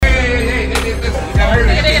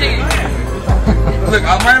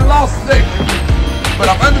but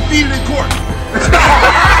I'm undefeated in court.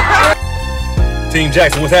 Team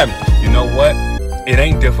Jackson, what's happening? You know what? It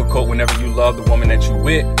ain't difficult whenever you love the woman that you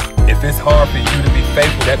with. If it's hard for you to be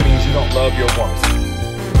faithful, that means you don't love your woman.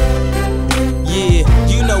 Yeah,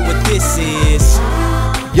 you know what this is.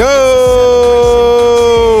 Yo!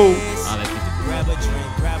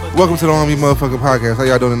 Welcome to the On Me Motherfucking Podcast. How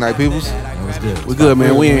y'all doing tonight, peoples? What's good? We good,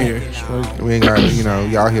 man. We in here. We ain't got,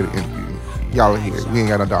 y'all here to interview. Y'all are here. We ain't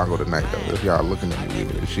got no dongle tonight, though. If y'all looking at me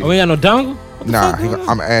with shit. Oh, we ain't got no dongle? Nah,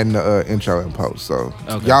 I'm adding the intro and post, so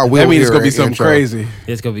Okay. y'all will That means hear it's gonna be an something intro. crazy.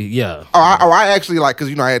 It's gonna be, yeah. I actually like, cause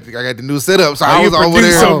I had the new setup, so I was over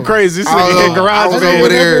produced there. something crazy. I was over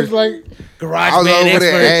there. Garage I was band over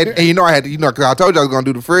there, expert. and I had to, cause I told you I was gonna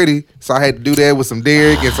do the Freddie, so I had to do that with some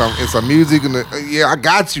Derek and some music and yeah, I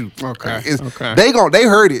got you. Okay. Okay. They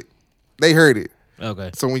heard it. They heard it.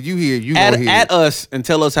 Okay. So when you hear, you gonna hear At it. us and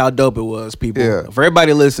tell us how dope it was, people. Yeah. For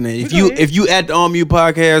everybody listening, if you at the On Mute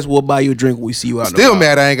Podcast, we'll buy you a drink when we see you out. Still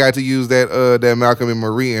mad I ain't got to use that Malcolm and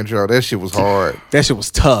Marie intro. That shit was hard. That shit was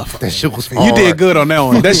tough. That shit was hard. You did good on that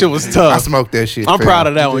one. That shit was tough. I smoked that shit. I'm fam. proud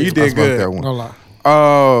of that one. You did I smoked good. that one. No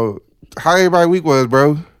lie. How everybody week was,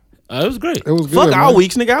 bro? It was great. It was good. Fuck man. our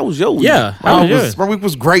weeks, nigga. I was your week. Yeah. How was yours? My week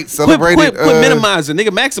was great. Quit Celebrated. minimizing, nigga.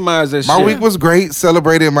 Maximize that shit. My week was great.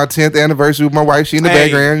 Celebrated my 10th anniversary with my wife. She in the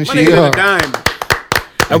background and my shit. nigga a dime.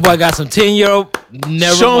 That boy got some 10-year-old.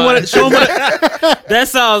 Never Show him mind. what That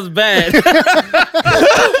sounds bad.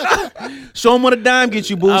 show him what a dime get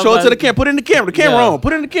you, boo. I'm Show it to the like- camera. Put it in the camera. The camera Yeah. on.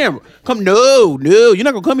 Put it in the camera. Come, no, you're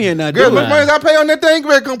not gonna come here and not Good, do much it. money I pay on that thing,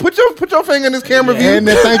 Greg. Come put your finger in this camera view. And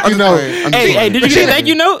the thank you note. Hey, did you get a thank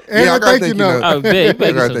you note? And Yeah, I the got thank thank you you note. note. Oh, man. You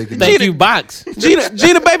better gotta get thank some you. thank you box.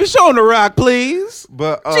 Gina, baby, show him the rock, please.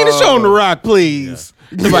 But Gina, show him the rock, please.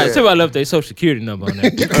 Somebody left their social security number on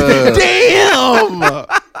there. Damn.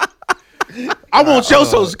 I want your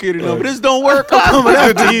social security number. This don't work. I'm coming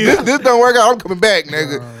after you. this don't work out. I'm coming back,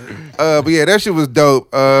 nigga. But yeah, that shit was dope.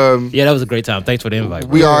 Yeah, that was a great time. Thanks for the invite.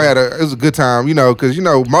 We all had it was a good time, because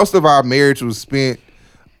most of our marriage was spent.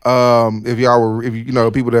 If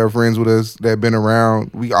you people that are friends with us that have been around,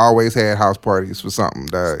 we always had house parties for something.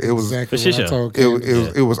 It was Exactly For what I sure. told it,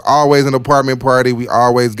 Ken. it was always an apartment party. We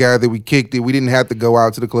always gathered. We kicked it. We didn't have to go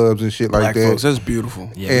out to the clubs and shit like Black that. folks, that's beautiful.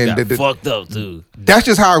 Yeah, and we the- got fucked up, too. That's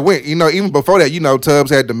just how it went. Even before that, Tubbs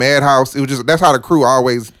had the Madhouse. It was just that's how the crew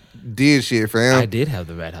always did shit, fam. I did have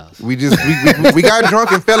the rat house. We just we got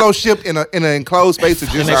drunk and fellowship in an enclosed space of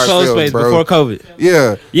just In that closed ourselves, space bro. before COVID.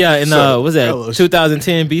 Yeah. Yeah, and So, was that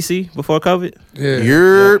 2010 BC before COVID? Yeah.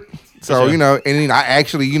 You're so sure. and then I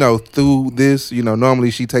actually through this normally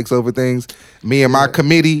she takes over things. Me and my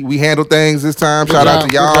committee we handle things this time. Shout out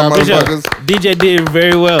to y'all Good job. motherfuckers. DJ did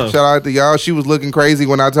very well. Shout out to y'all. She was looking crazy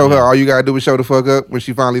when I told her all you gotta do is show the fuck up when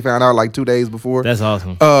she finally found out like 2 days before. That's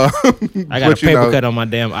awesome. I I got a paper cut on my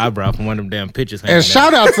damn eyebrow from one of them damn pictures. And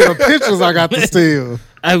shout out to the pictures I got to steal.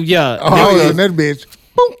 Yeah. Oh, I was in that bitch.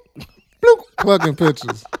 Boop, bloop, plugging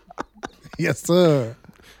pictures. Yes, sir.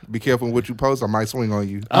 Be careful what you post. I might swing on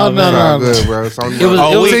you. Oh, no, It's all no. good, bro. It's only It was-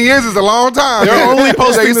 it was- 10 years is a long time. They're only Till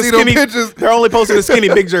posting you the see them skinny pictures. They're only posting the skinny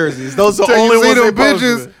big jerseys. Those are the Till only you see ones they them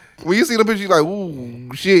pictures. posted. When you see them pictures, you like, ooh,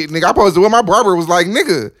 shit, nigga. I posted when my barber was like,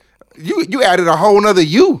 nigga, you added a whole nother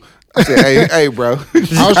you. I said, hey, bro,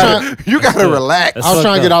 you gotta relax. That's I was trying to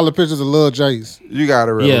fucked get up. all the pictures of Lil Jace You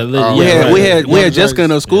gotta relax. Yeah, Oh, We yeah, had right. we had Yeah, Jessica in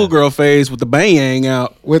her schoolgirl phase with the bang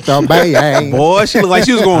out. with the bang. Boy, she looked like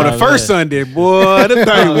she was going to Oh, first man. Sunday. Boy, that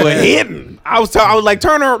thing was hitting. I was like,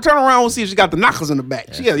 turn around and see if she got the knockers in the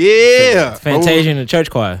back. She got, yeah. Fantasia in the church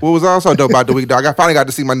choir. What was also dope about the week, dog? I finally got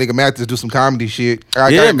to see my nigga Mathis do some comedy shit. I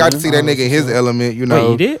Yeah, got to man. see that nigga in his element, Wait,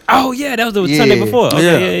 you did? Oh, yeah, that was the Sunday before.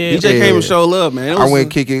 Okay, yeah. DJ came and showed love, man. It I was- went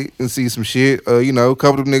kick it and see some shit. A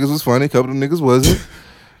couple of them niggas was funny, a couple of them niggas wasn't.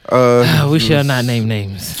 We shall not name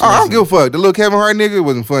names. Oh, I don't give a fuck. The little Kevin Hart nigga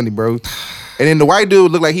wasn't funny, bro. And then the white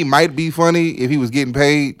dude looked like he might be funny if he was getting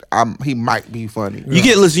paid. He might be funny. You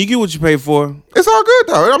get what you pay for. It's all good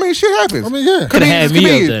though. I mean, shit happens. I mean, yeah. Could have had Comedians, me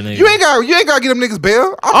up comedians. there, nigga. You ain't gotta give them niggas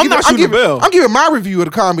bail. I'm not shooting the bell. I'm giving my review of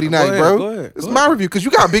the comedy night, ahead, bro. go ahead, It's go my review because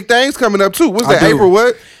you got big things coming up too. What's I that? do. April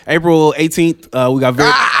what? April 18th, we got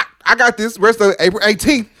I got this. Rest of April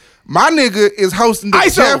 18th. My nigga is hosting the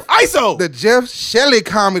ISO. the Jeff Shelley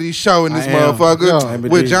comedy show in this I am. motherfucker Yeah.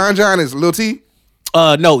 with John and Lil T.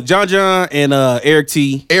 No, John and Eric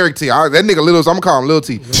T. Eric T. That nigga Lil, so I'm gonna call him Lil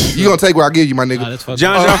T. You gonna take what I give you, my nigga. That's fucking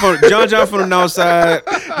John from the north side.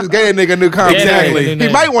 Just gave that nigga a new comedy Yeah, name. exactly. He New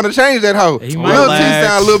might want to change that hoe. He Lil might. T Relax.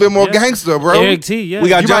 sound a little bit more Yeah. gangster, bro. Eric T, yeah. We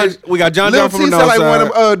got You John. might- We got John Lil from T the sound north like side.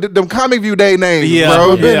 one of them Comic View Day names, Yeah.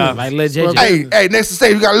 bro. Yeah, like Lil JJ. Hey, next to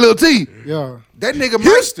say you got Lil T. Yeah. That nigga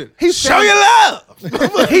Houston, show your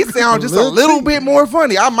love. He sounds just a little bit more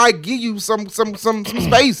funny. I might give you some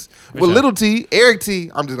space with Little T, Eric T.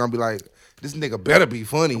 I'm just gonna be like, this nigga better be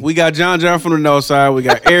funny. We got John from the north side. We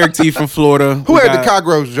got Eric T from Florida. Who had the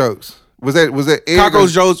cockroach jokes? Was that Eric? Cockroach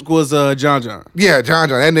jokes was John? Yeah, John.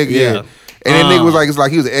 That nigga. Yeah. And that nigga was like, it's like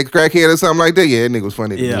he was an ex crackhead or something like that. Yeah, that nigga was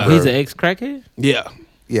funny. Yeah, he's an ex crackhead. Yeah.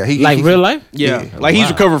 Yeah, real life. Yeah, like he's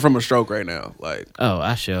recovering from a stroke right now. Like,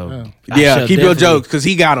 I show. Yeah, keep your jokes because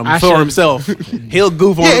he got them for himself. He'll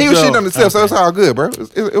goof on himself. Yeah, he was shitting on himself, so it was all good, bro.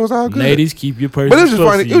 It was all good. Ladies, keep your purse. But it was just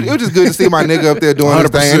funny. It was just good to see my nigga up there doing his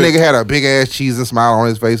thing. That nigga had a big ass cheese and smile on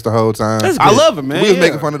his face the whole time. I love it, man. We was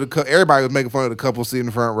making fun of everybody was making fun of the couple sitting in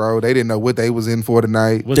the front row. They didn't know what they was in for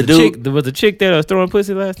tonight. Was the chick that was throwing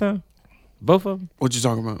pussy last time? Both of them. What you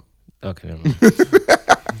talking about? Okay, never mind.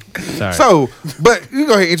 Sorry. So, but you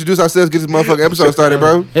go ahead and introduce ourselves, get this motherfucking episode started,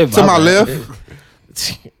 bro. To my left.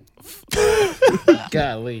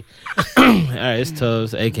 Golly. All right, it's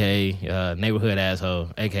Tubbs, a.k.a. neighborhood asshole,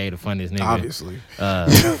 a.k.a. the funniest nigga. Obviously.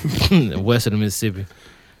 West of the Mississippi.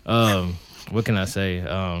 What can I say?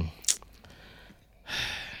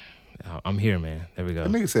 I'm here, man. There we go.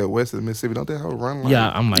 That nigga said west of the Mississippi. Don't that whole run like?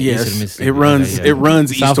 Yeah, I'm like east of the Mississippi. It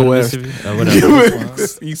runs South east to west. Whatever.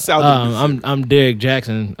 East south. I'm Derek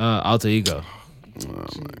Jackson, alter ego. Oh my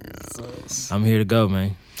God. I'm here to go,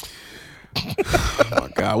 man. Oh my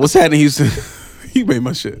God. What's happening, Houston? You made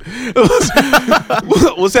my shit.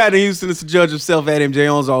 What's happening, Houston? It's the judge himself, Adam J.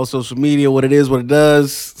 on all social media. What it is, what it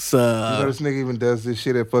does. You know this nigga even does this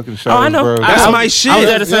shit at fucking shows, I know. bro. That's my shit. I was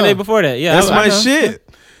there the Sunday before that. Yeah, that's my shit.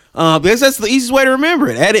 Because that's the easiest way to remember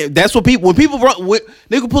it. That's what people, when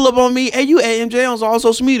nigga pull up on me, hey, you AMJ on all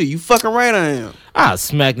social media. You fucking right I am. I'll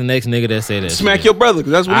smack the next nigga that say that. Smack your brother,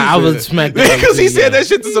 because that's what he said. I would smack the because he said that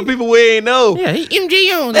shit to some people we ain't know. Yeah, he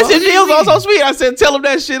MJ on. That's MJ on all social media. I said, tell him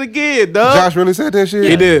that shit again, dog. Josh really said that shit?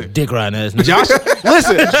 He did. Dick riding ass nigga. Josh,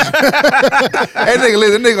 listen. That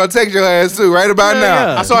nigga gonna text your ass too, right about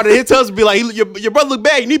now. I saw that hit Tubbs be like, your brother look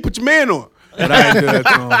bad. You need to put your man on. And I didn't do that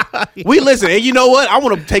to him. We listen, and you know what? I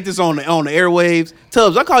want to take this on the airwaves.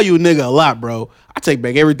 Tubbs, I call you a nigga a lot, bro. I take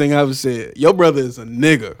back everything I ever said. Your brother is a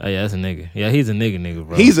nigga. Oh yeah, that's a nigga. Yeah, he's a nigga,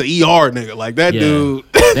 bro. He's an ER nigga. Like that dude.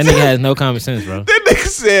 That nigga has no common sense, bro. That nigga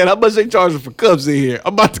said, how much they charging for cups in here?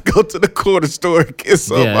 I'm about to go to the corner store and get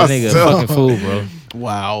some myself. That nigga a fucking fool, bro.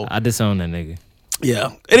 Wow. I disown that nigga.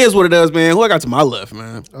 Yeah. It is what it does, man. Who I got to my left,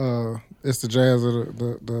 man? It's the Jazz of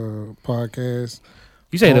the podcast.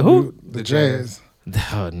 You say the who? The Jazz.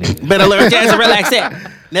 Oh, nigga. Better learn jazz and relax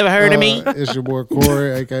it. Never heard of me. It's your boy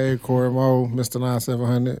Corey, a.k.a. Corey Mo, Mr.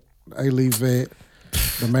 9700, A-Leaf Vet,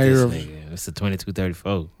 the mayor of... It's the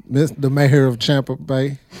 2234. The mayor of Champa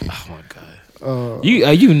Bay. Oh, my God.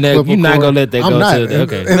 You not gonna let that I'm go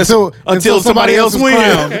not. Until somebody else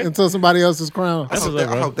wins. Until somebody else's crown. I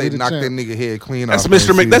hope they knock that nigga head clean that's off. That's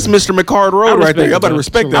Mr. McCard Road right there. Y'all better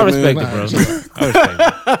respect that, I respect it, bro. I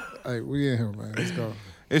respect it. Hey, we in here, man. Let's go.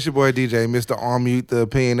 It's your boy DJ, Mr. On-Mute, the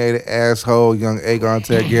opinionated asshole, young Aegon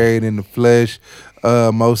Targaryen in the flesh,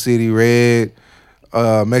 Mo City Red,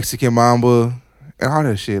 Mexican Mamba, and all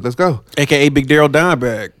that shit. Let's go. AKA Big Daryl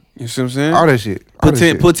Dimebag. You see what I'm saying? All that shit.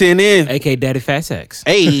 Put 10 in. AKA Daddy Fat Sex.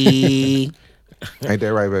 Hey. Ain't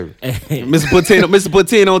that right, baby? Mr. Put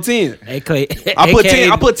 10 on 10.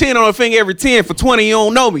 I put 10 on a finger every 10 for 20. You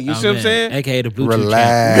don't know me. You see what I'm saying? AKA the Blue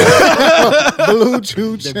Relax. Chew champ. Blue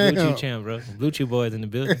Chew The champ. Blue Chew champ, bro. Blue Chew boys in the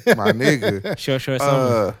building. My nigga. Short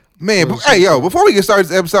summer. Man, hey, yo, before we get started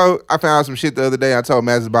this episode, I found out some shit the other day. I told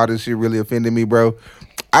Max about this shit really offended me, bro.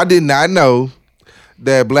 I did not know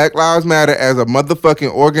that Black Lives Matter as a motherfucking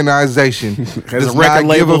organization does not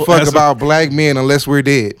give a fuck about black men unless we're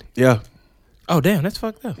dead. Yeah. Oh, damn, that's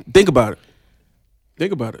fucked up. Think about it.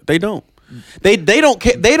 They don't. They don't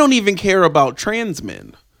care. They don't even care about trans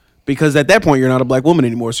men because at that point you're not a black woman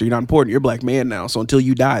anymore, so you're not important. You're a black man now. So until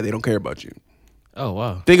you die, they don't care about you. Oh,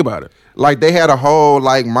 wow. Think about it. Like they had a whole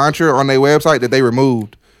like mantra on their website that they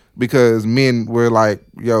removed because men were like,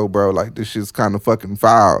 "Yo, bro, like this shit's kind of fucking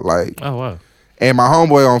foul." Like, oh wow. And my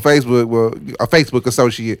homeboy on Facebook, well, a Facebook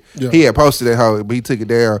associate, he had posted that hoe, but he took it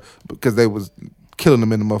down because they was killing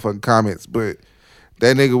him in the motherfucking comments. But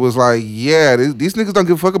that nigga was like, yeah, these niggas don't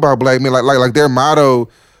give a fuck about black men. Like their motto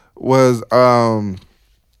was,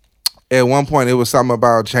 at one point it was something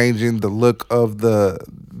about changing the look of the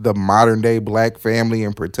modern day black family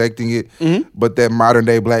and protecting it. Mm-hmm. But that modern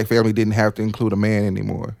day black family didn't have to include a man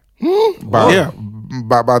anymore.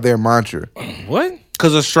 By their mantra. What?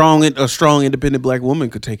 Because a strong, independent black woman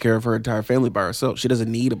could take care of her entire family by herself. She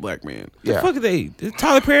doesn't need a black man. The fuck are they? Did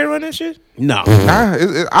Tyler Perry run that shit? No. Nah,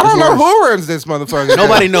 I don't know who runs this motherfucker.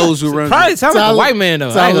 Nobody knows who runs Probably it. sounds like a white man though.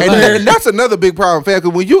 And that's another big problem, fam.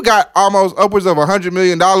 Because when you got almost upwards of $100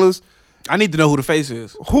 million, I need to know who the face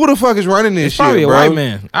is. who the fuck is running this It's shit, probably a bro? white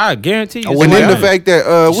man. I guarantee you. Oh, it's And a then white the man. fact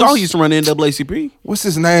that Saul used to run the NAACP. what's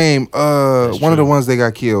his name? One of the ones they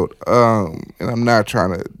got killed. And I'm not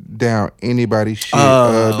trying to down anybody's shit.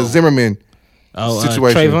 The Zimmerman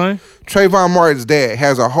situation. Trayvon Martin's dad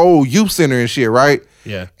has a whole youth center and shit, right?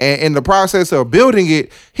 Yeah. And in the process of building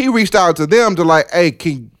it, he reached out to them to like, hey,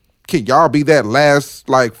 can y'all be that last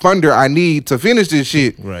like funder I need to finish this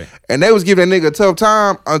shit? Right. And they was giving that nigga a tough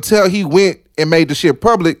time until he went and made the shit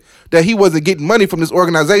public that he wasn't getting money from this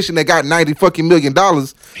organization that got $90 million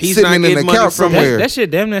He's sitting not in an getting money account from somewhere. That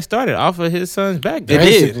shit damn near started off of his son's back. It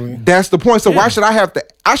did. That's the point. So why should I have to?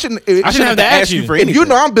 I shouldn't have to ask you for If anything. you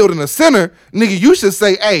know I'm building a center, nigga, you should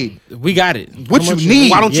say, hey, We got it. what you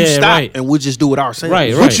need? Why don't you Yeah, stop right. and we'll just do it ourselves?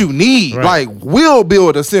 Right, What you need? Right. Like, we'll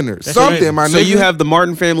build a center. Something, right. my nigga. So you have the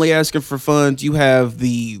Martin family asking for funds. You have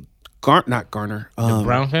the not Garner. The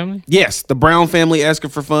Brown family? Yes, the Brown family asking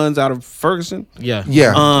for funds out of Ferguson. Yeah.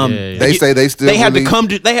 Yeah. Yeah. They say they still. They had to release- come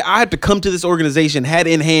to. I had to come to this organization hat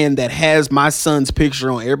in hand that has my son's picture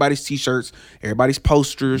on everybody's t-shirts, everybody's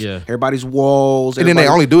posters, Yeah. everybody's walls, And then they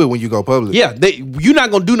everybody's- only do it when you go public. Yeah, you're not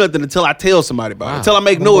gonna do nothing until I tell somebody about it. Until I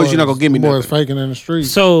make noise, you're not gonna give me boys nothing. faking in the streets.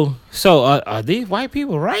 So are these white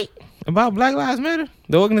people right about Black Lives Matter?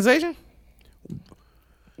 The organization?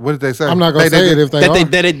 What did they say? I'm not gonna say it if they are.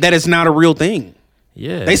 That is not a real thing.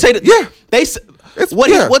 Yeah. They say that. Yeah. They say, It's- what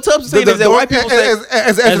yeah. Tubbs saying is that white people say. as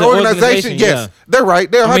As an an organization, organization, yes, yeah. they're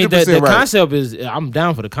right. They're I mean, 100% the right. concept is, I'm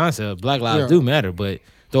down for the concept. Black lives Yeah. do matter, but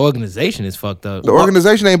the organization is fucked up. The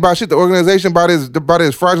organization ain't about shit. The organization about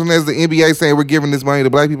as fraudulent as the NBA saying we're giving this money to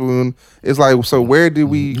black people. And it's like, so where did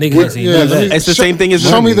we? Niggas ain't seen Yeah, none of let me- that. It's the same thing as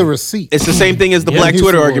Show me the receipt. It's the same thing as the Yeah. Black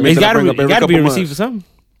Twitter It's argument It's that I bring up got every to couple be a months. receipt for something.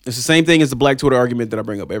 It's the same thing as the Black Twitter argument that I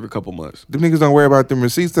bring up every couple months. Them niggas don't worry about them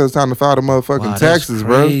receipts till it's time to file the motherfucking Wow, that's taxes,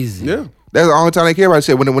 bro. crazy. Yeah. That's the only time they care about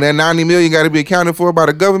shit. When that 90 million got to be accounted for by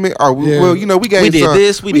the government, or Yeah. well, you know, we gave We did some,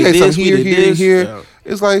 this, we did gave some this, we here, did here, this. here. Yeah.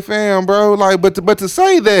 It's like, fam, bro, like, but to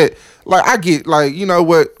say that, like, I get, like, you know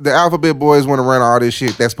what, the Alphabet Boys want to run all this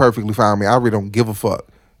shit. That's perfectly fine with me. I really don't give a fuck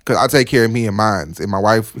because I take care of me and mine, and my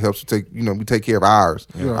wife helps to take, you know, we take care of ours.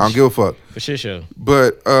 I don't give a fuck. For shit show.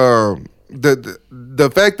 But the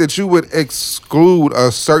fact that you would exclude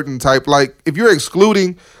a certain type, like if you're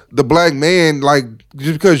excluding the black man, like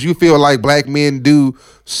just because you feel like black men do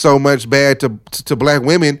so much bad to black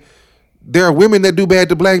women, there are women that do bad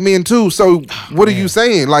to black men too. So what are you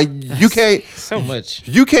saying? Like you can't So much.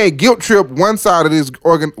 you can't guilt trip one side of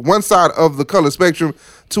one side of the color spectrum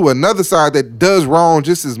to another side that does wrong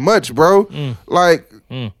just as much, bro. Like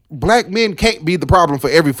black men can't be the problem for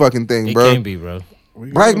every fucking thing, It bro. can be, bro.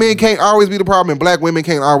 Black men can't always be the problem, and black women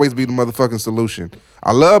can't always be the motherfucking solution.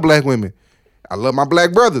 I love black women. I love my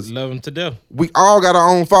black brothers. Love them to death. We all got our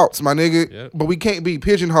own faults, my nigga. Yep. But we can't be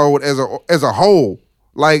pigeonholed as a whole.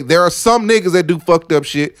 Like there are some niggas that do fucked up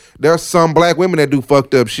shit. There are some black women that do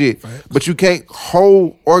fucked up shit. But you can't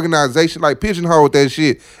whole organization like pigeonhole that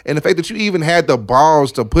shit. And the fact that you even had the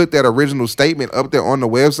balls to put that original statement up there on the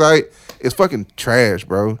website is fucking trash,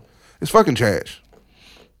 bro. It's fucking trash.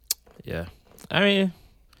 Yeah. I mean,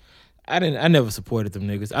 I never supported them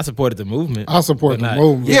niggas. I supported the movement. I support but the not-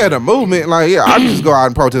 movement. Yeah, the movement, like, yeah, I just go out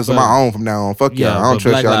and protest on my own from now on. Fuck Yeah, y'all. I don't but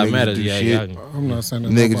trust Black y'all Lives niggas Matter. to do Yeah, shit. y'all- I'm not saying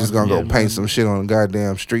that. Niggas just gonna go Yeah, paint some shit on the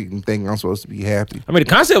goddamn street and think I'm supposed to be happy. I mean, the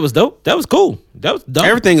concept was dope. That was cool. That was dope.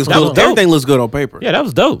 Everything is That was cool. dope. Everything looks good on paper. Yeah, that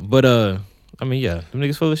was dope. But I mean, yeah, them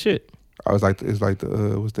niggas full of shit. I was like, it's like the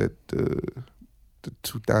what's that the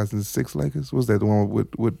 2006 Lakers? What's that the one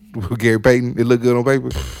with Gary Payton? It looked good on paper.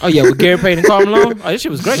 Oh yeah, with Gary Payton and Karl Malone. Oh, this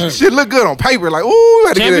shit was great. Shit look good on paper. Like,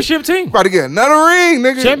 ooh, Championship team. About to get another ring,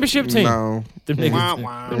 nigga. Championship team. No, Them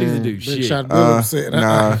niggas, them niggas do Big shit. shot Billups said.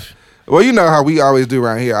 nah. Well, you know how we always do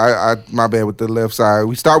around here. I my bad with the left side.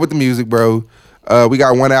 We start with the music, bro. We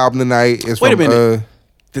got one album tonight. It's Wait a from, minute.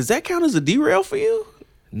 Does that count as a derail for you?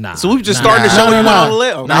 Nah. So we've just started the show No, and no, you went no. on the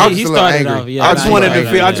left. Nah, I'm he just a little started angry. off. Yeah, I just wanted to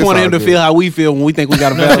feel. I just wanted him to feel how we feel when we think we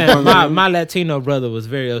got a You know what I'm saying? valid. my Latino brother was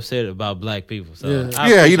very upset about black people. So Yeah.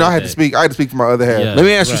 Yeah, you know, I had appreciate to speak. I had to speak for my other half. Yeah. Let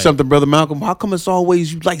me ask you Right. something, brother Malcolm. How come it's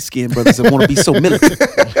always you light skinned brothers that want to be so militant?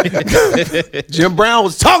 Jim Brown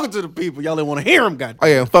was talking to the people. Y'all didn't want to hear him. God, Oh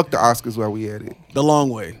yeah, and fuck the Oscars while we at it. the long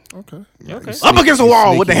way. Okay. Up against the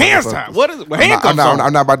wall with the Sneaky hands motherfuckers. tied. What is where I'm hand not, I'm, comes not, from?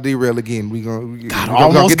 I'm not about to derail again. We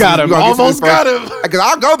almost got him. Almost got him. Because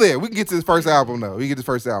I'll go there. We can get to his first album though. We get his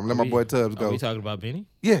first album. Let my boy Tubbs Are go. we talking about Benny?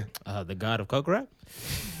 Yeah, The god of coke rap?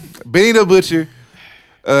 Benny the Butcher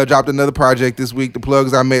dropped another project this week. The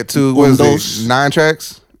plugs I met too. What is it? 9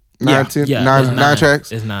 tracks. 9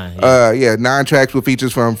 tracks. It's 9. 9 tracks with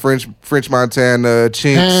features from French Montana,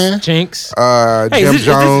 Chinks, Jim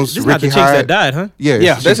Jones, this Ricky not the Chinks Hyde. that died, huh? Yeah,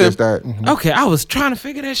 Yeah, that's Chinks it. that died. Okay, I was trying to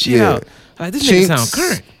figure that shit Yeah. out. Like, this nigga sound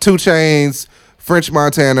current. 2 Chainz, French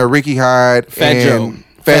Montana, Ricky Hyde, Fat Joe.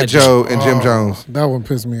 Fat Joe, and Jim Jones. That one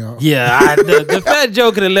pissed me off. Yeah, the Fat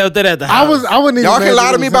Joe could have left that at the house. I wouldn't even. Y'all can imagine lie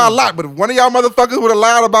to it me was about a him. lot, but if one of y'all motherfuckers would have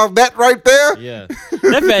lied about that right there, Yeah,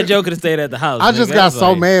 that Fat Joe could have stayed at the house. I nigga. just That got was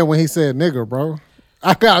so like- mad when he said nigga, bro.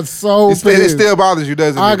 I got so it pissed. still bothers you,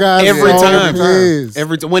 doesn't it? I got Every so time. pissed.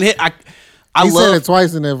 Every time when I He said love it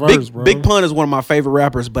twice in that verse, bro. Big Pun is one of my favorite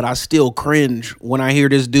rappers, but I still cringe when I hear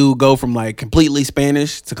this dude go from like completely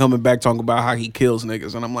Spanish to coming back talking about how he kills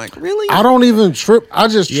niggas, and I'm like, really? I don't even trip. I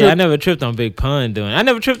just trip. Yeah, I never tripped on Big Pun doing it. I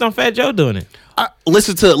never tripped on Fat Joe doing it.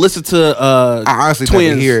 Listen to I honestly Twins.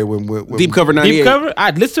 never hear it when Deep Cover 98. Deep cover, I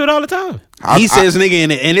listen to it all the time. He says nigga in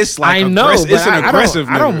it, and it's like I know, aggressive. but It's an aggressive.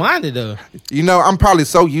 I don't nigga. mind it though. You know, I'm probably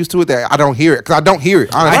so used to it that I don't hear it because I don't hear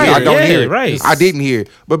it. Honestly, Right, I don't yeah, hear it. right. I didn't hear it.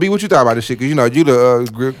 But B, what you thought about this shit? Because you know, you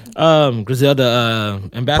the Griselda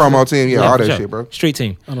ambassador Promo team, yeah, all for that sure. shit, bro. Street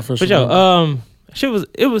team. Unofficial For sure.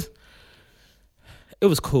 member. It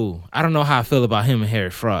was cool. I don't know how I feel about him and Harry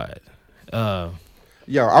Fraud.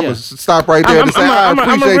 Yo, I'm Yeah. gonna stop right there and say I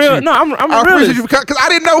appreciate you. I'm a I appreciate realist. you because I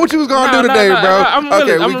didn't know what you was gonna do today, bro. I'm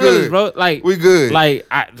okay, I'm we a realist, good, bro. Like we good. Like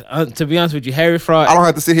to be honest with you, Harry Fraud. I don't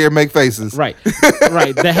have to sit here and make faces. Right,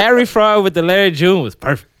 right. The Harry Fraud with the Larry June was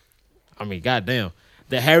perfect. I mean, goddamn.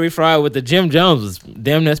 The Harry Fraud with the Jim Jones was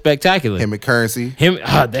damn near spectacular. Him and Currency.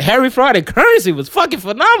 The Harry Fraud and Currency was fucking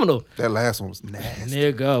phenomenal. That last one was nasty.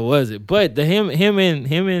 Nigga, was it? But the him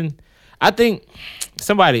and I think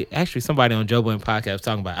somebody on Joe Budden podcast was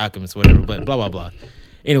talking about Alchemist, whatever. But blah blah blah.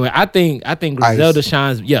 Anyway, I think Griselda Ice.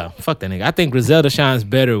 shines. Yeah, fuck that nigga. I think Griselda shines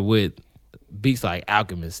better with beats like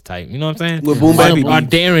Alchemist type. You know what I'm saying? With boom bap or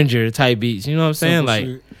beats. Derringer type beats. You know what I'm saying? Simple Like.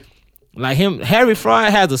 shit. Like him, Harry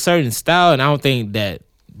Fraud has a certain style, and I don't think that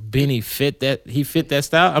Benny fit that. He fit that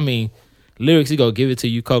style. I mean, lyrics, he go give it to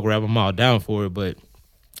you, coke rap. I'm all down for it, but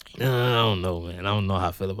I don't know, man. I don't know how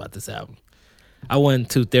I feel about this album. I wasn't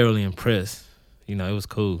too thoroughly impressed. You know, it was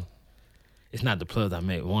cool. It's not the plugs I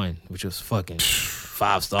made one, which was fucking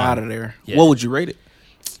 5 star Out of there. Yeah. What would you rate it?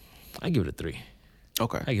 I give it a 3.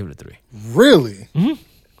 Okay. I give it a 3. Really?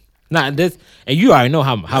 Nah, this and you already know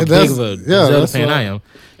how big That's- of a yeah, Zelda that's fan why. I am.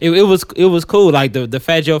 It was cool. Like the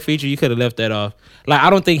Fat Joe feature, you could have left that off. Like I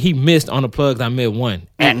don't think he missed on the plugs I made one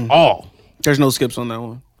at all. There's no skips on that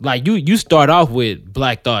one. Like you start off with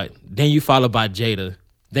Black Thought, then you follow by Jada,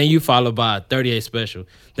 then you follow by 38 Special,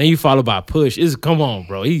 then you follow by Push. Come on,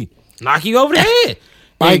 bro. He knock you over the head.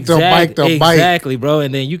 Bite the bite. Exactly, bro.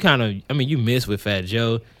 And then you kind of, you miss with Fat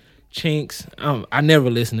Joe, Chinks. I never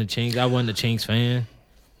listened to Chinks. I wasn't a Chinks fan.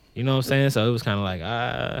 You know what I'm saying? So it was kind of like,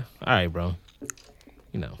 all right, bro.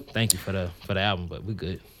 You know, thank you for the album, but we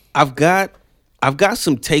good. I've got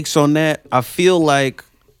some takes on that. I feel like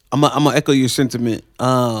I'm gonna echo your sentiment.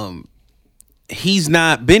 Benny's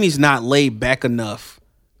not laid back enough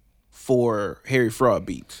for Harry Fraud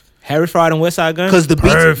beats. Harry Fraud and West Side Gun? Because the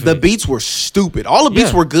Perfect. beats were stupid. All the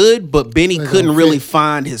beats Yeah. were good, but Benny They couldn't don't really fit.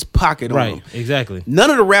 find his pocket on Right, them. exactly.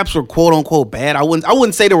 None of the raps were quote unquote bad. I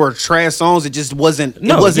wouldn't say they were trash songs. It just wasn't.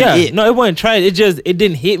 No, it wasn't yeah, it. no, it wasn't trash. It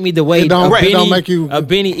didn't hit me the way It don't- Right. it don't make you- a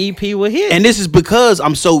Benny EP would hit. And this is because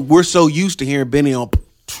we're so used to hearing Benny on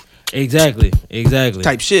exactly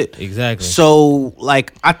type shit. Exactly. So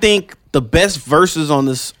like I think the best verses on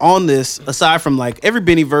this aside from like every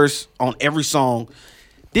Benny verse on every song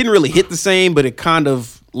didn't really hit the same, but it kind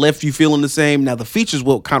of left you feeling the same. Now the features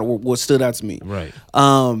what stood out to me. Right.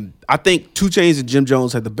 I think 2 Chainz and Jim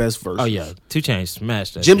Jones had the best verses. Oh yeah, 2 Chainz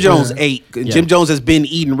smashed that. Jim shit. Jones ate. Yeah. Jim Jones has been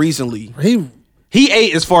eating recently. He He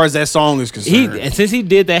ate as far as that song is concerned. And since he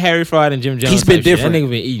did that Harry Fraud and Jim Jones, He's been type shit, different. That nigga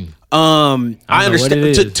been eating. I I don't know what understand.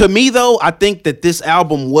 it To is. me, though, I think that this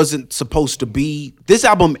album wasn't supposed to be. This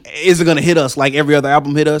album isn't gonna hit us like every other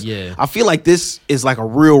album hit us. Yeah. I feel like this is like a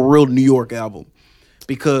real New York album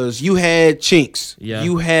because you had Chinks, Yeah.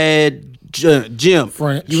 you had Jim,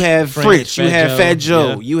 French. you had French, you Fat had Joe, Fat Joe,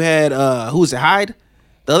 yeah. you had who was it? Hyde,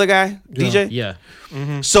 The other guy, DJ? Yeah.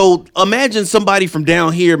 So imagine somebody from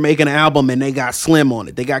down here making an album and they got Slim on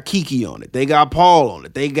it. They got Kiki on it. They got Paul on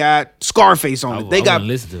it. They got Scarface on it. They got.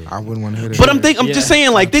 Listen to it. I wouldn't want to hear that. But I'm just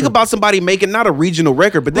saying, like, think about somebody making not a regional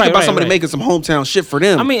record, but think about somebody making some hometown shit for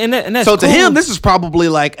them. I mean, and that's so to cool. him, this is probably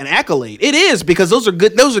like an accolade. It is, because those are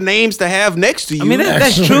good. Those are names to have next to you. I mean,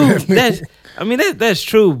 that's true. That's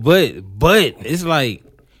true. But it's like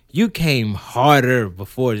you came harder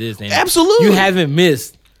before this. And Absolutely. You haven't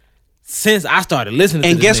missed since I started listening.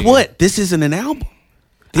 And to this guess nigga. what? This isn't an album.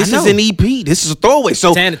 This I is know. an EP. This is a throwaway.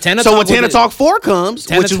 So, Tana so when Talk Tana was Talk 4 comes,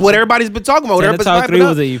 Tana which is Talk- what everybody's been talking about, Tana everybody's Talk hyping 3 up,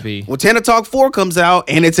 was an EP. when Tana Talk 4 comes out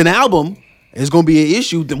and it's an album, it's going to be an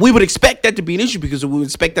issue. Then we would expect that to be an issue because we would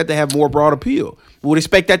expect that to have more broad appeal. We would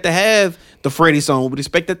expect that to have the Freddie song. We would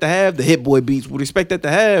expect that to have the Hit Boy beats. We would expect that to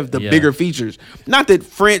have the bigger features. Not that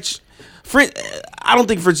French, I don't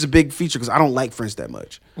think French is a big feature because I don't like French that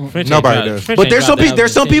much. French Nobody ain't does. French But ain't there's dropped some the album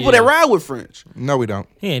in 10 people that years. ride with French. No, we don't.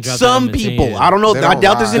 He ain't dropped Some the album in 10 people. years. I don't know. They I don't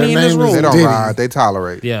doubt there's ride. any in Their this name is- room. They don't Diddy. ride. They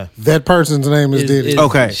tolerate. Yeah. That person's name is Diddy.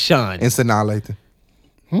 Okay. Sean. And Sanaa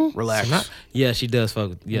Lathan. Relax. Yeah, she does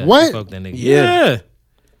fuck. Yeah, What? She fuck that nigga. Yeah.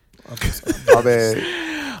 My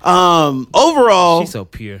bad. Overall, She's so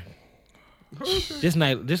pure. Just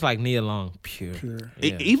like Nia Long, pure.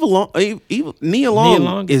 Yeah. Nia Long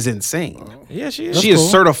Long? is insane. Yeah, she is. She is cool.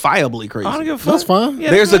 certifiably crazy. I don't give a fuck. That's fine.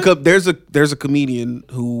 Yeah, there's that's a fine. there's a comedian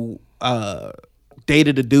who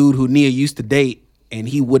dated a dude who Nia used to date, and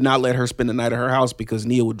he would not let her spend the night at her house because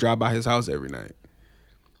Nia would drive by his house every night.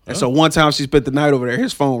 And so one time she spent the night over there,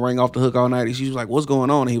 his phone rang off the hook all night, and she was like, "What's going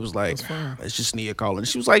on?" And he was like, "It's just Nia calling." And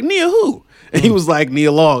she was like, "Nia who?" And he was like,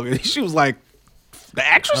 "Nia Long." And she was like, "The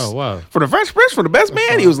actress? Oh, wow. For the Fresh Prince, for the Best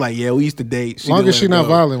Man?" He was like, "Yeah, we used to date." As long didn't as let she it not go.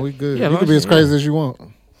 violent, we good. Yeah, You long can be as as she- crazy as you want.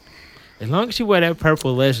 As long as she wear that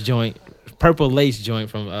purple lace joint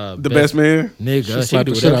from The Best Man. nigga, she slapped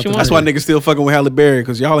do the shit whatever out she the wants. That's why niggas still fucking with Halle Berry,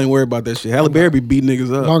 because y'all ain't worried about that shit. Halle Berry be beating niggas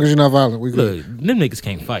As up. long as you're not violent, we good. Look, them niggas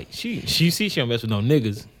can't fight. She see she don't mess with no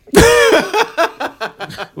niggas.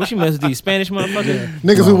 What she mess with these Spanish motherfuckers?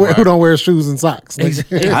 Niggas who don't wear shoes and socks.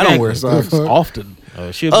 Exactly. I don't wear socks often.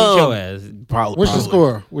 Oh, she'll beat your ass. Probably. What's your probably.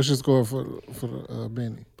 score? What's your score for the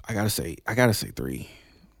Benny? I gotta say 3.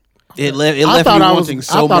 It left me I thought I was wanting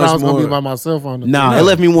so gonna much be by more. myself on the Nah, it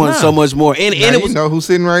left me wanting so much more. And Now, it you was know who's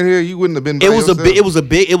sitting right here? You wouldn't have been. By it was a yourself.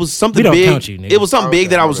 big it was something We don't big. count you, nigga. It was something big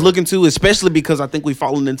Okay, that I was okay. looking to, especially because I think we've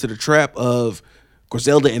fallen into the trap of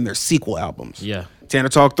Griselda and their sequel albums. Yeah. Tanner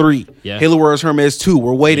Talk 3. Yeah. Halo Wars Hermes 2.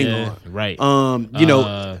 We're waiting Yeah, on. right. You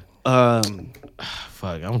know,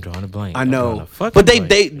 Fuck, I'm drawing a blank. I I'm drawing know, a fucking but they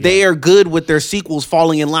blank. they are good with their sequels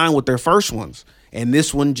falling in line with their first ones, and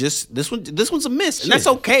this one's a miss, and that's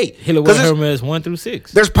okay. Hilla Because Hermes 1 through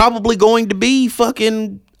 6. there's probably going to be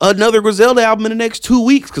fucking another Griselda album in the next 2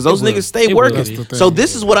 weeks because those will. niggas stay It will. working. That's the thing. So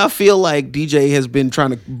this is what I feel like DJ has been trying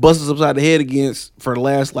to bust us upside the head against for the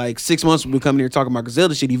last like 6 months. We've been coming here talking about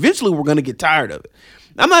Griselda shit. Eventually, we're gonna get tired of it.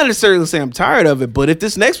 I'm not necessarily saying I'm tired of it, but if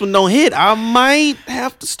this next one don't hit, I might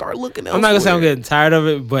have to start looking elsewhere. I'm not gonna say I'm getting tired of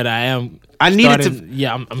it, but I am. I need it to- starting-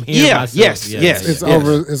 Yeah, I'm hearing Yeah, myself. yes, Yeah, yes. yeah.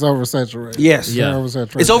 It's oversaturated. Yes. Yeah.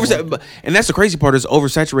 oversaturated. It's oversaturated, and that's the crazy part. Is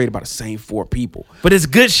oversaturated by the same 4 people. But it's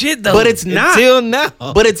good shit though. But it's not. until now.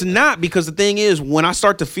 But it's not, because the thing is, when I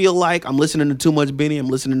start to feel like I'm listening to too much Benny, I'm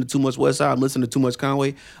listening to too much Westside, I'm listening to too much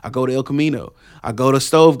Conway, I go to El Camino, I go to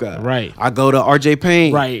Stove God, Right. I go to RJ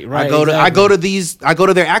Payne, Right, I go exactly.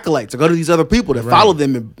 to their acolytes, I go to these other people that follow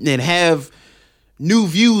them and have new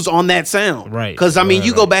views on that sound, Right. Because I mean, Right,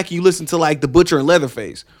 you go right. back and you listen to like The Butcher and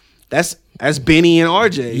Leatherface, that's Benny and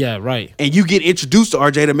RJ, Yeah, right. and you get introduced to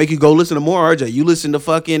RJ to make you go listen to more RJ. You listen to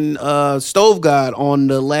fucking Stove God on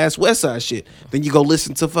the last West Side shit. Then you go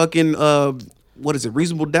listen to fucking what is it?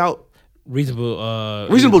 Reasonable Doubt.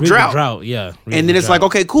 Reasonable Drought. Yeah. And then it's like,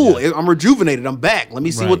 okay, cool. I'm rejuvenated. I'm back. Let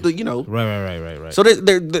me see what the Right. So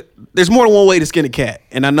there's more than one way to skin a cat,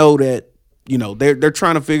 and I know that they're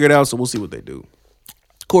trying to figure it out. So we'll see what they do.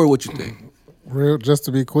 Corey, what you think? Real, just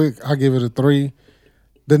to be quick, I give it a 3.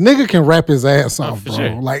 The nigga can rap his ass off, bro. sure.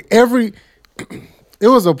 Like it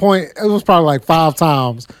was a point. It was probably like 5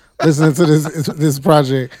 times listening to this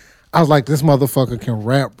project. I was like, this motherfucker can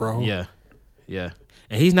rap, bro. Yeah.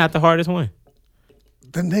 And he's not the hardest one.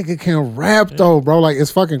 The nigga can rap though, bro. Like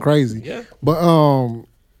it's fucking crazy. Yeah. But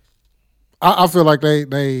I feel like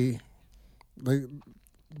they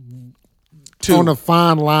on a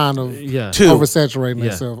fine line of oversaturating Yeah.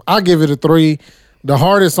 themselves. I give it a 3. The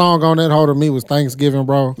hardest song on that whole to me was Thanksgiving,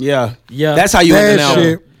 bro. Yeah. Yeah. That's how you end That an album.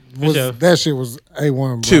 shit sure. that shit was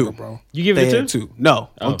A1 Two. brother, bro. You give They it a had 2? 2. No,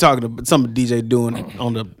 I'm talking about some DJ doing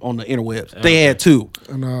on the interwebs. They had 2.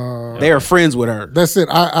 And They are friends with her. that's it.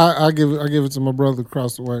 I give it to my brother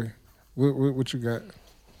across the way. What you got?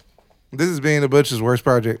 This is being the Butcher's worst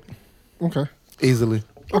project. Okay. Easily.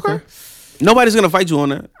 Okay. Nobody's gonna fight you on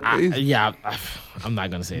that. I'm not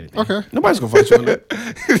gonna say anything. Okay. Nobody's gonna fight you on that.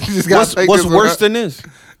 You just gotta take What's this worse one than this?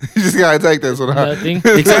 out. You just gotta take this one out. Nothing.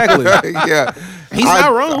 Exactly. Yeah. He's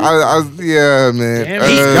not wrong. Yeah, man. Damn it.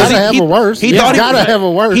 He- Gotta have a worse. He Yeah, thought he gotta was- have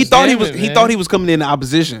a worse. He thought he Damn was. it, He man. thought he was coming in the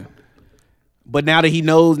opposition. But now that he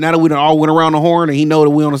knows, now that we done all went around the horn, and he know that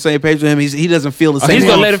we on the same page with him, he doesn't feel the same. He's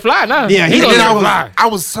gonna let it fly now. Yeah, he's he- gonna and let then it fly. I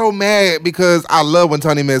was so mad because I love when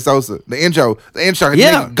Tony met Sosa. The intro,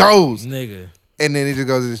 Yeah. nigga goes. Nigga. And then it just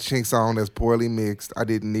goes to this Chink song that's poorly mixed. I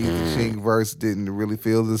didn't need the Chink verse, didn't really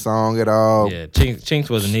feel the song at all. Yeah, Chinks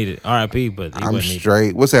wasn't needed. R.I.P. But he I'm wasn't needed.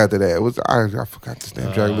 straight. What's after that? I forgot this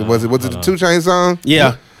damn track. Was it the 2 Chainz song?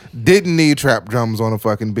 Yeah. Didn't need trap drums on a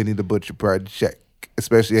fucking Benny the Butcher project.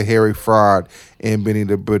 Especially a Harry Fraud and Benny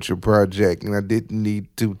the Butcher project. And I didn't need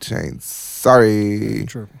 2 Chainz. Sorry.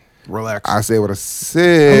 Relax. I said what I I mean, you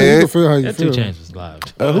said. can feel how you That feel. 2 Chainz was live.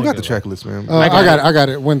 Who got the track list, man? I got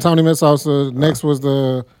it. When Tony met Salsa, next was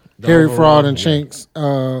the Harry overall, Fraud and yeah. Chinks.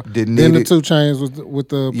 Didn't Then need the it. 2 Chainz with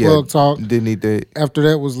the plug talk. Didn't need that. After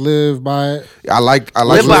that was Live By It. I like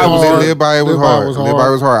Live By It was hard. Live By It was Live By It hard. was Live By It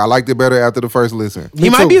hard. was hard. I liked it better after the first listen. he Me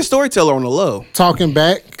might too. be a storyteller on the low. Talking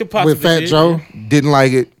Back Could possibly with Fat be, Joe. Didn't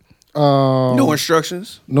like it. No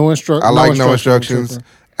instructions. No instructions. I like No Instructions.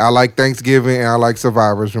 I like Thanksgiving and I like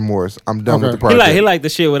Survivor's Remorse. I'm done with the Okay. project. He like the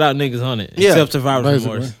shit without niggas on it. Yeah. Except Survivor's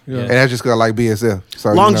Basically, Remorse. yeah. And that's just because I like BSF. So,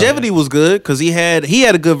 you know. Longevity was good because he had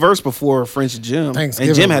a good verse before French Jim, Thanksgiving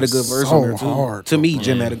and Jim had a was good verse so on there too. hard, to me,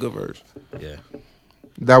 Jim had a good verse. Yeah.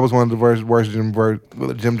 That was one of the worst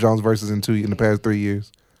Jim Jones verses in the past 3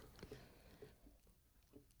 years.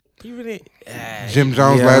 He really. Jim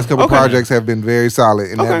Jones' Yeah. last couple Okay. projects have been very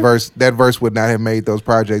solid, and that verse would not have made those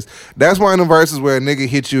projects. That's one of the verses where a nigga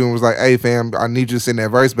hit you and was like, "Hey fam, I need you to send that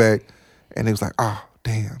verse back," and he was like, "Oh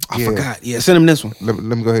damn, I forgot. Yeah, send him this one. Let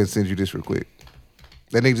me go ahead and send you this real quick."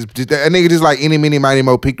 That nigga just like any mini mighty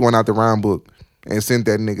mo picked one out the rhyme book and sent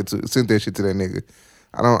that shit to that nigga.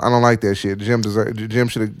 I don't like that shit. Jim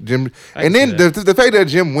should have. And then the fact that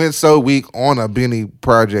Jim went so weak on a Benny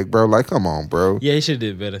project, bro. Like, come on, bro. Yeah, he should have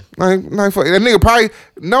did better. Like fuck, that nigga probably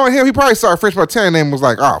knowing him, he probably saw French Montana and was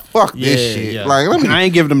like, "Oh fuck this Yeah, shit." yeah. Like, let me I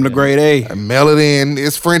ain't giving him the grade A. mail it in.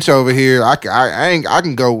 It's French over here. I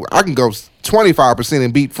can go 25%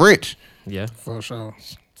 and beat French. Yeah. For sure.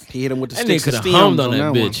 He hit him with the That sticks nigga and could have stems hummed on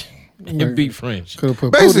that one. bitch and beat French. Could have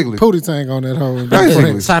put Basically. Pootie Tang on that hoe.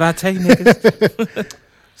 Basically. Sarate niggas.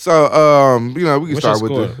 So we can What's your start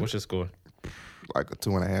with score? the What's your score? like a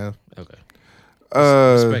 2.5. Okay.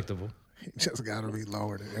 Respectable. Just gotta be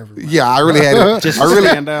lower than everybody. Yeah, I really had it. Just I really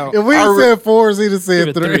stand out. If we I re- said 4s, he'd have Give said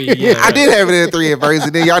it 3. 3. Yeah. I did have it at 3 at first,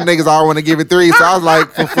 and then y'all niggas all want to give it 3. So I was like,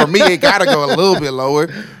 for me, it gotta go a little bit lower.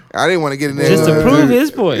 I didn't want to get in there Just to prove his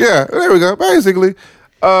point. Yeah, there we go. Basically,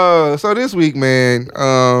 so this week, man,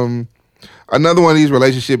 another one of these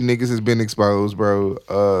relationship niggas has been exposed, bro.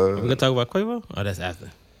 We gonna talk about Quavo? Oh, that's after.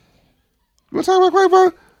 You want to talk about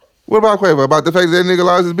Quavo? What about Quavo? About the fact that nigga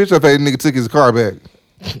lost his bitch, or the fact that nigga took his car back?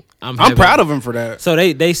 I'm proud of him for that. So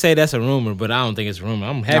they say that's a rumor, but I don't think it's a rumor.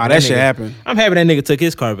 I'm happy. Nah, that shit happened. I'm happy that nigga took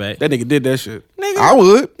his car back. That nigga did that shit. Nigga, I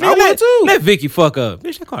would. I would too. Let Vicky fuck up.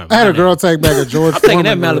 Bitch, that car. I had a mine. girl take back a George I'm taking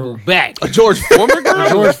that Foreman Malibu girl. back. A George Foreman girl?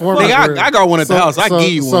 George Foreman Nigga, girl. I got one at the house. I give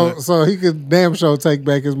you one. So he could damn sure take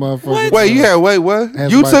back his motherfucker. Wait, you had what?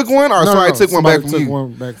 Had You somebody- took one, or No, somebody no, took one back from took you?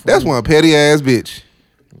 one back from That's me. one petty ass bitch.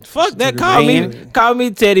 Fuck that. Man. Call me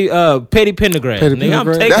Teddy. Petty Pendergrass. Petty Nigga, I'm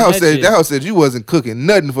Pendergrass. taking That hoe that said shit. that hoe said you wasn't cooking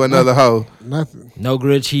nothing for another hoe. Nothing. No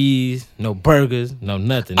grilled cheese. No burgers. No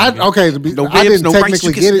nothing. I nigga. No I ribs, didn't no rice,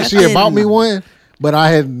 technically chicken, get it. She had nothing. bought me one, but I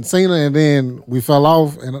hadn't seen her, and then we fell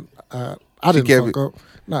off, and I didn't kept fuck it. up.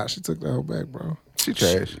 Nah, she took that whole back, bro. She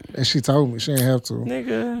trash. And she told me she didn't have to.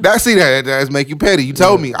 Nigga. That does make you petty. You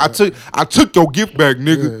told me I took your gift back, Yeah,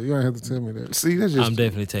 nigga. you ain't have to tell me that. See, that's just I'm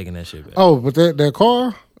definitely taking that shit back. Oh, but that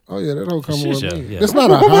car? Oh yeah, that whole coming with Shit, me. yeah. It's not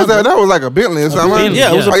a what was hybrid. that? That was like a Bentley or something. Bentley,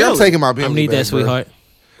 Yeah, it was a Like, I'm Bentley. taking my Bentley. I need back, that, sweetheart.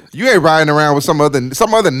 Bro. You ain't riding around with some other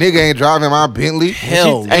nigga ain't driving my Bentley.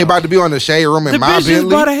 Hell no. Ain't about to be on the shade room in The my bitch just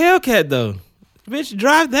Bentley. bought a Hellcat though. Bitch,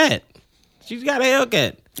 drive that. She's got a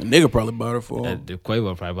Hellcat. A nigga probably bought it for him. The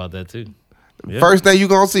Quavo probably bought that too. First thing you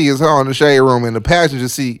gonna see is her on the shade room in the passenger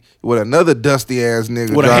seat with another dusty ass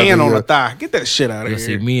nigga with a driving hand on her. the thigh. Get that shit out of You'll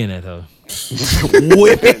see here. me in that hoe.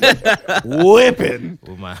 Whipping.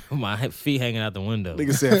 With my feet hanging out the window.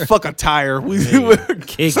 Nigga said, "Fuck a tire."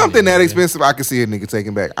 Kicking Something it, that man. expensive, I can see a nigga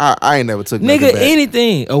taking back. I ain't never took Nigga, nothing back.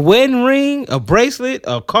 anything. A wedding ring, a bracelet,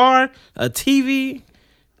 a car, a TV.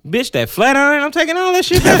 Bitch, that flat iron, I'm taking all that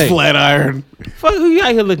shit back. Flat iron. Fuck, who you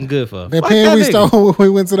out here looking good for? That Fuck pen we nigga. stole when we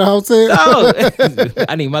went to the hotel. Oh.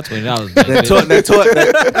 I need my $20 back. That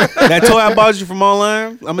bitch. that toy I bought you from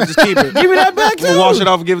online, I'm gonna just keep it. Give me that back too. We'll wash it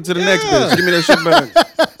off and give it to the next bitch. Give me that shit back.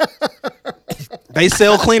 They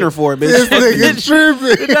sell cleaner for it, This bitch. nigga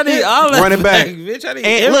tripping. Bitch, I need all that Run it back. bitch. I need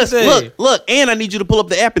And everything. look, and I need you to pull up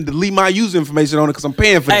the app and delete my user information on it because I'm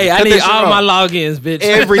paying for it. Hey, I Cut need that shit all off. my logins, bitch.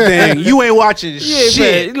 Everything. You ain't watching Yeah,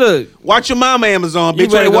 shit. man, look. Watch your mama Amazon, You bitch. You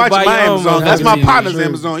better ain't go watching buy my your own Amazon. That's my Amazon. partner's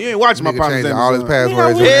Amazon. You ain't watching my Nigga partner's changing Amazon. all his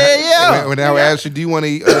passwords. Yeah. When they ask you, do you want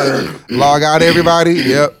to log out everybody?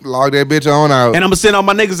 Yep, log that bitch on out. And I'm gonna send all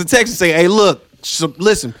my niggas a text and say, "Hey, look, so,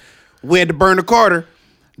 listen, we had to burn the Carter.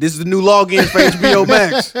 This is the new login for HBO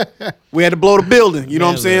Max. We had to blow the building. You know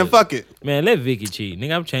what I'm saying? look. Fuck it. Man, let Vicky cheat.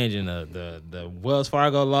 Nigga, I'm changing the Wells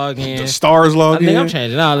Fargo login. The stars login. Nigga, I'm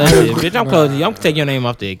changing all that shit. Bitch, I'm closing you. I'm taking your name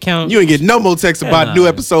off the account. You ain't get no more texts about nah. new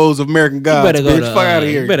episodes of American Gods. better go bitch. to Fuck out of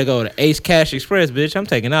here. You better go to Ace Cash Express, bitch. I'm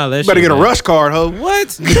taking all that shit. Better get a man. rush card, ho.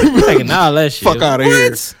 What? I'm taking all that shit. Fuck out of What?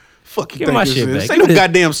 here. Fuck you Give think my this shit is? back. Ain't Give no this-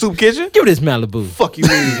 goddamn soup kitchen. Give me this Malibu. Fuck you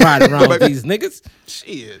mean? Riding around with these niggas.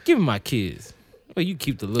 Shit. Give me my kids. Well, you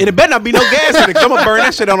keep the loop. And it better not be no gas in it. Cause I'm gonna burn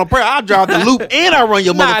that shit on a prayer. I'll drive the loop and I run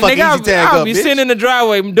your motherfucking nigga, easy tag I'll up, be bitch. sitting in the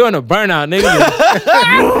driveway doing a burnout, nigga.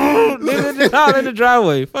 Nigga, just all in the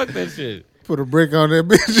driveway. Fuck that shit. Put a brick on that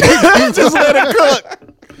bitch. Just let it cook.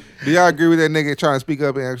 Do y'all agree with that nigga trying to speak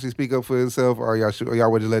up and actually speak up for himself, or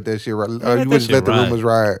y'all would just let that shit ride? let You that would just shit let the ride. rumors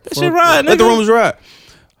ride? That shit right, nigga. Let the rumors ride.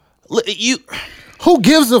 Look, you. Who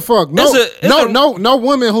gives a fuck? No, It's a- no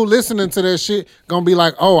woman who listening to that shit gonna be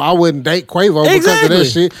like, oh, I wouldn't date Quavo because of Exactly. that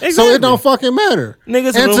shit. So Exactly. it don't fucking matter.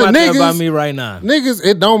 Niggas and room to out there about niggas, me right now. niggas,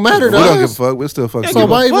 it don't matter We to don't give a us. fuck. We still fuck. So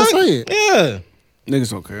why even Fuck. say it? Yeah.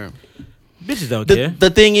 Niggas don't care. Bitches don't The, care. the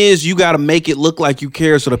thing is, you got to make it look like you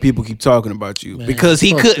care so that people keep talking about you. Because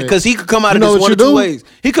he fuck could, that. because he could come out You of know this what one you of two do? ways.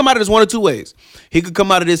 He come out of this one of two ways. He could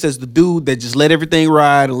come out of this as the dude that just let everything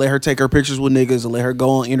ride and let her take her pictures with niggas and let her go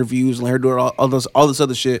on interviews and let her do all this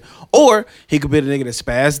other shit. Or he could be the nigga that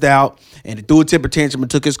spazzed out and threw a temper tantrum and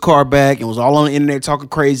took his car back and was all on the internet talking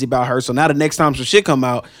crazy about her. So now the next time some shit come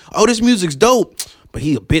out, oh, this music's dope. But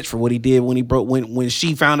he a bitch for what he did when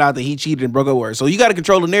she found out that he cheated and broke up with her. So you got to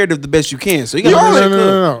control the narrative the best you can. So you got You to only,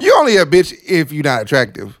 no. you only a bitch if you're not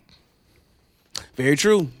attractive. Very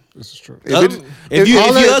true. This is true. If you're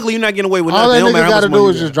ugly, you're not getting away with All nothing. that It don't matter nigga how got to much do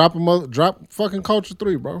money is you just got. drop fucking Culture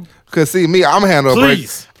 3, bro. Cause see me, I'm handling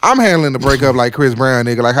Please. I'm handling the breakup like Chris Brown,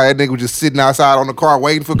 nigga. Like how that nigga was just sitting outside on the car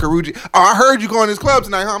waiting for Karuji. Oh, I heard you going to this club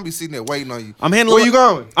tonight. Huh? I'm be sitting there waiting on you. I'm handling. Where you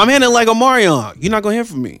going? I'm handling like Omarion. You're not gonna hear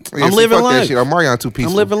from me. Yeah, I'm see, living fuck life. That shit. Omarion too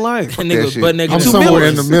peaceful. I'm living life. that Nigga, shit. butt naked I'm in somewhere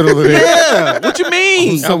in the middle of that. Yeah. What you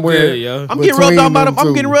mean? Somewhere. good, yo. I'm getting rubbed on by them. between I'm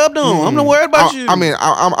them getting two. rubbed on. I'm not worried about you. I mean,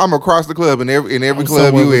 I'm across the club in every club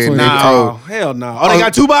somewhere you in. between. Nigga. nah, hell no. Oh, they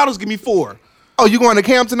got 2 bottles. Give me 4. Oh, you going to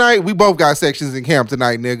camp tonight? We both got sections in camp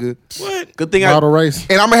tonight, nigga. What? Good thing Bottle race.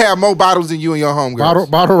 And I'm gonna have more bottles than you and your homegirls.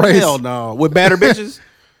 Bottle I. race. Hell no. With batter bitches.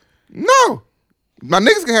 No, my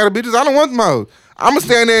niggas can have the bitches. I don't want them hoes. I'm gonna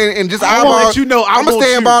stand there and just I eyeball. wanna let you know I I'm gonna want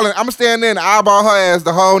stand you. balling. I'm gonna stand there and eyeball her ass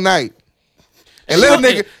the whole night. And let a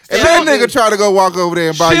nigga try to go walk over there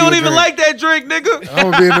and buy She you a don't even drink. like that drink, nigga.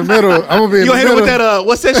 I'm gonna be in the middle. I'm gonna be in You the gonna hit her middle. with that?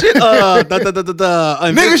 What's that shit?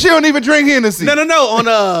 Nigga, she don't even drink Hennessy. No. On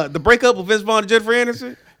the breakup with Vince Vaughn and Jennifer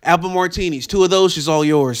Aniston, apple martinis. 2 of those, she's all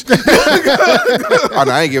yours. Oh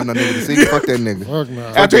no, I ain't giving no nigga the secret. Fuck that nigga. Fuck no.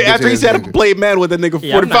 after that he bitch sat ass up and played mad with that nigga for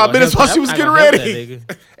Yeah, I'm not 45 gonna minutes help while that- she was I'm getting not gonna help ready. that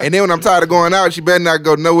nigga. And then when I'm tired of going out, she better not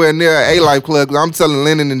go nowhere near a life club. Cause I'm telling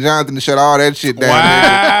Lennon and Jonathan to shut all that shit down.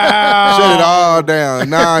 Nigga. Shut it all down.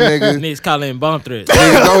 Nah, nigga. Niggas calling bomb threats.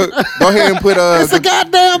 Nigga, go ahead and put It's a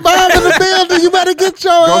goddamn bomb in the building. You better get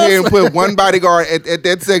your Go ass. ahead and put one bodyguard at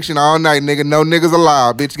that section all night, nigga. No niggas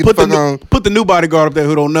allowed, bitch. Get Put the fuck on. the new bodyguard up there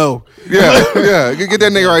who don't know. Yeah. Get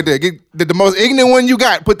that nigga right there. Get the most ignorant one you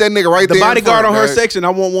got. Put that nigga right The there. in bodyguard front, on her dog. section, I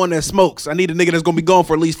want one that smokes. I need a nigga that's gonna be gone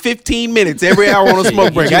for at least 15 minutes every hour on a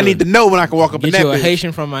smoke break. I need to know when I can walk up in Get that you a bitch.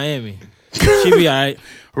 Haitian from Miami. She be alright.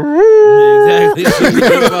 Yeah, exactly. She be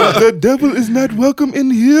fine. The devil is not welcome in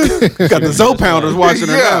here. Got the Zoe Pounders watching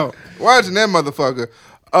her now. Watching that motherfucker.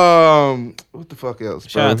 What the fuck else?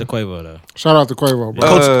 Shout out to Quavo though. Shout out to Quavo,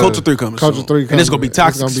 bro. Culture 3 coming Culture soon. 3 and it's gonna be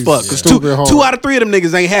coming. toxic It's as gonna be fuck. Because stupid hard. two out of 3 of them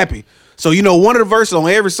niggas ain't happy. So one of the verses on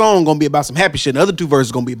every song gonna be about some happy shit. And the other 2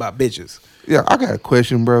 verses gonna be about bitches. Yeah, I got a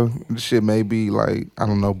question, bro. This shit may be like, I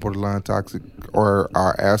don't know, borderline toxic or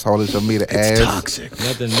our assholish of me to ask. Toxic.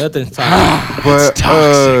 Nothing's toxic. But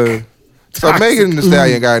toxic. so Megan Thee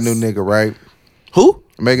Stallion got a new nigga, right? Who?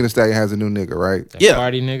 Megan Thee Stallion has a new nigga, right? Yeah.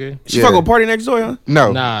 Party nigga. She Yeah. fuck with Party Next Door, huh?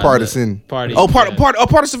 No, Nah, partisan. Party. Oh,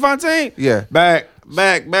 Partisan Fontaine? Yeah. Backing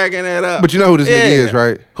that up. But you know who this nigga is,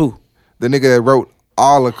 right? Who? The nigga that wrote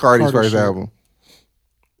all of Cardi's Cardi first shit. album.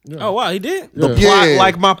 Oh wow, he did. The Yeah. plot Yeah.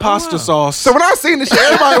 like my pasta sauce. So when I seen this shit,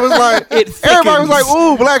 everybody was like, everybody was like,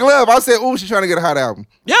 ooh, Black Love. I said, ooh, she's trying to get a hot album.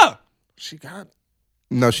 Yeah. She got.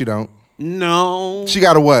 No, she don't. No. She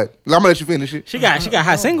got a what? I'm gonna let you finish it. She got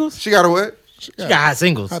hot singles. She got a what? She got hot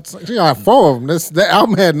singles. She got 4 of them. That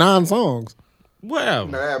album had 9 songs. Well,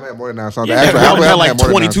 No, that album had more than 9 songs. Yeah, The actual that album had album like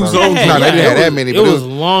more than 22 9 songs. No, they didn't have that It many. was- But it was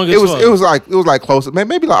long as It was. fuck. It was like close.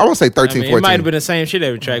 Maybe like I want to say 13, 14. it might have been the same shit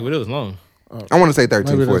every track, but it was long. I want to say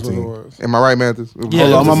 13, Maybe that's what 14. it was. Am I right, Mathis? Yeah,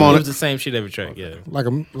 Hold on, I'm on it it. was the same shit every track. Yeah. Like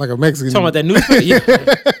a Mexican. Talking about that newspaper, yeah.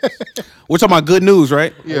 We're talking about Good News,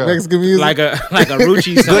 right? Yeah. Mexican music. like a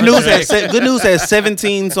Rucci. Good News has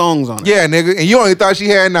 17 songs on it. Yeah, nigga. And you only thought she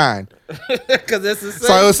had 9. because that's the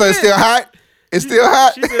same. So it's still hot? It's still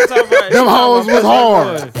hot? She still talking about Them hoes was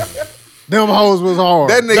hard. Them hoes was hard.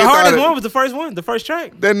 That nigga The hardest thought one was the first one, the first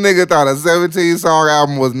track. that nigga thought a 17-song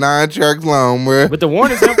album was 9 tracks long, bro. With the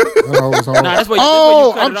warning sample. Them hoes was hard. Nah, that's what you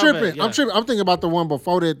Oh, cut I'm it off tripping. at, yeah. I'm tripping. I'm thinking about the one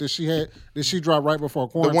before that she dropped right before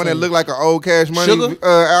The quarantine. one that looked like an old Cash Money Sugar?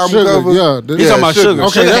 album Sugar, cover. yeah. You're talking about Sugar.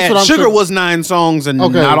 Okay, that's what I'm Sugar tripping. was 9 songs, and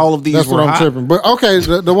Okay, not all of these That's were what I'm hot. tripping. But okay,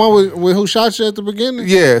 the one with who shot you at the beginning.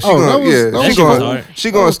 Yeah, she That shit was gonna hard. she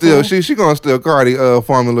gonna was steal cool. she gonna steal Cardi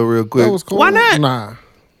formula real quick. That was cool. Why not?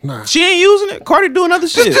 Nah. She ain't using it. Cardi doing other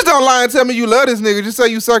shit. Just don't lie and tell me you love this nigga. Just say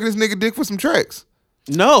you suck this nigga dick for some tracks.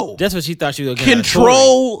 No. That's what she thought she was going to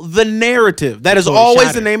Control the narrative. That is Tory always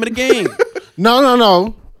shot the her. name of the game.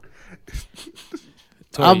 No.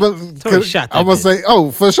 I'm Tory shot that gonna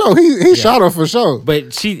bitch. say, for sure. He shot her for sure.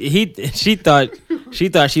 But she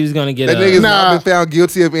thought she was gonna get That a nigga's Nah. not been found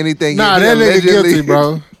guilty of anything. Nah, He that nigga allegedly- guilty,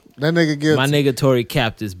 bro. That nigga guilty. my nigga Tory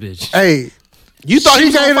capped this bitch. Hey, You thought She he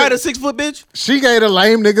was gonna gave fight it- a 6-foot bitch? she gave a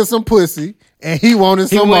lame nigga some pussy, and he wanted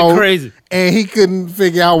He some went more. crazy. And he couldn't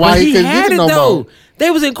figure out why But he he couldn't had get it it no though. more. They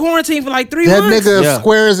was in quarantine for like 3 That months. nigga Yeah.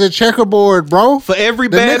 square as a checkerboard, bro. For every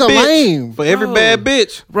The bad nigga bitch. lame. For every Bro. bad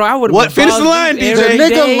bitch. Bro, I would have. What? Finish the line, DJ. The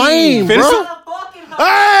nigga lame, Finish bro. it.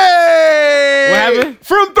 Hey! What happened?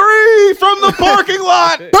 From 3 from the parking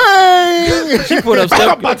lot. Bang! She put up I'm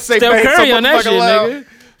Steph, about to say Steph bang Curry so on that shit, motherfucking loud. nigga.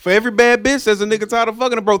 For every bad bitch, there's a nigga tired of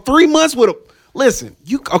fucking her, bro. 3 months with him. Listen,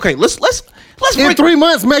 let's In break 3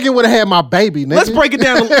 months, Megan would have had my baby, nigga. Let's break it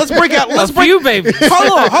down. Let's break out. Let's A break. few babies.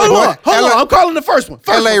 Hold on. I'm calling the first one.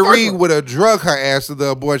 L.A. Reid would have drug her ass to the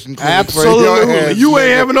abortion clinic. for Absolutely. your ass, You ain't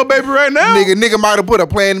nigga. having no baby right now. Nigga might have put a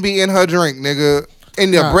Plan B in her drink, nigga.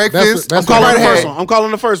 In your Nah, breakfast. that's I'm what- calling the You might first have one. I'm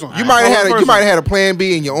calling the first one. You might have I'm had a Plan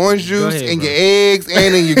B in your orange juice, ahead, in bro. your eggs,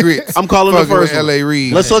 and in your grits. I'm calling the Fucking with first one. L.A.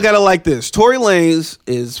 Reid. Let's look at it like this. Tory Lanez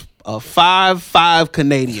is a 5'5"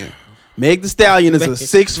 Canadian. Meg Thee Stallion is a Make that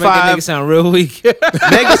nigga 6'5". sound real weak. Meg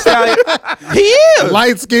Thee Stallion, he is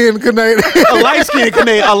Light skinned Canadian. a light skinned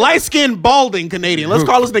Canadian, a light skinned balding Canadian. Let's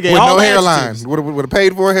call this nigga with all no hairline. adjectives. With a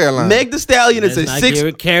paid for hairline. Meg Thee Stallion is Let's a not 6.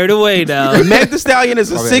 get carried away, dog. Meg Thee Stallion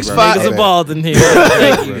is a Okay, bro. 6'5". Niggas are bald in here.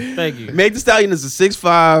 Thank you. Meg Thee Stallion is a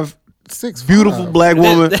 6'5", 6'5". beautiful black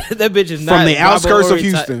woman. That bitch is not From the Robert outskirts of Horry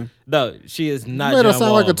Houston. type. No, she is not. You made her John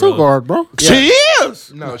sound Wall, like a bro. 2-guard, bro. She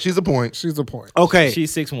is. No, she's a point. She's a point. Okay.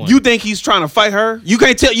 She's 6'1". You think he's trying to fight her? You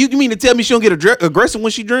can't tell. You mean to tell me she don't get aggressive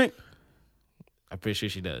when she drink? I'm pretty sure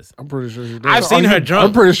she does. I'm pretty sure she does. I've seen her drunk.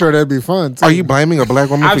 I'm pretty sure that'd be fun, too. Are you blaming a black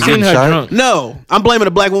woman I've for seen getting her shot? drunk. No, I'm blaming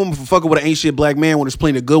a black woman for fucking with an ain't shit black man when there's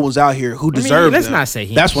plenty of good ones out here who deserve let's them. not say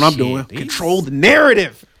he That's what I'm shit. doing. He's- Control the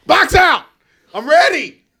narrative. Box out. I'm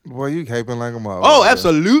ready. Boy, you caping like a mother. Oh,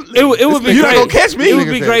 absolutely. It would be You're great. not gonna catch me. It would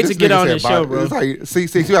be great to get on this show, bro. It's like,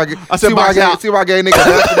 see why I I said box out. See why I gave nigga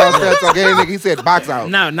basketball stats. I gave nigga, he said box out.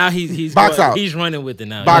 Now he's Box out. He's running with it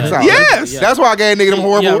now. Box Yeah. out. Yes. That's why I gave nigga them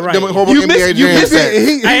horrible, Yeah, right. them horrible You NBA missed- you Jam missed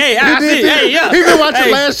stats. Hey, I see. Hey, yeah. He been watching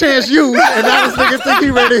Hey. Last Chance U, and now this nigga think he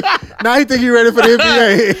ready. Now he think he ready for the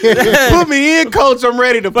NBA. Put me in, coach. I'm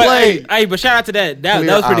ready to But play. hey, but shout out to that. That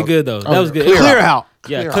Clear was pretty out. good though. That was good. Clear Clear out.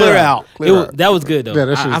 Yeah, Clear out. That was good though. Yeah,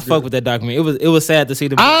 that shit I was fuck good. with that document. It was sad to see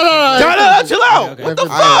them. Chill out. Chill out. Okay. What the I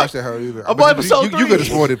ain't fuck? watched that hoe either. I'm But on episode you 3. could have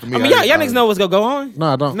spoiled it for me. I mean, y'all niggas know what's gonna go on. No,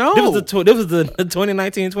 I don't. No. This was the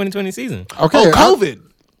 2019-2020 season. Okay. Oh, COVID.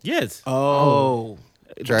 Yes. Oh.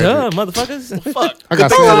 Duh, motherfuckers. Fuck. I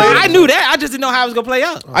got I knew that. I just didn't know how it was gonna play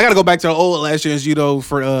out. I gotta go back to the old last year's judo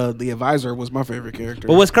for the advisor was my favorite character.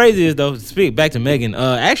 But what's crazy is though, speak back to Megan.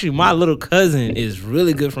 Actually, my little cousin is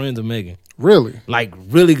really good friends with Megan. Really? Like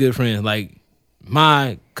really good friends. Like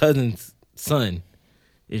my cousin's son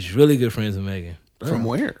is really good friends with Megan. From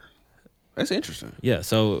where? That's interesting. Yeah,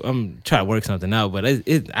 so I'm trying to work something out, but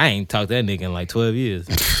I ain't talked to that nigga in like 12 years.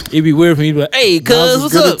 It'd be weird for me to be like, hey, cuz, Now's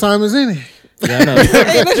what's as good up? a time as any. Yeah, I know.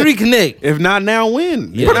 Hey, let's reconnect. If not now,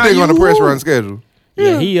 when? Yeah. Put a nigga on the press run schedule.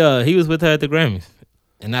 Yeah, he was with her at the Grammys.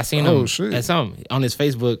 And I seen him shit. on his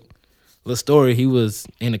Facebook little story. He was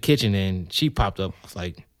in the kitchen and she popped up. I was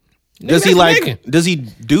like, Does he like? Does he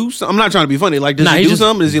do? I'm not trying to be funny. Like, does he do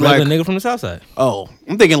something? Is he like? nigga from the South Side? Oh,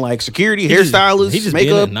 I'm thinking like security, hairstylist, He just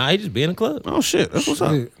makeup. he just be in the club. Oh shit, that's what's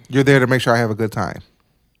up. You're there to make sure I have a good time.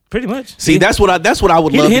 Pretty much. See, that's what I would He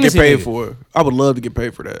love the to get Hennessy paid nigga. for. I would love to get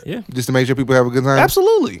paid for that. Yeah. Just to make sure people have a good time.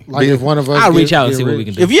 Absolutely. Like if one of us, I'll reach out and get see what we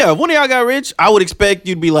rich. can do. If one of y'all got rich, I would expect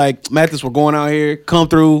you'd be like, Mathis, we're going out here, come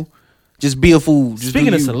through, just be a fool. Just Speaking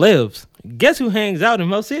do of you. celebs, guess who hangs out in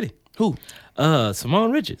Mo City? Who?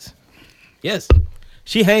 Simone Richards. Yes.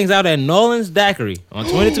 She hangs out at Nolan's Daiquiri on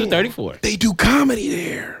 2234. They do comedy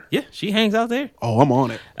there. Yeah, she hangs out there. Oh, I'm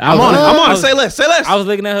on it. I I'm was- on it. I'm on I it. was- Say less. Say less. I was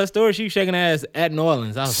looking at her story. She was shaking her ass at New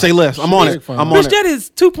Orleans. I was Say like, less. I'm on it. Big fan. I'm on bitch, it. that is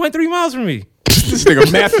 2.3 miles from me. This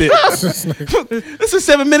nigga method. It's a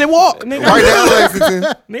 7-minute walk. Nigga, Right down Lexington.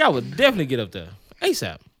 nigga, I would definitely get up there.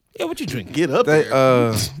 ASAP. Yeah, what you drinking? Get up They,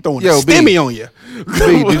 there. Throwing yo, a stimmy B. on you.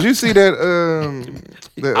 B, did you see that?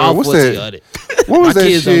 All What's 14 that? of it. What was My that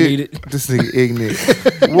kids don't shit? need it. This nigga ignorant.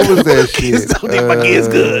 What was that shit? Don't think my kid's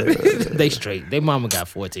good. They straight. They mama got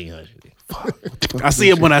 1,400. I see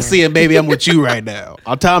it when I see it, baby. I'm with you right now.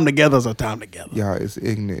 Our time together is our time together. Y'all, it's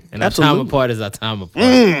ignorant. And our time Absolutely. apart is our time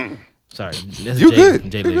apart. Sorry. That's You Jay,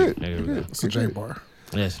 good. Jay You Lady. good. There we go. It's a J bar.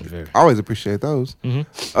 Yes, very. I always appreciate those.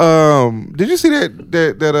 Mm-hmm. Did you see that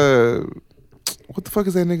what the fuck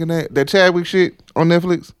is that nigga name? That Chadwick shit on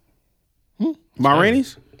Netflix? My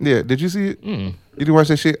Rainey's? Yeah, did you see it? Mm. You didn't watch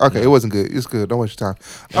that shit? Okay, it wasn't good. It's good. Don't waste your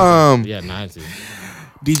time. Yeah, nice.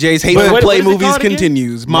 DJ's Hateful But what Play is it movies called again?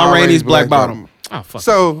 continues. Ma Ma Rainey's Rainey's Black Black Bottom. Oh, fuck.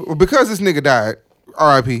 So because this nigga died,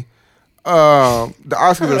 R.I.P. The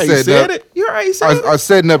Oscars You said up. it. You already said it. Are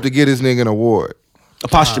setting up to get this nigga an award, A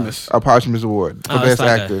posthumous. a posthumous award for Oh, it's best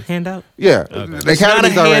like actor. a handout? Yeah, Okay. the It's not a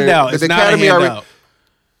Academy's already- handout. It's the not a Academy already- handout.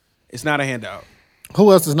 It's not a handout.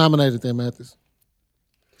 Who else is nominated then, Mathis?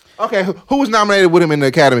 Okay, who was nominated with him in the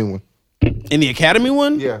Academy one? In the Academy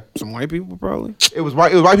one? Yeah. Some white people probably. It was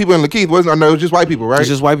white people and Lakeith, wasn't it? No, it was just white people, right? It's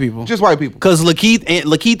just white people. Just white people. Because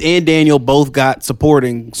Lakeith and Daniel both got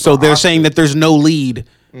supporting, so they're saying that there's no lead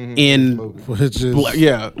in Which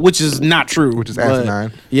is which is not true. Which is but-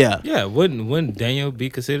 asinine. Yeah. Yeah, wouldn't Daniel be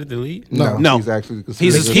considered the lead? No. he's actually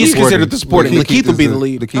He's considered the supporting. Lakeith would be the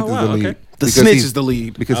lead. Lakeith Oh, wow, is the lead. okay. The Because snitch he's- is the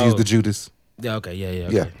lead. because he's Oh. the Judas. Yeah, okay, yeah. Yeah,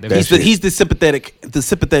 Okay. That that's makes it. He's the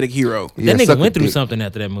sympathetic hero. Yeah, That nigga suck a went through dick. something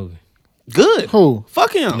after that movie. Good. who?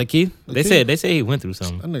 Fuck him. Lakeith? They say he went through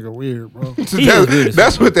something. That nigga weird, bro. He is weird as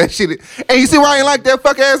That's what that shit is. And you see why I ain't like that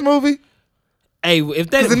fuck ass movie? Hey, if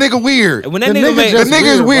that Because the nigga weird. when that The nigga nigga made The just nigga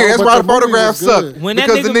is weird, weird. bro, That's but why the the movie photographs was suck. good. when that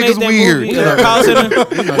Because the nigga made nigga's that weird. movie, call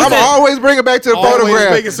center, I'm always bring it back to the photograph.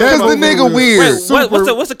 make it Because sound the nigga like- weird. Wait,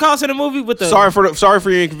 what's the call center movie with the Sorry for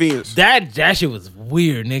your inconvenience. that shit was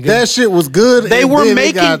weird, nigga. That shit was good. They and were then it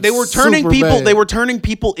making got they were turning super people bad. they were turning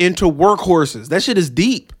people into workhorses. That shit is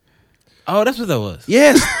deep. Oh, that's what that was.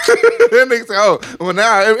 Yes. That nigga say, oh, well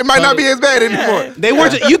now it might not be as bad anymore. They were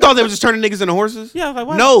you thought they were just turning niggas into horses? Yeah, I was like,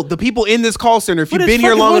 what? No, the people in this call center, if Where you've does been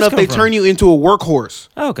here fucking long horse enough, come they from? turn you into a workhorse.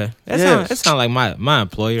 Oh, okay. Yes. That sound like my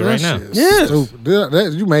employer That right now. shit is Yes.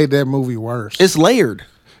 stupid. You made that movie worse. It's layered.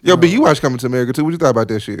 Yo, B, you watch Coming to America too. What you thought about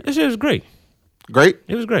that shit? That shit was great. Great?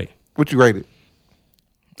 It was great. What you rated?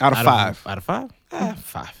 Out of 5. Out of 5?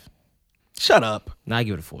 5. Shut up. Nah, I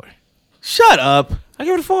give it a 4. Shut up. I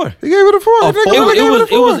give it a 4. He gave it a 4. A Nigga, four? nigga gave it a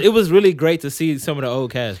 4. It was really great to see some of the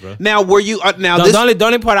old cast, bro. Now were you now The, this the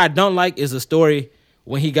only part I don't like is the story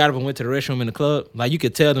when he got up and went to the restroom in the club. Like you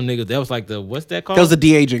could tell them niggas that was like the what's that called? that was the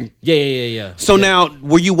de-aging. yeah. So Yeah. now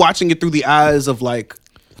were you watching it through the eyes of like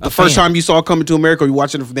the A first fan. time you saw Coming to America, or you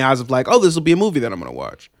watching it from the eyes of like, oh, this will be a movie that I'm gonna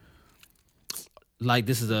watch? Like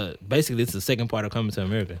this is basically it's the second part of Coming to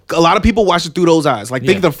America. A lot of people watch it through those eyes. Like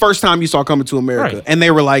think Yeah. the first time you saw Coming to America, Right. and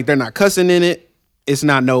they were like, they're not cussing in it. It's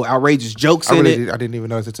not no outrageous jokes I in really it. I didn't even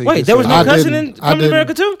notice it. Wait, there was no cussing in I Coming to didn't.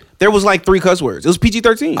 America too? There was like 3 cuss words. It was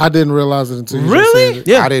PG-13. I didn't realize it until you just Really? said it.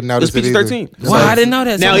 Yeah, I didn't notice it was it either. PG-13. Wow, I didn't know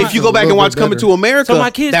that. Now, So if you my- go back and little watch bit Coming better. to America, So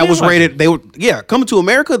my kids that did was watch rated. it. They were Coming to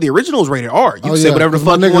America. The original was rated R. You can say yeah, whatever the 'cause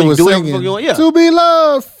my fuck you nigga want. You was do whatever the singing, fuck you want. Yeah. To be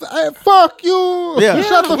loved, fuck you. Yeah.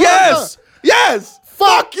 Shut the fuck Yes. up. Yes.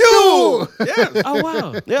 Fuck you. Yes. Oh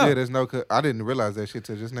wow. Yeah. Yeah, there's no. I didn't realize that shit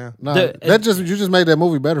till just now. Nah, The- you just made that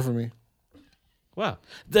movie better for me. Wow.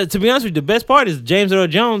 To be honest with you, the best part is James Earl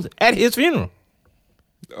Jones at his funeral.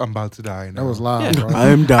 I'm about to die now. That was live, bro.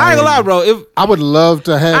 I'm dying. I ain't gonna lie, bro. If I would love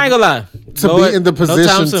to have I ain't gonna lie. to Lord, be in the no time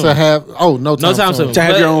position soon. to have. Oh, no No time soon. To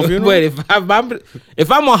have your own funeral? Wait,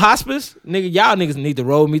 if I'm on hospice, nigga, y'all niggas need to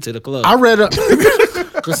roll me to the club. I read a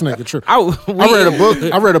this nigga true. I read a book.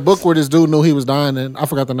 I read a book where this dude knew he was dying, and I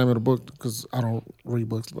forgot the name of the book because I don't read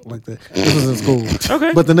books like that. This was in school.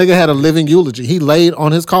 Okay. But the nigga had a living eulogy. He laid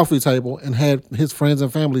on his coffee table and had his friends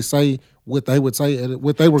and family say what they would say,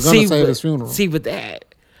 what they were going to say at his funeral. See, with that.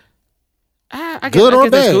 I Good or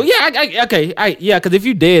guess that's bad? cool. Yeah, okay. Yeah, because if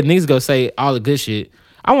you dead, niggas gonna say all the good shit.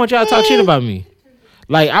 I want y'all to talk shit about me.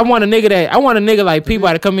 Like, I want a nigga like people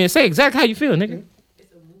to come in and say exactly how you feel, nigga.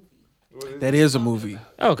 That is a movie.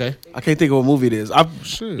 Oh, okay. I can't think of what movie it is.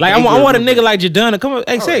 Like, I want a nigga like Jadon to come up.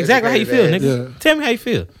 Hey, say exactly how you feel, nigga. Yeah. Tell me how you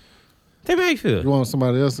feel. Tell me how you feel. You want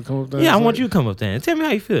somebody else to come up there? Yeah, I and want say, you to come up there and tell me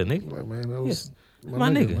how you feel, nigga. Like, man, that was My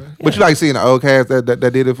nigga. man. But you like seeing the old cast that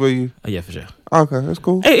did it for you? Oh, yeah, for sure. Okay, that's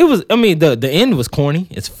cool. Hey, it was, I mean, the end was corny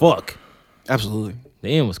as fuck. Absolutely. The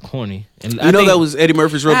end was corny. And You know that was Eddie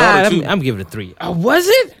Murphy's real daughter too. I'm giving it a 3. Oh, was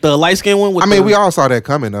it? The light skinned one. With I mean, we all saw that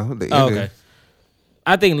coming though. The Oh, ending. okay.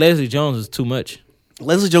 I think Leslie Jones is too much.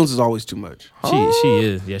 Leslie Jones is always too much. She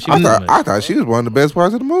is. Yeah, she I was too thought, much. I thought she was one of the best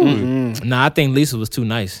parts of the movie. Nah, I think Lisa was too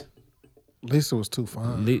nice. Lisa was too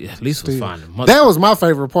fine. Lisa was Still. fine. That was my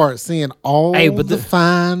favorite part, seeing all but the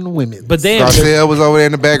fine women. But then Garcelle was over there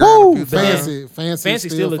in the background. Woo, a few times. fancy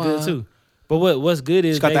still look good fine. too. But what's good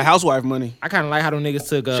is She got that housewife money. I kind of like how them niggas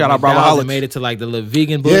took Shout out Bravo McDonald's Holics. and made it to like the little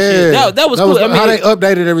vegan bullshit. Yeah, That was cool. I mean, how they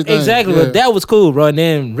updated everything. exactly. Yeah. But that was cool, bro. And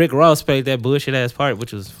then Rick Ross played that bullshit ass part,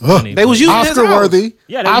 which was funny. They was using his Oscar house. worthy.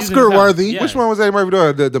 Yeah, they was using his Oscar house. worthy. Yeah. Which one was Eddie Murphy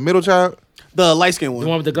doing? The middle child? The light skinned the one.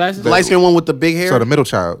 one with the glasses. The light skinned one with the big hair. So the middle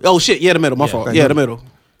child. Oh shit! Yeah, the middle. My fault. thank Yeah, you. the middle.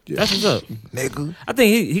 That's what's up. Nigga. I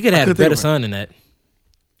think he could have had a couldn't think better of it. son than that.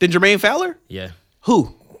 Then Jermaine Fowler. Yeah,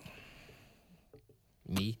 Who?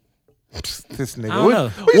 me. This nigga. I don't What, know.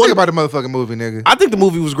 what you think about the motherfucking movie, nigga? I think the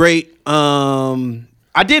movie was great.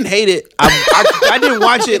 I didn't hate it. I didn't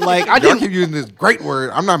watch it like I Y'all didn't. keep using this great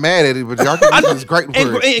word. I'm not mad at it, but y'all keep using this great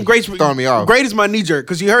word. And great's throwing me off. Great is my knee jerk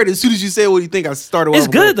because you heard it as soon as you said what you think. I started. It's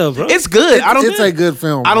off good with- though, bro. It's good. It's a good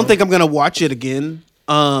film. I don't bro. think I'm gonna watch it again.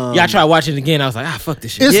 Yeah, I tried watching it again. I was like, fuck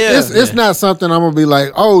this shit. It's not something I'm gonna be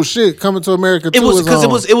like, oh shit, Coming to America 2 It was is because on.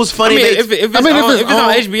 it was I funny. mean, that if it's on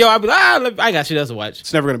HBO, I'd be like, I got shit else to watch.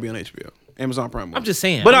 it's never gonna be on HBO, Amazon Prime. I'm just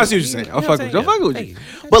saying. But I see what you're saying. I'll fuck with you. I'll fuck with you.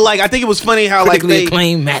 But like, I think it was funny how like Critically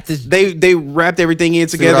acclaimed Mathis. they wrapped everything in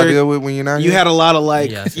See what I together. deal with when you're not You here? had a lot of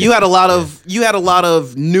like Yeah, I see. you had a lot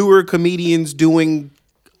of newer comedians doing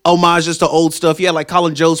homages to old stuff. You had like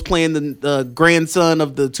Colin Jost playing the grandson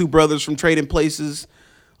of the two brothers from Trading Places.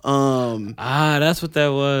 That's what that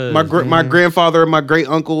was. My grandfather and my great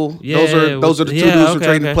uncle. Yeah, those are the two yeah, dudes from okay,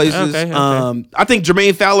 Trading okay, Places. okay. I think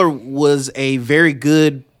Jermaine Fowler was a very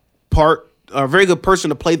good very good person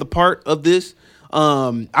to play the part of this.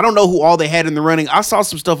 I don't know who all they had in the running. I saw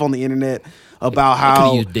some stuff on the internet about I how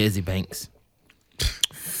could use Desi Banks.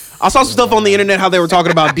 I saw some stuff on the internet how they were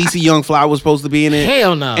talking about DC Young Fly was supposed to be in it.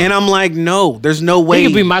 Hell no. And I'm like, no, there's no way He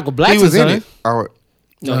could be Michael Blackson's He was in son. it. Oh,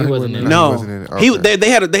 No, he wasn't in it. No, He wasn't in it. Okay.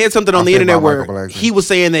 they had something on I'll the say internet about where Michael Blackson. he was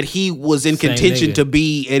saying that he was in Same contention nigga. to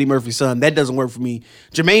be Eddie Murphy's son. That doesn't work for me.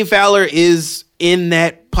 Jermaine Fowler is in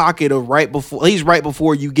that pocket of right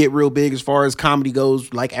before you get real big as far as comedy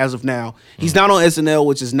goes. Like as of now, he's not on SNL,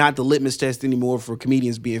 which is not the litmus test anymore for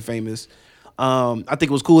comedians being famous. I think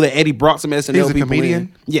it was cool that Eddie brought some SNL He's a people comedian?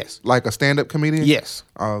 in. Yes, like a stand-up comedian? yes.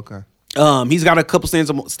 Oh, okay. He's got a couple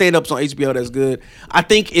stand-ups on HBO that's good. I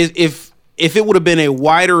think if it would have been a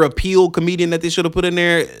wider appeal comedian that they should have put in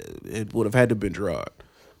there, it would have had to have been Gerard.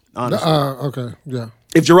 Honestly. Okay, yeah.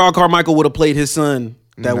 If Gerard Carmichael would have played his son,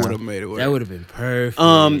 that would have made it work. That would have been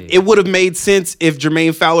perfect. It would have made sense if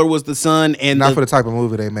Jermaine Fowler was the son and Not for the type of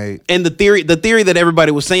movie they made. and the theory that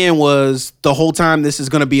everybody was saying was the whole time this is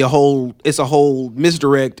going to be a whole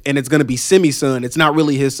misdirect and it's going to be Simi's son. It's not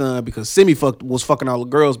really his son because Simi was fucking all the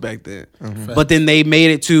girls back then. Mm-hmm. But then they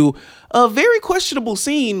made it to a very questionable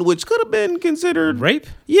scene which could have been considered Rape?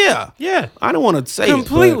 Yeah. Yeah. I don't want to say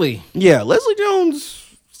Completely. It, but yeah, Leslie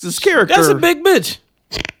Jones' character. That's a big bitch.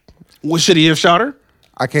 Well, should he have shot her?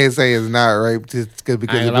 I can't say it's not rape because I if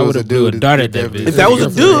it was a dude, a dart at that bitch. If that was a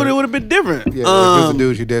dude, it would have been different. Yeah, if it was a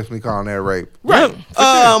dude, you're definitely calling that rape. Right.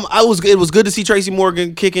 It was good to see Tracy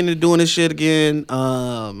Morgan kicking and doing this shit again.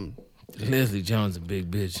 Leslie Jones a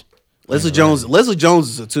big bitch. Leslie Jones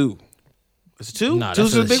is a 2. It's a 2? Nah,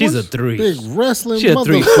 Two's the big she's ones? a 3. Big wrestling. She a 3-4.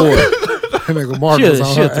 That nigga Marcus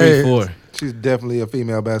on She a her 3-4. She's definitely a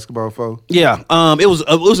female basketball foe. Yeah. It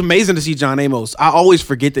was amazing to see John Amos. I always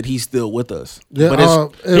forget that he's still with us. Yeah, But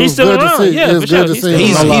he's still around. To see. Yeah, it's for good sure. to see.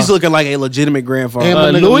 he's looking like a legitimate grandfather. And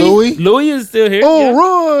my nigga Louis? Louis? Louis is still here. Oh,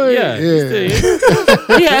 Roy. Yeah. He's still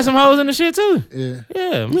here. He had some hoes in the shit too. Yeah.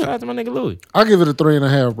 Yeah. Shout out to my nigga Louis. I'll give it a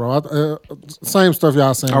 3.5, bro. Same stuff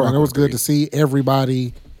y'all saying, man. It was good to see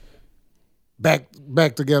everybody back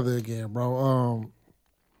together again, bro.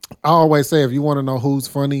 I always say if you want to know who's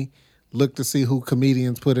funny, look to see who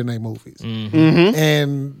comedians put in their movies,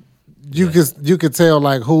 and you could tell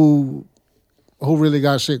like who really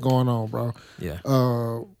got shit going on, bro.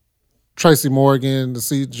 Yeah. Tracy Morgan, to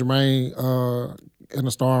see Jermaine in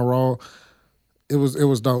a starring role, it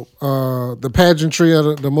was dope. The pageantry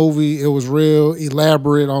of the movie, it was real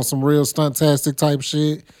elaborate on some real stuntastic type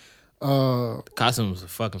shit. Costumes were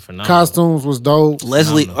fucking phenomenal. Costumes was dope.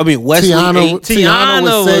 Wesley Tiana Tiana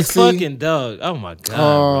was sexy. fucking dog. Oh my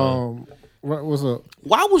god, bro. What's up?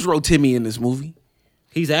 Why was Rotimi in this movie?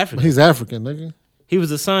 He's African. He's African, nigga. He was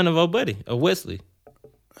the son of old buddy, of Wesley.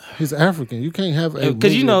 He's African. You can't have a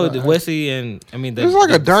Because you movie know about Wesley and I mean It's like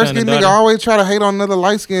a dark skinned nigga always try to hate on another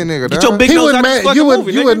light skinned nigga. Get dog. your big He nose wasn't out this mad. fucking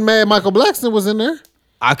movie, You nigga. wasn't mad. Michael Blackson was in there.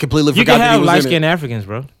 I completely You forgot can that he have was light in skinned it. Africans,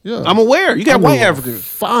 bro. Yeah, I'm aware. You got white Africans.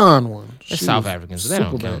 Fine one. That's She South was Africans. They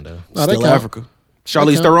don't super count bad. though. No, they Still count. Africa. Charlize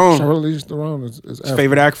They count. Theron. Charlize Theron is African.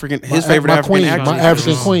 Favorite African. His favorite my African queen, actor. my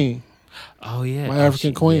African queen. Oh yeah, My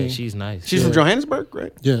African queen. Yeah, she's nice. She's from Johannesburg,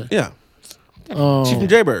 right? Yeah. Yeah. She's from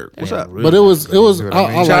J-Bird. What's up? But it was. what I mean?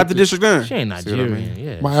 I Shout out liked to it. District 9. She ain't Nigerian.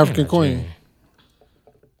 Yeah, My she African ain't queen. Nigerian.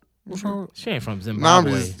 What's wrong? She ain't from No, I'm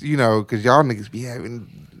Zimbabwe. just because y'all niggas be having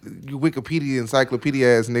you Wikipedia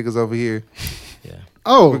encyclopedia ass niggas over here. Yeah.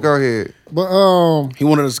 Oh, But go ahead. but He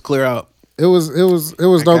wanted us to clear out. it was dope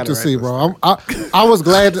gotta to write see, this bro. I was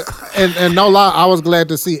glad, and no lie, I was glad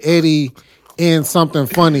to see Eddie in something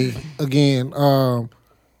funny again.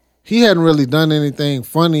 He hadn't really done anything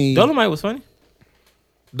funny. Dolomite was funny.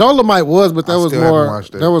 Dolomite was, but I that was still haven't more.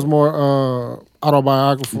 watched that. That was more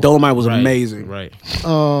autobiographical. Dolomite was Right, amazing. Right.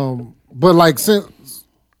 But like since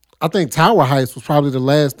I think Tower Heights was probably the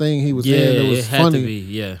last thing he was Yeah, in that was it had funny. to be.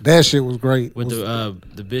 Yeah. That shit was great. With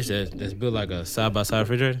the bitch that's built like a side by side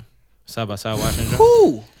refrigerator, side by side washing machine.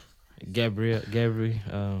 Who? Gabrielle,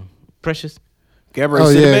 Precious. Gabrielle Oh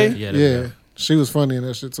yeah, Sidibe? Yeah, yeah, there we go. She was funny in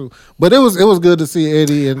that shit too. But it was good to see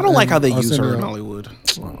Eddie. And I don't like and how they use her Arsenio. in Hollywood.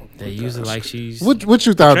 They use it like she's. What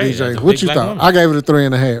you thought, Okay, DJ? that's a What big you black thought? woman. I gave it a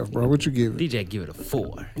 3.5, bro. What you give it? DJ give it a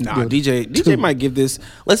 4. Nah, Good. DJ might give this.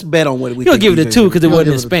 Let's bet on what we. You'll think give it a DJ 2 because it You'll wasn't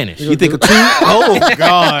give in it a- Spanish. You think a 2? Oh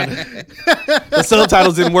God! The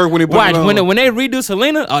subtitles didn't work when they put Watch it on. when they redo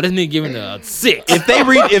Selena. Oh, this nigga giving it a 6. If they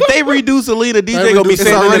redo Selena, DJ gonna be It's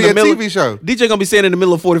standing in already the a middle. TV show. DJ gonna be standing in the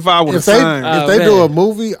middle of 45 with a If they sign. Oh, if they do man. a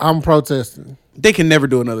movie, I'm protesting. They can never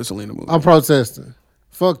do another Selena movie. I'm protesting.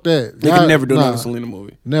 Fuck that. They can never do another Selena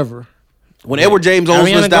movie. Never. When Edward James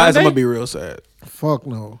Ariana Olsen dies, I'm Grande? gonna be real sad. Fuck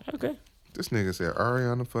no. Okay. This nigga said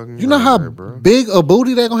Ariana fucking. You know how Grande, bro. big a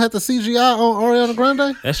booty they gonna have to CGI on Ariana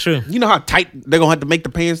Grande? That's true. You know how tight they're gonna have to make the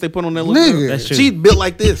pants they put on that little Nigga. girl? That's true. She's built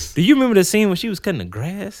like this. Do you remember the scene when she was cutting the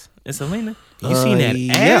grass in Selena? You seen that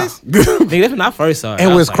yeah. ass? Nigga, that's when I first saw it.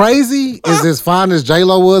 And I was what's like, crazy is as fine as J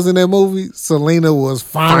Lo was in that movie, Selena was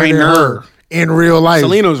finer than Finer. her in real life.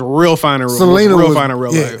 Selena was real fine in real, Selena real was fine in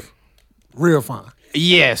real yeah, life. real fine,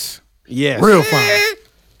 Yes. real fine,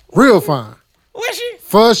 real fine. Was she?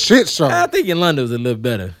 For a shit show. I think Yolanda was a little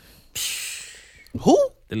better. Who?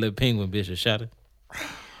 The little penguin bitch that shot her.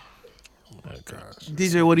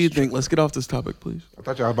 DJ, what do you think? Let's get off this topic, please. I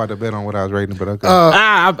thought y'all was about to bet on what I was rating, but okay.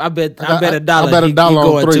 I bet $1. I bet He $1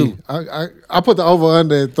 going on 3. 2. I put the over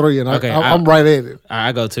under at 3, and Okay, I'm right at it. All right,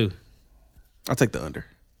 I go 2. I'll take the under.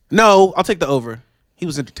 No, I'll take the over. He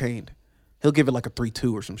was entertained. He'll give it like a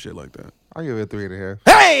 3-2 or some shit like that. I'll give it a 3.5.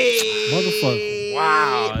 Hey! Motherfucker.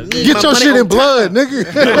 Wow. Get your shit in blood, nigga.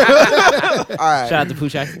 All right. Shout out to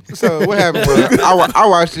Poochak. So what happened was I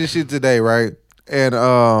watched this shit today, right? And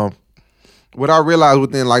what I realized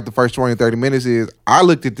within like the first 20, 30 minutes is I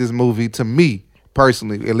looked at this movie, to me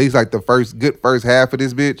personally, at least like the first half of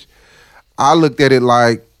this bitch, I looked at it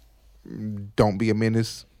like, don't be a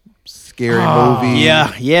menace, scary movie.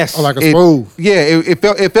 Yeah, yes. Like a spoof. Yeah,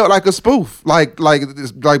 it felt like a spoof. Like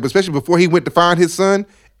especially before he went to find his son,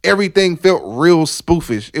 everything felt real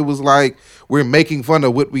spoofish. It was like we're making fun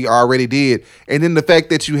of what we already did. And then the fact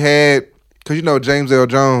that you had, because you know James L.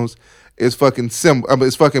 Jones is fucking it's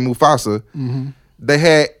fucking Mufasa. Mm-hmm. They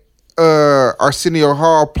had Arsenio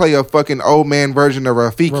Hall play a fucking old man version of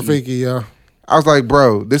Rafiki. Rafiki, yeah. I was like,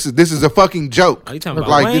 bro, this is a fucking joke. Are you talking about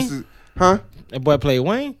like Wayne? this is That boy played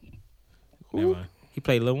Wayne? Never mind. He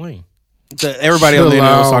played Lil Wayne. Everybody on the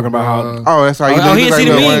internet was talking about how. Oh, that's how you he didn't see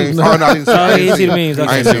the memes. Oh, no, I didn't see, Oh, he didn't see the memes. I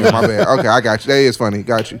Okay. didn't see it. My bad. Okay, I got you. That is funny.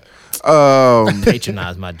 Got you.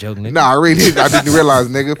 Patronize my joke, nigga. Nah, I really didn't realize,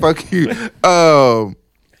 nigga. Fuck you.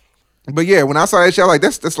 But yeah, when I saw that shit, I was like,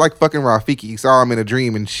 that's like fucking Rafiki. You saw him in a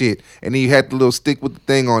dream and shit, and then you had the little stick with the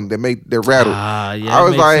thing on that rattled. Yeah, I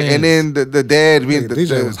was like, sense. and then the dad being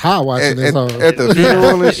DJ was high watching this at the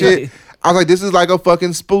funeral and shit. I was like, this is like a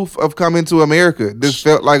fucking spoof of Coming to America. This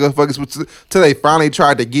felt like a fucking spoof till they finally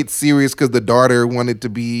tried to get serious because the daughter wanted to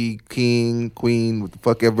be king, queen, what the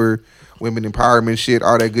fuck ever, women empowerment shit,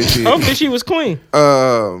 all that good shit. I don't think she was queen.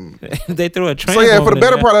 They threw a train. So yeah, for the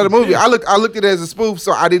better part of the movie, I looked at it as a spoof,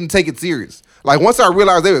 so I didn't take it serious. Like once I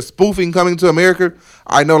realized they were spoofing Coming to America,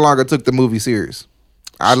 I no longer took the movie serious.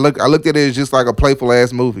 I looked at it as just like a playful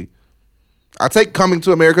ass movie. I take Coming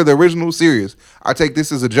to America, the original, serious. I take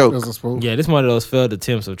this as a joke. That's a spoof. Yeah, this one of those failed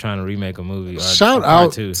attempts of trying to remake a movie. Shout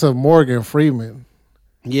out to Morgan Freeman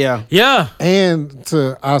Yeah. Yeah, and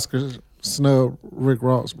to Oscar snub Rick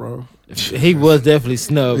Ross, bro. he was definitely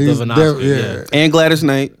snubbed He's of an Oscar. yeah. And Gladys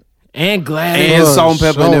Knight. And Gladys. And Salt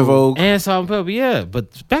and Pepper and Vogue. And Salt and Pepper, yeah.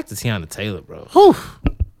 But back to Tiana Taylor, bro. Whew.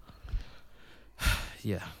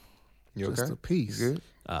 Yeah. You okay? Just a piece. You good?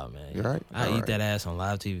 Oh, man. You all right? I All eat right. that ass on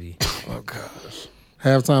live TV. Oh gosh.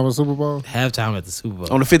 Halftime of Super Bowl. Halftime at the Super Bowl.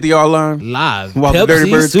 On the 50-yard line. Live. While the Pepsi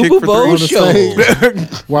Dirty Birds kick Super for Bowl three.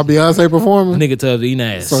 show. While Beyonce performing. Nigga Tubbs eating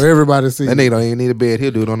ass. So everybody see. That nigga don't even need a bed. He'll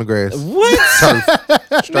do it on the grass. What?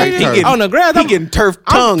 Straight Nigga, turf. on the ground. He getting turf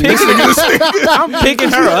tongue. I'm picking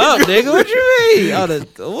her up, nigga. What you mean?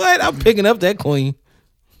 What? I'm picking up that queen.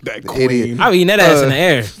 That Idiot. I'm eating that ass in the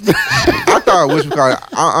air. I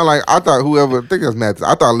thought I thought whoever, I think that's Matt.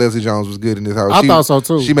 I thought Leslie Jones was good in this house. I thought so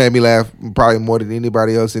too. She made me laugh probably more than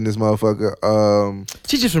anybody else in this motherfucker.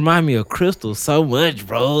 She just remind me of Crystal so much,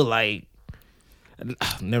 bro. Like,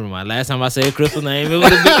 never mind. Last time I said Crystal's name, it was a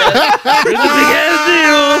big ass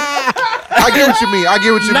deal. I get what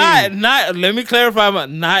you mean. Not. Let me clarify.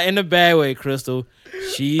 Not in a bad way, Crystal.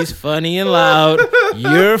 She's funny and loud.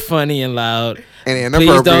 You're funny and loud. And Please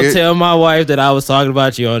inappropriate. don't tell my wife that I was talking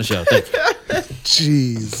about you on the show. Thank you.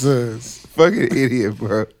 Jesus. Fucking idiot,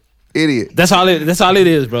 bro. Idiot. That's all it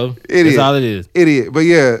is, bro. Idiot. That's all it is. Idiot. But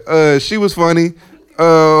yeah, she was funny.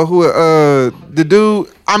 The dude,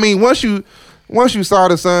 I mean, once you saw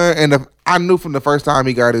the son, and I knew from the first time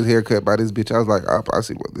he got his hair cut by this bitch, I was like, oh, I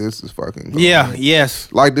see what this is fucking going Yeah, on.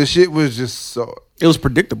 yes. Like the shit was just It was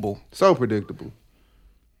predictable. so predictable.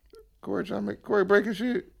 Corey breaking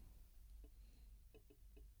shit.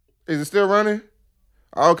 Is it still running?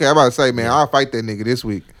 Okay, I'm about to say, man, I'll fight that nigga this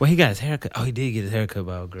week. Well, he got his haircut. Oh, he did get his haircut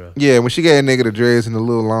by a girl. Yeah, when she gave a nigga the dreads and the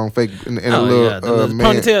little long fake and a little, yeah, the little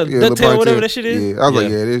man, ponytail, little ducktail, whatever ponytail. that shit is. Yeah, I was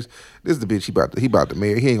like, Yeah. yeah, this is the bitch he about to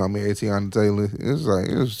marry. He ain't gonna marry Tiana Taylor.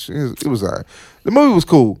 It was alright. The movie was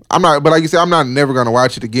cool. But like you said, I'm not never gonna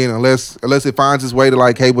watch it again unless it finds its way to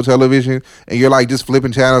like cable television and you're like just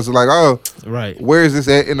flipping channels and like, oh, Right. where is this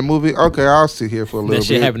at in the movie? Okay, I'll sit here for a little That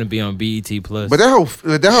shit bit. happened to be on BET Plus. But that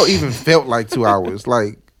whole even felt like 2 hours.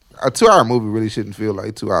 Like a 2-hour movie really shouldn't feel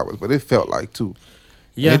like 2 hours, but it felt like 2.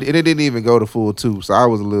 yeah. And it didn't even go to full 2, so I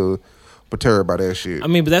was a little perturbed by that shit. I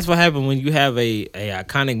mean, but that's what happened when you have a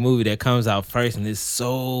iconic movie that comes out first and it's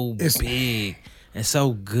so big and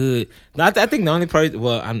so good. I think the only person,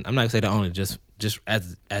 well, I'm not gonna say the only, just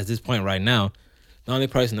as this point right now, the only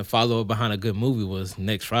person to follow up behind a good movie was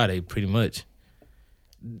Next Friday, pretty much.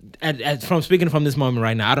 From speaking from this moment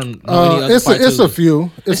right now, I don't know any other part it's two. a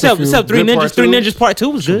few. Except Three Good part Ninjas. Three two? Ninjas Part 2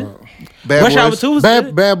 was good. Bad Rush Hour Boys. 2 was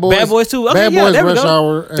good. Bad Boys. Bad Boys 2. Okay, Bad yeah, Boys, there we Rush go.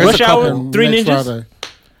 Hour. and Rush Hour, fucking Three Next Ninjas. Friday.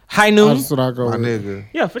 High Noon. That's what I go My with. nigga.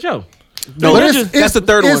 Yeah, for sure. No, Three but Ninjas- that's the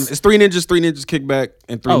third one. it's- It's Three Ninjas Kickback,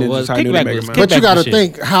 and Three Oh, Ninjas well, High Noon Kickback and Mega was- Man. Kickback But you got to shit.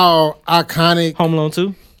 think how iconic Home Alone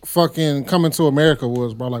 2. fucking Coming to America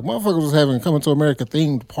was, bro. Like motherfuckers was having Coming to America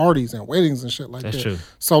themed parties and weddings and shit like That's that. true.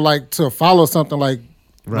 So like to follow something like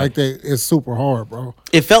that is super hard, bro.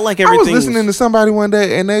 It felt like I everything. was listening to somebody one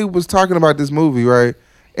day and they was talking about this movie, right?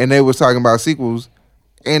 And they was talking about sequels.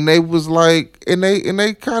 And they was like, and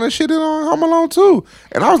they kind of shitted on Home Alone 2.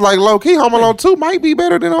 And I was like, low key, Home Alone 2 might be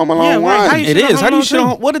better than Home Alone 1. It is. How do you shit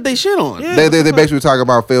on? What did they shit on? Yeah. They basically talk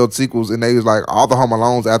about failed sequels, and they was like, all the Home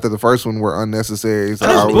Alones after the first one were unnecessary. So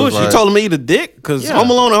That's I was bullshit. like, You told him to eat a dick? Because Home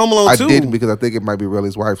Alone and Home Alone 2. I didn't because I think it might be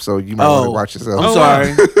Relly's wife, so you might want to watch yourself. I'm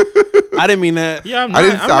sorry. I didn't mean that. Yeah, I'm I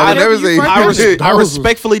didn't. I would never say. I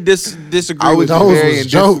respectfully disagree I was with you. Those very was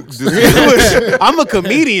jokes. I'm a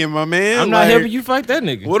comedian, my man. I'm not helping you fight that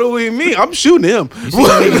nigga. What do we mean? I'm shooting him.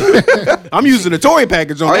 I'm using a Tory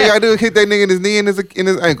package on All you that. gotta do is hit that nigga in his knee and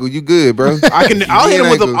his ankle. You good, bro? I'll hit him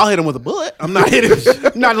with ankles. I'll hit him with a bullet. I'm not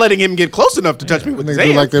not letting him get close enough to touch me with his Nigga do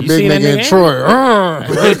hand. like that You big seen that nigga in nigga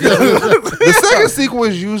Troy. The second sequel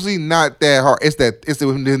is usually not that hard. It's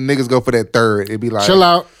when the niggas go for that third. It'd be like, Chill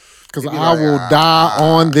out, because be I like, will die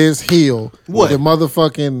on this hill. What? The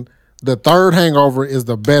motherfucking the third Hangover is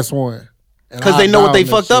the best one. Because they know what they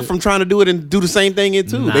fucked up from trying to do it and do the same thing in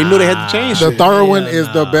two. They knew they had to change The shit. third one is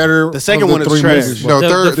the better. The second of the one is three trash. movies, No, bro.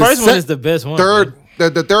 third. The first the one is the best one. third.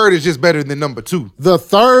 man. The third is just better than number 2. The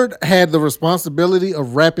third had the responsibility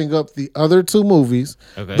of wrapping up the other two movies.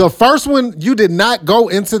 Okay. The first one, you did not go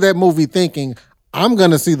into that movie thinking, I'm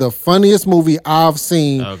gonna see the funniest movie I've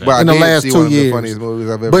seen Okay. But in I the did last see 2 one of the years. funniest movies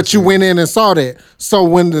I've ever But you seen. went in and saw that. So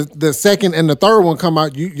when the second and the third one come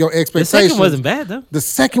out, your The expectations. second wasn't bad though. The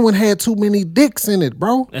second one had too many dicks in it,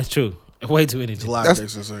 bro. That's true. Way too many.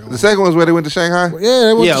 The second one was where they went to Shanghai. Yeah,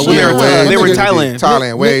 they went Yeah, to when they were Shanghai. they were in Nigga- Thailand.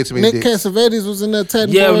 Thailand, way too many Nick dicks. Cassavetes was in there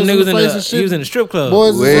tatting Yeah, boys when niggas in the face and shit. he was in the strip club.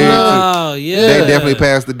 Boys was Way in too- Oh yeah. They definitely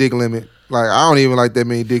passed the dick limit. Like I don't even like that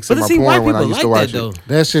many dicks But in my see, white porn when I people used like to watch that though. it.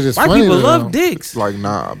 That shit is White funny. people to love them. dicks. Like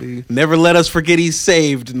nah, B. Never let us forget he's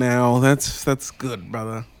saved now. That's good,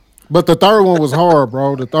 brother. But the third one was hard,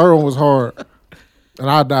 bro. The third one was hard. And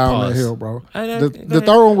I died on that Pause. hill, bro. Go The ahead.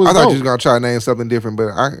 third one was I thought dope. you was gonna try to name something different, but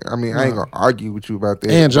I mean I ain't gonna argue with you about that.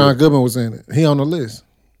 And John Goodman was in it. He on the list.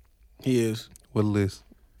 He is. What list?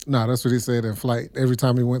 Nah, that's what he said in flight. Every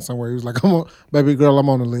time he went somewhere, he was like, "Come on, baby girl, I'm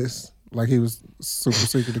on the list." Like he was super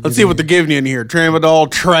secret. To Let's get see in. what they're giving you in here. Tramadol,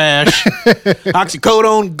 trash.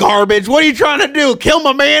 Oxycodone, garbage. What are you trying to do? Kill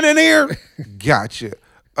my man in here? Gotcha.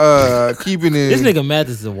 Keeping it This nigga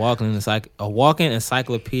Mathis is a walking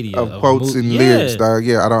encyclopedia of quotes and lyrics, dog.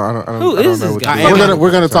 Yeah, I don't Who I don't is know this what guy? to do.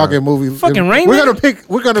 We're gonna talk in movie. Fucking We're Raymond?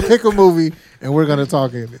 gonna pick a movie and we're gonna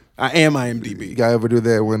talk in it. I am You IMDb. gotta ever do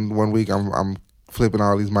that when one week I'm flipping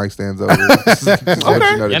all these mic stands over. Just let you know Y'all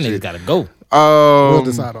that niggas shit. gotta go. We'll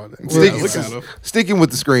decide on that. Sticking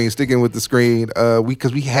with the screen,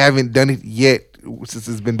 because we haven't done it yet since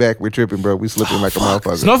it's been back. We're tripping, bro. We slipping like a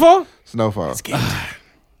motherfucker. Snowfall? Snowfall.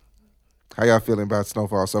 How y'all feeling about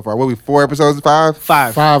Snowfall so far? What we 4 episodes? 5?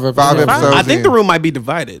 Five. Five episodes. episodes. I think in. the room might be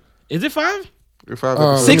divided. Is it 5? We're 5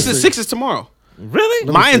 Uh, episodes. Six is tomorrow. Really?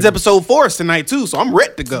 Mine's episode 4 is tonight too, so I'm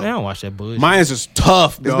ready to Man, I go. don't watch that bullshit. Mine's is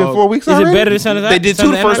tough, It's dog. been 4 weeks Is already? it better than Sunday? They did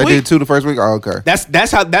 2 the first They week. did 2 the first week? Oh, okay.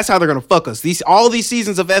 That's how they're gonna fuck us. All these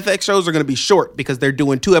seasons of FX shows are gonna be short because they're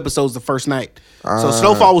doing 2 episodes the first night. So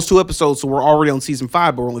Snowfall was 2 episodes, so we're already on season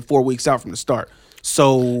 5, but we're only 4 weeks out from the start.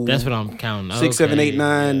 So That's what I'm counting. 6, 7, 8, Okay,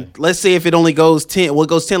 9. yeah. Let's say if it only goes 10. Well, it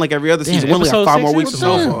goes 10 like every other season. We only got episode 5 more 6 weeks of is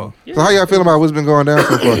Snowfall. So how y'all feeling about what's been going down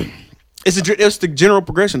so far? It's the general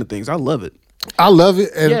progression of things. I love it. I love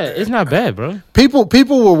it. And Yeah, it's not bad, bro.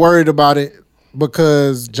 people were worried about it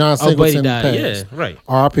because John Oh, but he Singleton died. Yeah, passed. right.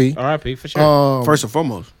 R.I.P. R.I.P. for sure. First and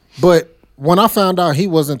foremost. But when I found out he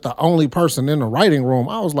wasn't the only person in the writing room,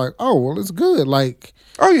 I was like, oh, well, it's good. Like,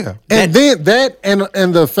 Oh, yeah. and then that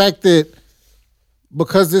and the fact that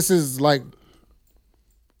because this is like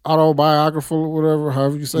autobiographical or whatever,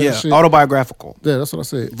 however you say Yeah, that shit. autobiographical Yeah, that's what I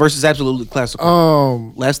said. versus absolutely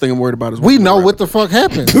classical. Last thing I'm worried about is We know what the fuck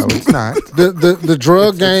happened. No, it's not. the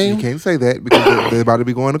drug You game. can't say that because they're about to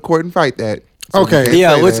be going to court and fight that. So Okay. you can't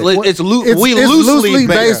Yeah, say it's, that. it's, loo- It's, we it's loosely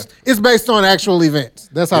based. It's based on actual events.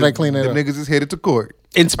 That's how they clean it The up. niggas is headed to court.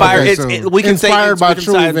 inspired. Okay, It's, so- we can Inspired say by it's,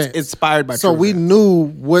 true events. Inspired by So true we events. knew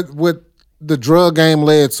what the drug game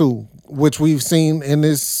led to, which we've seen in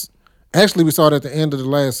this. Actually, we saw it at the end of the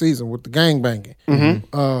last season with the gang banging.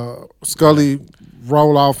 Scully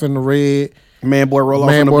roll off in the red. Man boy roll off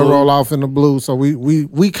Man in the boy blue. roll off in the blue. So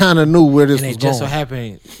we kind of knew where this And was it just so going.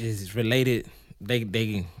 happened is related.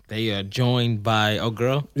 They are joined by a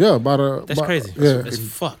girl. Yeah, about a. That's crazy. Yeah, That's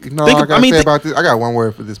fuck. You know, Think I of- gotta I mean, say think- about this. I got one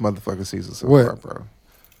word for this motherfucking season so What? far, bro.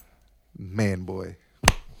 Man, boy.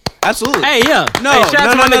 Absolutely. Hey, yeah. No, hey, shout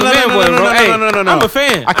out to my nigga Man Boy, bro. Hey, no. I'm a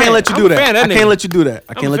fan. I can't Hey, let you I'm do a that. fan of I that can't nigga. let you do that.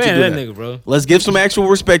 I I'm can't a let you fan do of that. that nigga, bro. Let's give some actual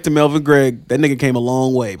respect to Melvin Gregg. That nigga came a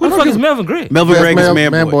long way. Who the fuck is Melvin Gregg? Melvin Gregg is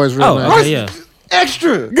Man Man Boy. Boy's real Oh, name. okay, yeah.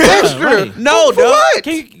 Extra. Right. No, For dog. what?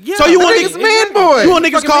 So you want niggas man boy? You want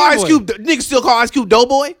niggas Fucking call man Ice boy. Cube? Niggas still call Ice Cube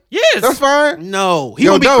Doughboy? Yes. That's fine. No, he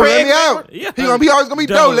Yo, gonna be Doe, let Craig. me out. Yeah. He always gonna be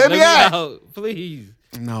Doe. Let me out. Please.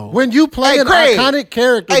 No. When you play an Craig. iconic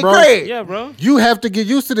character, Hey, bro, Craig. Yeah, bro. you have to get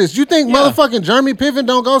used to this. You think Yeah. motherfucking Jeremy Piven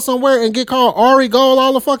don't go somewhere and get called Ari Gold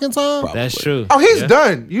all the fucking time? That's true. Oh, he's Yeah.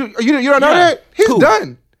 done. You don't know Yeah. that? He's Who?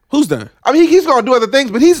 done. Who's done? I mean, he's gonna do other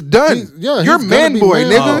things, but he's done. You're You're gonna man be boy,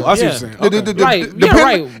 man. nigga. Oh, I see Yeah. what you're saying. Right. Depend- Yeah,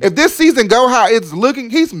 right. If this season go how it's looking,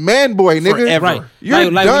 he's man boy, nigga. Forever. Right.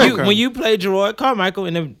 You're like done. when you play Gerard Carmichael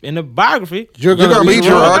in the biography, You're You're gonna be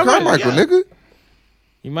Gerard Carmichael, Carmichael, yeah. nigga.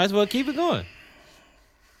 you might as well keep it going.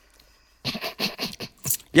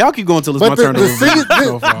 Y'all keep going till it's my But turn to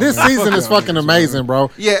this season is fucking amazing, bro.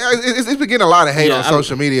 Yeah, it's been getting a lot of hate Yeah, on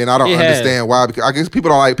social media, and I don't it has. understand why. Because I guess people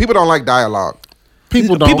don't like dialogue.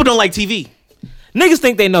 People don't like TV. Niggas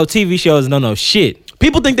think they know TV shows and don't know shit.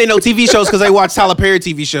 People think they know TV shows because they watch Tyler Perry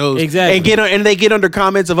TV shows, Exactly. and they get under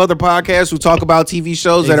comments of other podcasts who talk about TV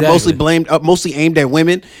shows that are mostly aimed at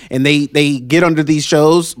women, and they get under these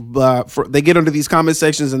shows, they get under these comment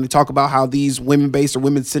sections and they talk about how these women based or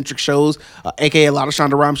women centric shows, aka a lot of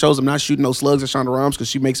Shonda Rhimes shows. I'm not shooting no slugs at Shonda Rhimes because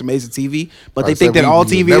she makes amazing TV, but they think that all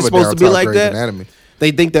TV is supposed to be like that. Anatomy. They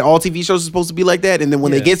think that all TV shows are supposed to be like that, and then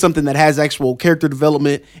when they get something that has actual character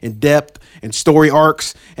development and depth and story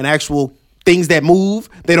arcs and actual things that move,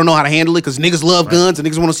 they don't know how to handle it because niggas love guns and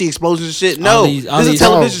niggas want to see explosions and shit. No, this is a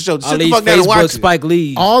television show. Sit the fuck down and watch it. Spike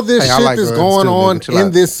Lee. all this Hey, I shit like that's guns going too, on nigga. Chill in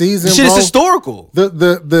out. this season, Shit bro. is historical.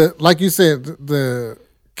 The like you said, the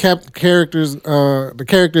characters, the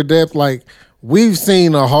character depth. Like we've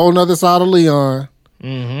seen a whole nother side of Leon.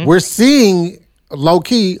 Mm-hmm. We're seeing low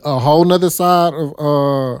key a whole nother side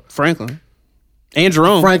of Franklin and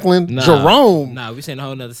Jerome. Franklin. Nah, Jerome. Nah, we seen a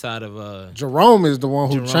whole nother side of Jerome is the one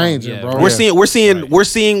who Jerome, changing, yeah, bro. bro. We're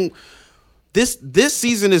seeing this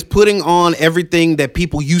season is putting on everything that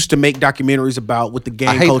people used to make documentaries about with the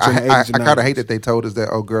gang culture in the 80s and I kind of 90s. hate that they told us that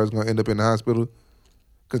girl's gonna end up in the hospital.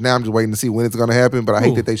 Because now I'm just waiting to see when it's gonna happen. But I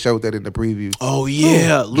hate that they showed that in the preview. Oh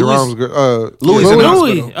yeah, Jerome's Louis. Louis in the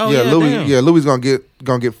Louis. hospital. Oh, yeah, Louis. damn. Yeah, Louis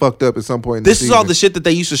gonna get fucked up at some point. In This the is all season. the shit that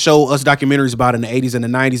they used to show us documentaries about in the 80s and the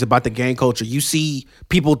 90s about the gang culture. You see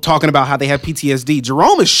people talking about how they have PTSD.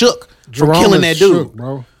 Jerome is shook from Jerome killing is that dude, shook,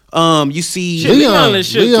 bro. You see, Shit, Leon is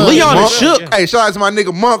shook. Leon is Monk. shook. Hey, shout out to my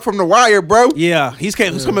nigga Monk from The Wire, bro. Yeah, he's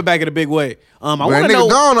coming back in a big way. I But want that to nigga know.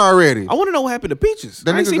 gone already. I want to know what happened to Peaches.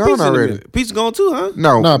 That I ain't nigga seen gone Peaches in a already. minute. Peaches gone too, huh?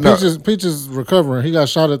 No, Peaches recovering. He got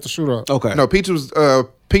shot at the shootout. Okay. No, Peaches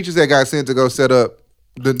that got sent to go set up.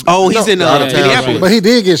 He's in out of town Minneapolis. shit. But he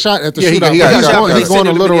did get shot at the Yeah, he shootout. got shot. He's going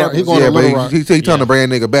to He Little sent Rock. him He's to going to Yeah, Little but Rock. he turned the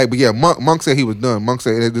brand nigga back. But yeah, Monk said he was done. Monk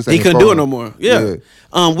said this He ain't couldn't for do it him. no more. Yeah.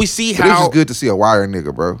 We see But it's how just good to see a Wire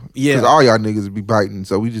nigga, bro. Yeah. Because all y'all niggas be biting,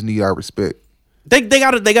 so we just need our respect. they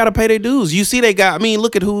gotta pay their dues. You see,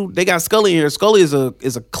 look at who they got. Scully here. Scully is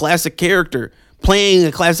a classic character. Playing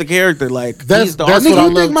a classic character, like That's the what Nigga, I you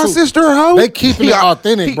think love my too. sister a hoe? They keeping it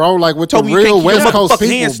authentic, bro. Like with the told me you can't real keep West your Coast motherfucking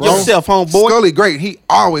people, hands to bro. yourself, homeboy. Scully great. He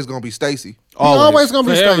always gonna be Stacy. He always gonna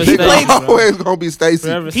be Forever Stacey. Stacey. He always gonna be Stacy.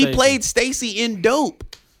 Forever He Stacey. played Stacy in Dope.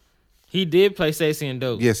 He did play Stacey and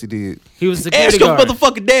Dope. Yes, he did. He was a Ask security your guard.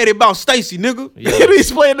 motherfucking daddy about Stacy, nigga. Yeah.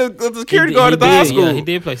 He's playing the security guard at the He high did, school. Yeah, he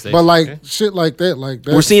did play Stacey. But like Okay. shit like that, like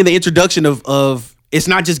that. We're seeing the introduction of it's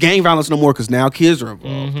not just gang violence no more because now kids are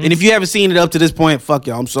involved. And if you haven't seen it up to this point, fuck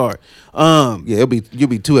y'all. I'm sorry. Yeah, you'll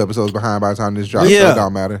be 2 episodes behind by the time this drops. So it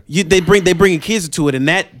don't matter. They bringing kids into it, and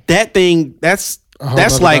that thing that's whole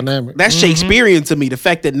that's nother like dynamic. that's Shakespearean to me. The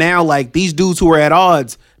fact that now like these dudes who are at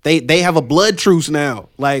odds, they have a blood truce now.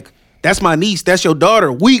 Like that's my niece, that's your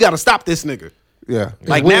daughter. We got to stop this nigga. Yeah.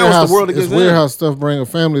 Like weird now it's how- the world against It's weird them. how stuff bring a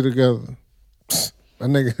family together. A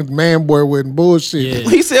nigga, man, boy, with bullshit. Yeah.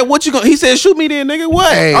 He said, "What you gonna?" He said, "Shoot me, then, nigga."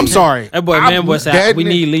 What? Hey. I'm sorry. That boy, man, boy said, that we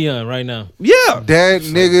ni- need Leon right now. Yeah. That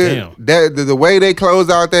nigga, damn. the way they closed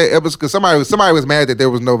out that episode, because somebody was mad that there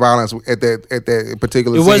was no violence at that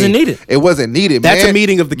particular. It scene. wasn't needed. It wasn't needed. That's a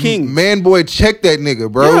meeting of the kings. Man, boy, check that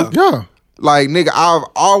nigga, bro. Yeah. Like nigga, I've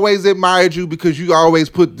always admired you because you always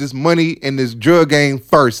put this money and this drug game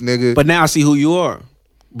first, nigga. But now I see who you are.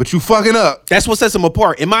 But you fucking up. That's what sets him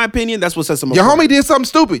apart. In my opinion, that's what sets him Your apart. homie did something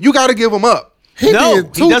stupid. You got to give him up. He No, did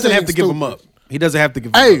he two doesn't have things to give him stupid. up. He doesn't have to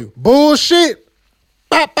give him Hey, up. bullshit.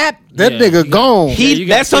 Bop, bop. That Yeah, nigga gone. Yeah, you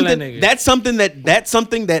gotta That's kill that something. nigga. That's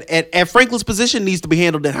something that at Franklin's position needs to be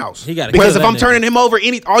handled in house. He gotta because kill if that I'm nigga. turning him over,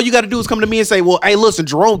 all you got to do is come to me and say, "Well, hey, listen,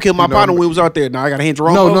 Jerome killed my partner when we was out there. Now I got to hand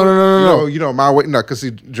Jerome over." No. You know my way. No, because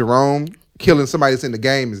Jerome killing somebody that's in the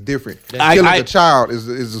game is different. Killing a child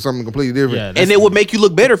is something completely different. Yeah, And it would make you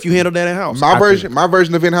look better if you handled that in house. My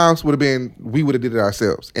version of in house would have been we would have did it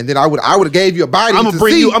ourselves, and then I would have gave you a body. I'm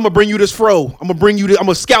gonna bring you this fro. I'm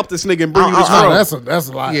gonna scalp this nigga and bring you this fro. That's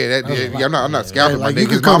a lot. Yeah, I'm not scalping my Like, nigga. you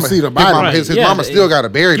can His come mama, see the body. his mama still got to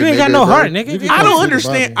bury the You ain't nigga, got no bro. heart, nigga. I don't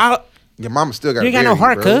understand. Your mama still got. You ain't got no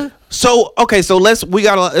heart, cuz. So it's a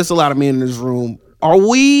lot of men in this room.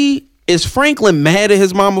 Is Franklin mad at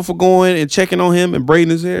his mama for going and checking on him and braiding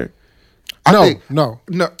his hair? No.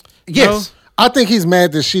 Yes. I think he's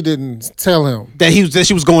mad that she didn't tell him That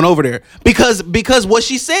she was going over there because what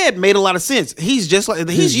she said made a lot of sense. He's just like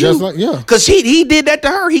he's you, just like- yeah. Because he did that to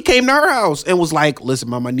her. He came to her house and was like, "Listen,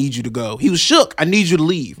 mom, I need you to go." He was shook. I need you to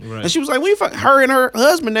leave. Right. And she was like, "We fuck her and her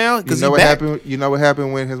husband now." You Because know what happened? You know what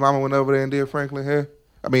happened when his mama went over there and did Franklin hair?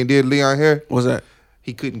 Did Leon hair? What's that?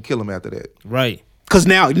 He couldn't kill him after that. Right. Because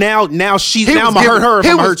now she's now I'm gonna hurt her if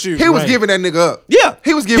I'm gonna hurt you. He was giving that nigga up. Yeah,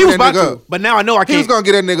 he was giving that about nigga to, up. but now I know I can't. He was gonna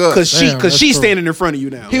get that nigga up because she's standing in front of you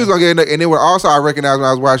now. He was gonna get it, and then what also I recognized when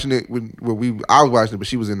I was watching it I was watching it, but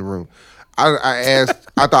she was in the room. I asked,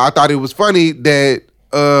 I thought it was funny that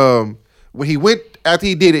when he went after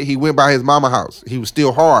he did it, he went by his mama house. He was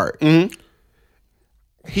still hard. Mm-hmm.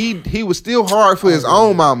 He was still hard for his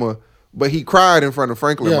own mama. But he cried in front of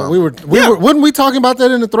Franklin. Yeah, mama. we were. Wasn't we talking about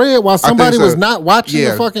that in the thread while somebody was not watching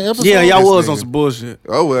the fucking episode? Yeah, y'all was nigga. on some bullshit.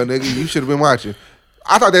 Oh well, nigga, you should have been watching.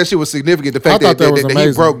 I thought that shit was significant. The fact I thought that was he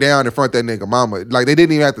amazing. broke down in front of that nigga mama. Like they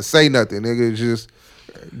didn't even have to say nothing. Nigga, just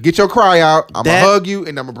get your cry out. I'm gonna hug you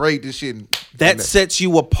and I'm gonna break this shit. That sets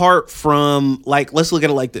you apart from let's look at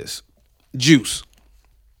it like this. Juice.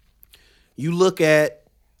 You look at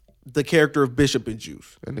the character of Bishop in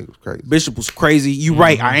Juice. That nigga was crazy. Bishop was crazy. You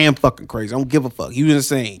right, I am fucking crazy. I don't give a fuck. He was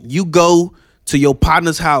insane. You go to your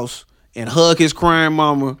partner's house and hug his crying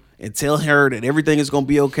mama and tell her that everything is gonna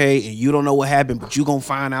be okay and you don't know what happened, but you gonna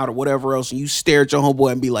find out or whatever else, and you stare at your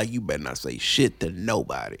homeboy and be like, you better not say shit to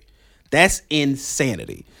nobody. That's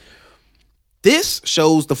insanity. This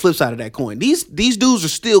shows the flip side of that coin. These dudes are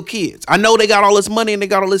still kids. I know they got all this money and they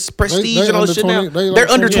got all this prestige and all this shit 20, now.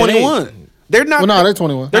 They're under 21. They're not. Well, no, they're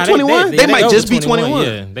 21. They're 21. They might just be 21.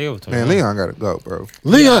 Yeah, they over 21. Man, Leon gotta go, bro.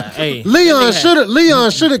 Leon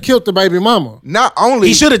should have killed the baby mama. Not only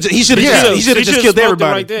he should have just killed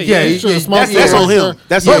everybody. Right there. Yeah, he should have smoked. That's on him.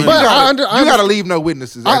 That's on him. you gotta leave no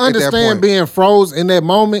witnesses. I at that understand point. being froze in that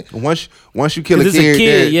moment. Once you kill a 'Cause it's a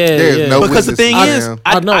kid, kid, there's no Because the witnesses. thing is,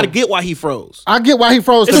 I know. I get why he froze. I get why he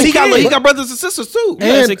froze. Because too. he got brothers and sisters too.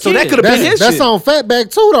 And So that could have been his That's shit. on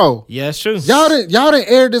Fatback too, though. Yeah, that's true. Y'all didn't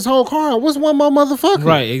air this whole car. What's one more motherfucker?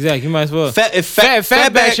 Right, exactly. You might as well. Fatback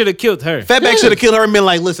Fatback should have killed her. Fatback should have killed her and been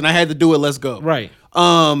like, listen, I had to do it. Let's go. Right.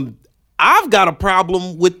 I've got a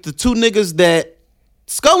problem with the two niggas that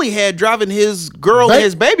Scully had driving his girl and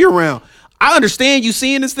his baby around. I understand you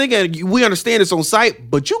seeing this thing and we understand it's on site,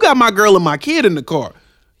 but you got my girl and my kid in the car.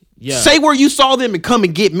 Yeah. Say where you saw them and come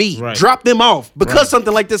and get me. Right. Drop them off because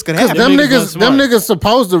something like this could happen. Them niggas niggas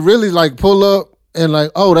supposed to really like pull up and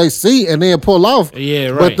like, oh, they see and then pull off. Yeah,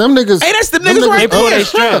 right. But them niggas, Hey, that's them niggas right They pull there. their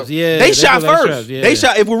straps. Yeah, They shot pull their first. straps, yeah. They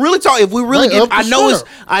shot. If we really They get, up the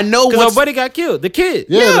I know Because our what's buddy got killed. The kid.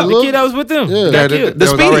 Yeah, the kid that was with them. Yeah. Got killed. They was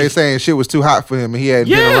Speedy. already saying shit was too hot for him and he hadn't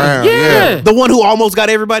been Yeah, around. yeah. the one who almost got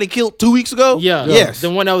everybody killed 2 weeks ago. Yeah. Yes. The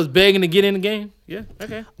one that was begging to get in the game. Yeah.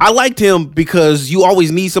 Okay. I liked him because you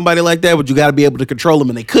always need somebody like that, but you got to be able to control him,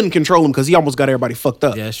 and they couldn't control him because he almost got everybody fucked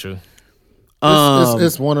up. Yeah, that's true.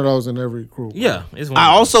 it's one of those in every crew. Yeah. It's one I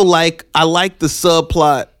of also like the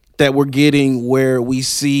subplot that we're getting where we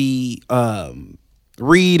see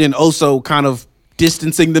Reed and Oso kind of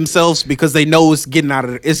distancing themselves because they know it's getting out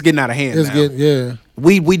of hand. It's now. getting, yeah.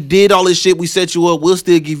 We did all this shit. We set you up. We'll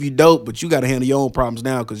still give you dope, but you got to handle your own problems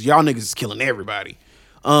now because y'all niggas is killing everybody.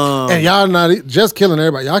 And y'all not just killing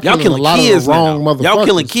everybody. Y'all Y'all killing a lot kids of the wrong now. motherfuckers. Y'all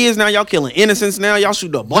killing kids now. Y'all killing innocents now. Y'all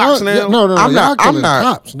shoot up blocks now. No. I'm y'all not. killing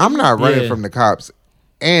cops. I'm not running Yeah. from the cops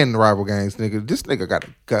and rival gangs, nigga. This nigga gotta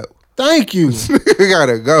go. Thank you. Nigga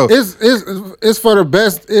gotta go. It's for the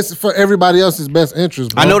best. It's for everybody else's best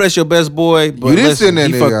interest. Bro. I know that's your best boy, but You didn't listen, send that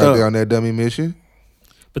he nigga fucked out up. there on that dummy mission.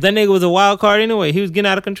 But that nigga was a wild card anyway. He was getting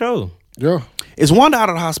out of control. Yeah. Is Wanda out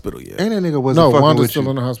of the hospital yet? And that nigga wasn't No, fucking Wanda's with still you.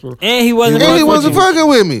 in the hospital. And he wasn't. And he fucking wasn't with you. fucking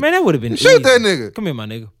with me. Man, that would have been Shoot easy. that nigga. Come here, my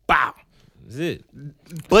nigga. Bow. That's it.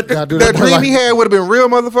 But Gotta do That that dream like- he had would have been real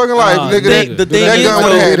motherfucking life, nigga. nigga. the thing that is, gun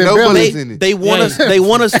would have had though, no they- bullets in it. they want us. They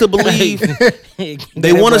want us to believe.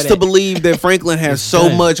 They want us to believe that Franklin has so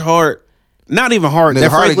done. much heart. Not even heart. Nigga,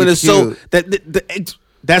 That heart Franklin is gets so killed.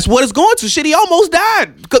 that's what it's going to. Shit, he almost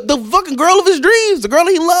died. The fucking girl of his dreams, the girl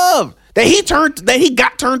that he loved. That he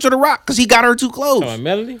got turned to the rock because he got her too close. Oh,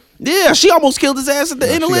 Melody? Yeah, she almost killed his ass at the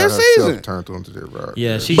end of last season. Turned onto that rock.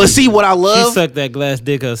 Yeah, But see what I love? She sucked that glass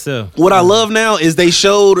dick herself. What I love now is they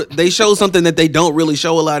showed something that they don't really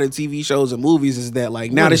show a lot in TV shows and movies is that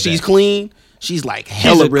like now that she's clean, she's like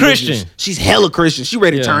hella religious. Christian. She's hella Christian. She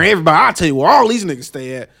ready to turn everybody. I'll tell you where all these niggas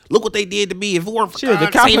stay at. Look what they did to me. If it weren't for Shit, the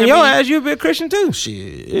God cop saving in your me. ass, you'd be a Christian too.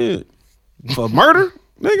 Shit. For murder?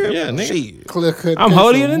 Nigga? Yeah, nigga. Shit. Clear cut I'm case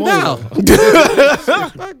holier of than murder. thou.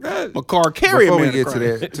 Fuck that. A car carrier. Before we man get of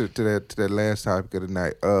to Christ. that last topic of the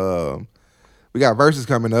night, we got verses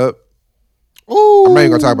coming up. Ooh. I'm not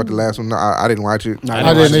even gonna talk about the last one. No, I didn't watch it.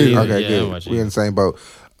 I didn't either. Okay, Yeah, I didn't good. watch it We in the same boat.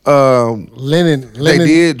 Lennon. They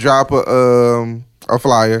did drop a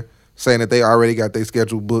flyer saying that they already got their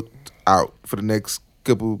schedule booked out for the next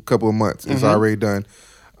couple of months. It's already done.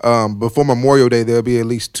 Before Memorial Day, there'll be at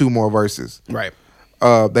least 2 more verses. Right.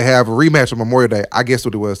 They have a rematch on Memorial Day. I guess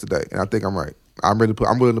what it was today, and I think I'm right. I'm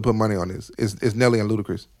willing to put money on this. It's Nelly and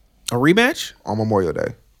Ludacris A rematch? on Memorial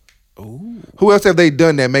Day. Ooh. Who else have they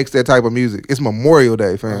done that makes that type of music? It's Memorial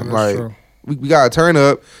Day, fam. that's Like true. we gotta turn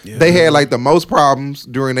up. Yeah. They had like the most problems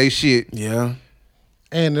during their shit. Yeah.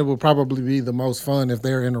 And it would probably be the most fun if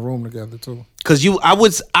they're in a room together too. Cause I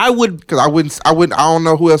would Because I don't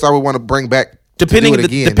know who else I would want to bring back. depending to do it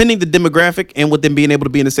again. depending the demographic and with them being able to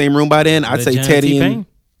be in the same room by then, I'd The say Giant Teddy T-Pain?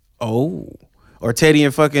 and or Teddy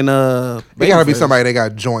and fucking They gotta be Babyface somebody that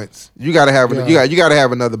got joints. You gotta have you gotta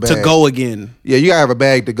have another bag to go again. Yeah, you gotta have a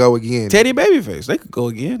bag to go again. Teddy and Babyface, they could go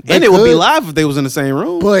again, They and it would be could. live if they was in the same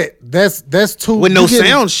room But that's too with no you getting-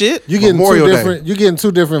 sound shit. You getting Memorial two Day. different. You getting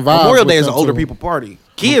two different vibes. Memorial with Day is them an older two. people party.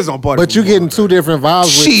 Kids don't party. But for you getting Memorial two Day. different vibes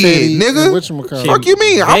with Shit, Teddy nigga. and whatchamacallit. Fuck you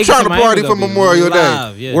mean? I'm Vegas trying and to Miami party gonna for be Memorial Day.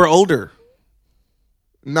 live, yeah. We're older.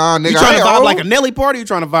 Nah, nigga. You trying to I ain't vibe old. like a Nelly party? You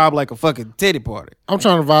trying to vibe like a fucking Teddy party? I'm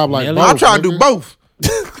trying to vibe like Nelly? both. I'm trying to do nigga. both.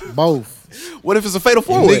 Both. What if it's a fatal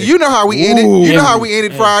four way? Nigga, you know how we ended. You know how we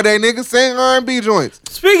ended Yeah. Friday, nigga. Sing R&B joints.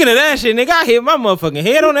 Speaking of that shit, nigga, I hit my motherfucking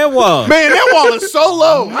head on that wall. Man, that wall is so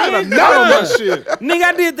low. I had a knot on that shit. Nigga,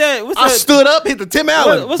 I did that. What's I that? stood up, hit the Tim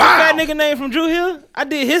Allen. What's the fat nigga name from Drew Hill? I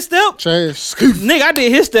did his step. Chase. Nigga, I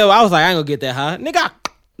did his step. I was like, I ain't gonna get that high. Nigga,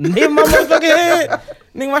 I hit my motherfucking head.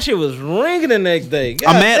 Nigga, my shit was ringing the next day. I'm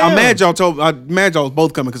God mad damn. I'm mad y'all was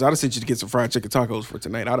both coming because I'd have sent you to get some fried chicken tacos for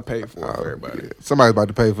tonight. I'd have paid for it for everybody. Somebody's about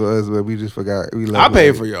to pay for us, but we just forgot. We I love paid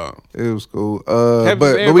it. for y'all. It was cool. Happy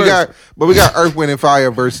But we got Earth, Wind, and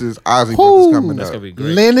Fire versus Ozzy Brothers coming That's up. gonna be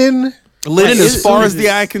great. Lennon. Lennon Is as far it- as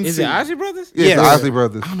the eye can Is see. it Ozzy Brothers? Yeah, Yeah. the Ozzy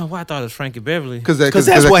Brothers. I don't know why I thought it was Frankie Beverly. Because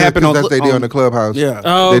that's what happened on That's they did on- on the Clubhouse. Yeah.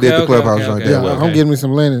 Oh, They okay, did the okay, Clubhouse okay, joint okay. there. Yeah, Okay. I'm getting me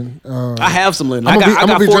some Lennon. I have some Lennon. I'm I gonna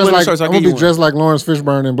got be four dressed Lennon like shirts. I'll I'm gonna give you be dressed like Lawrence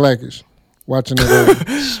Fishburne in Blackish, watching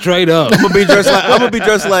it. Straight up. I'm gonna be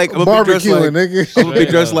dressed like Barbecuing, nigga. I'm gonna be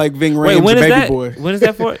dressed like Ving Wait, Rhames, when your is baby that? boy. When is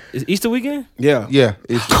that for? Is Easter weekend? Yeah. Yeah,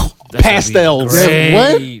 it's That's gonna be Pastels.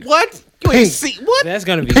 great. What? You Pink. ain't see what? That's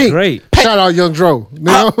gonna be Pink. great. Shout out Young Dro. You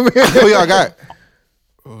know what I mean? who y'all got.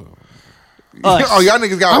 Oh, y'all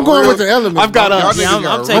niggas got. I'm going real- with the elements. I've got bro. us. Y'all Yeah, niggas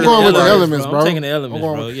got I'm taking real- going with the the elements, bro. I'm taking the I'm elements,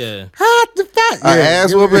 going bro. with- Yeah. Hot the fat. A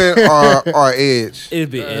ass whooping or Edge.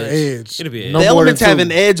 It'd be Edge. Edge. It'll be Edge. No The more elements than have two.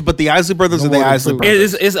 an edge, but the Isley Brothers No are the more than Isley two.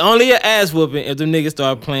 Brothers. It's only an ass whooping if the niggas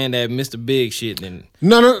start playing that Mr. Big shit. Then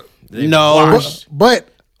No. they No. washed. But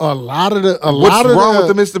a lot of What's wrong with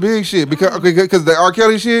the Mr. Big shit? Because the R.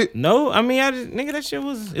 Kelly shit. No, I mean, nigga, that shit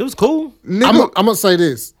was cool. Nigga, I'm gonna say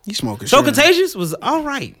this. You smoking So shit. Contagious was all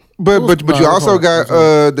right. but you also got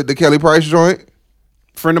the Kelly Price joint,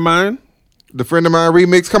 Friend of mine. the Friend of Mine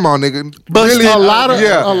remix. Come on, nigga. Busted. A lot of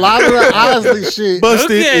Yeah. the Isley shit.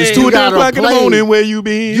 Busted. Okay. It's You 2 gotta o'clock in the play- morning. Where you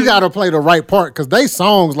been? You gotta play the right part because they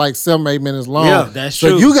songs like 7-8 minutes long. Yeah, that's so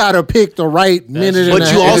true. you gotta pick the right minute. true. And But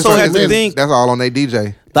a you half. also It's have to minute. think That's all on their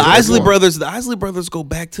DJ. the Yeah, Isley go on. brothers. The Isley brothers go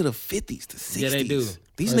back to the 50s, the 60s. Yeah, they do.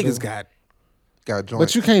 These They niggas do. got. Got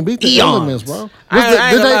But you can't beat the Eons. elements, bro. I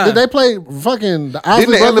ain't gonna lie. Did they play fucking the Isley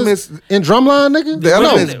the Brothers Elements- in drumline, nigga? The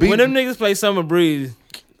Elements When beat. them niggas play Summer Breeze,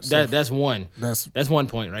 that's one. That's That's 1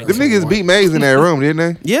 point, right? Them there. niggas beat Maze in that room, didn't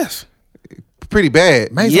they? Yes. Pretty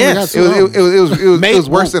bad. Mace Yes. only got It two was albums. it was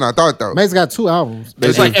worse than I thought though. Mace got 2 albums. They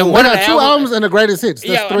It's like, did. and They one of got the 2 albums and the greatest hits.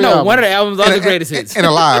 That's Yeah, 3 no, albums. one of the albums are the greatest hits. And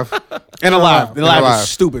Alive. And Alive. The Alive Alive. is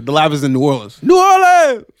stupid. The Alive is in New Orleans. New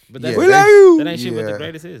Orleans. But that's, Yeah, We love you. that ain't shit but Yeah. the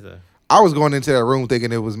greatest hits, though. I was going into that room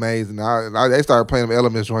thinking it was Maze, and they started playing them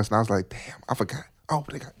Elements joints, and I was like, damn, I forgot. Oh,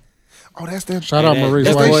 they got. Oh, that's them. Shout out That- Maurice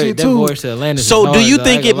that White. boy- Shit, that too. voice to Atlantis is So, do hard, you though. I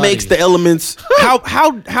think ain't it gonna lie to makes you. the elements?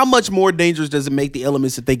 How much more dangerous does it make the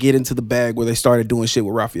elements if they get into the bag where they started doing shit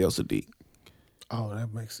with Raphael Sadiq? Oh,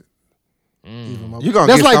 that makes it even more. You gonna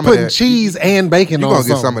That's get like some of putting that. cheese and bacon You on gonna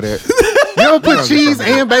get something. some of that. You ever put cheese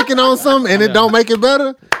and bacon on something and it don't make it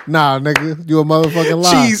better? Nah, nigga, you a motherfucking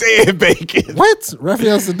lie. Cheese and bacon. What?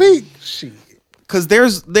 Raphael Sadiq? Shit. Because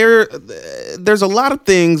there's a lot of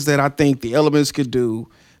things that I think the Elements could do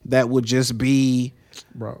that would just be,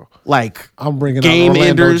 Bro, like, I'm bringing game out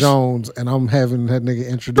Orlando enders. Jones and I'm having that nigga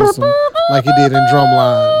introduce him like he did in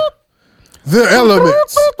Drumline. The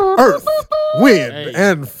elements, earth, wind,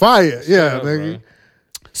 and fire. Yeah, up, nigga. bro.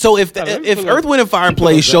 So if Earth, Wind, and Fire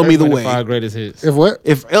plays Show Me the Way, Five greatest hits. If what?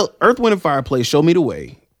 if Earth, Wind, and Fire plays Show Me the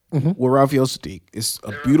Way with Raphael Sadiq, it's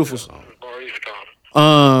a beautiful song.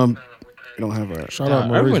 You don't have a Shout out Earth,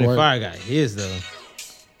 Maurice Wind, and White. Fire got his though.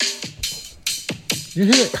 You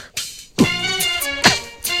hear it?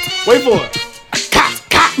 wait for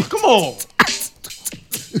it. Come on.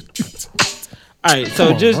 All right, so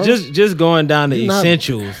on, bro. just going down the You not-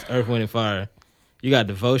 essentials, Earth, Wind, and Fire. You got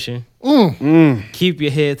devotion. Keep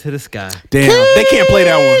your head to the sky. Damn, they can't play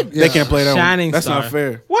that one. Yeah. They can't play that Shining one. That's Star. not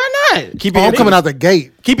fair. Why not? Keep Oh, your I'm head coming out the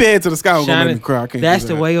gate. Keep your head to the sky. I'm gonna make Shining. me cry. I can't That's do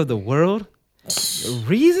the that. way of the world.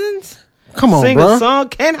 Reasons? Come on, Sing bro. a song.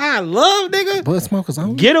 Can I love, nigga? Blood smokers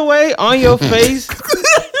on. Get away on your face.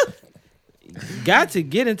 Got to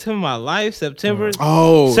get into my life. September.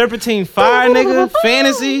 Oh, Serpentine Fire, nigga.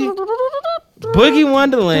 Fantasy. Boogie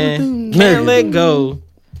Wonderland. Can't Nigga. let go.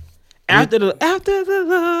 After the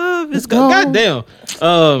love is gone.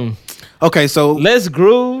 Goddamn. okay. So Let's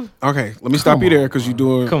groove. okay, let me stop you there because you're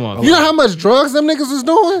doing. Come on. You know how much drugs them niggas was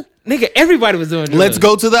doing? Nigga, everybody was doing drugs. Let's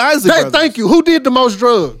go to the Isley Brothers. Thank you. Who did the most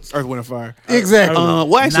drugs? Earth, Wind, and Fire. Exactly.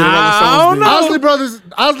 Well, actually, Nah, one of the I songs don't did.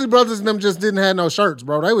 know. Owsley Brothers and them just didn't have no shirts,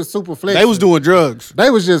 bro. They was super flexing. They was doing drugs. They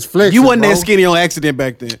was just flexing. You wasn't bro. that skinny on accident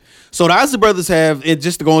back then. So the Isley Brothers have it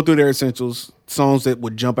just going through their essentials songs that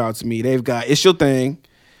would jump out to me. They've got "It's Your Thing,"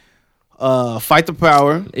 "Fight the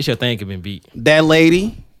Power," It's your thing can be beat. "That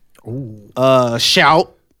Lady,"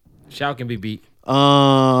 "Shout," Shout can be beat.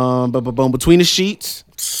 "Between the Sheets,"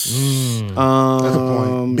 That's a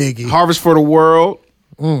point. Biggie. "Harvest for the World,"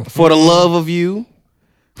 "For the Love of You."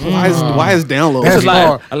 Why is download? That's A lot,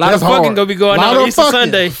 hard. a lot That's of fucking hard. gonna be going Lot on of Easter fucking.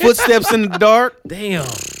 Sunday. Footsteps in the Dark. Damn.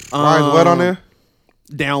 Why is what on there?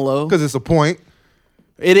 Download. Because it's a point.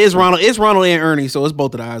 It is Ronald. It's Ronald and Ernie, so it's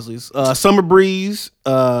both of the Isleys. Summer Breeze.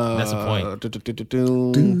 That's a point.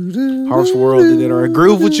 Harvest World did it. Or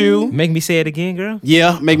Groove with You. Make me say it again, girl.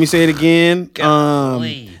 Yeah, make me say it again.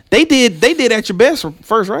 They did At Your Best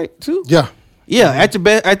first, right? Too. Yeah. Yeah, At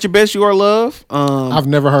Your Best, You Are Love. I've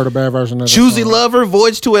never heard a bad version of that Choosy song. Lover,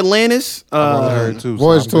 Voyage to Atlantis, I only heard two.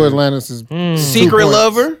 Voyage so to I'm Atlantis is 2 Secret points.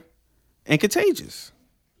 Lover, and Contagious.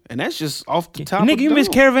 And that's just off the top. Nigga, of you the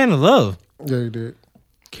missed dome. Caravan of Love. Yeah, you did.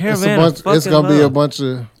 Caravan of It's fucking gonna be a love. bunch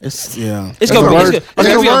of. It's yeah. It's In gonna the be, words- it's gonna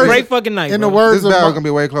in be the a words- great fucking night. In the bro. words This of battle Mo- gonna be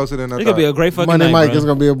way closer than I It's gonna be a thought. great fucking Monday night, Mike, bro. it's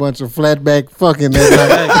gonna be a bunch of flatback fucking that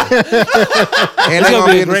night. And they It's gonna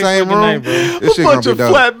be be a in the great same fucking room. night, bro. This shit gonna be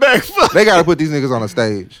dope. flatback fuck. They gotta put these niggas on a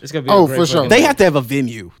stage. It's gonna be Oh, a great for sure. fucking They night. have to have a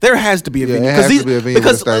venue. There has to be a Yeah, venue. it has these- to be a venue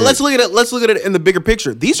because with a stage. let's look at it in the bigger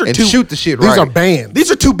picture. These are And two. shoot the shit These right. are bands. These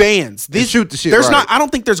are two bands. These shoot the shit There's right. not. I don't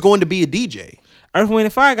think there's going to be a DJ. Earth, Wind,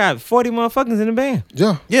 and Fire got 40 motherfuckers in the band.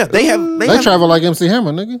 Yeah. Yeah, they have. They They have travel like MC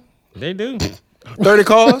Hammer, nigga. They do. 30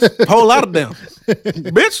 cars. Whole lot of them.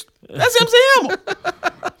 Bitch, that's MC Hammer.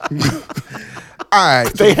 All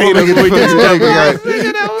right. They hate us when we get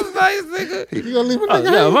Nigga, that was nice, nigga. You gonna leave a Oh,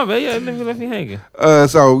 nigga? yeah, my bad. Yeah, nigga left me hanging.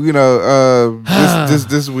 So you know,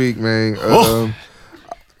 this week, man.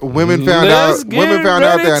 Women found Let's out. get Women found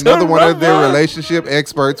out ready that to another one of their rumble. relationship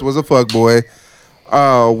experts was a fuckboy.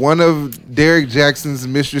 One of Derek Jackson's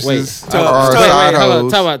mistresses Wait, are wait, side hold on.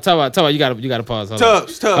 hoes. Talk about. You gotta pause. Hold on.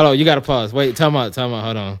 Tubbs. Hold on, you gotta pause. Wait, time out.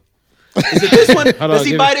 Hold on. Is it this one? Hold Does on,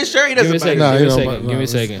 he give bite me- his shirt? He Give me a doesn't second. bite Nah, his he Give me a don't second. bite- Give me a nah,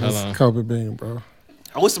 second. Hold it's on. Kobe Bean, bro.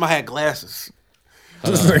 I wish I had glasses.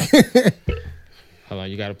 Hold on.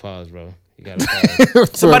 You gotta pause, bro. You gotta pause.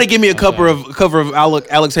 Somebody give me a cover of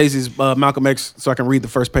Alex Hayes' Malcolm X so I can read the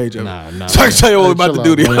first page of it. Nah. So I can tell you what we're about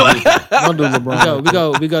to do. Chill out, Don't do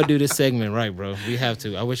LeBron. We go do this segment right, bro. We have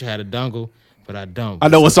to. I wish I had a dongle, but I don't. I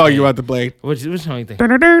know what song you're about to play. Which song you think?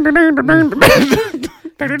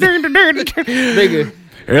 Nigga,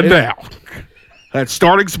 And now, that's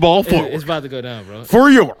starting small forward it's about to go down, bro.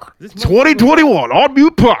 for your This 2021 On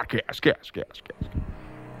Mute podcast. Yes.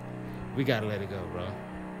 We gotta let it go, bro.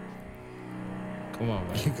 Come on,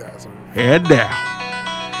 man. You guys are. And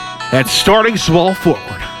now, that's starting small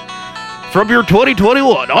forward from your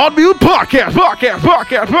 2021 On Mute podcast.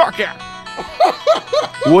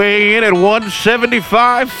 Weighing in at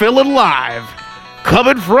 175, feeling live,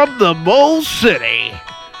 coming from the Mole City.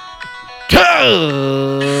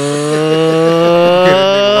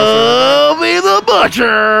 Toby the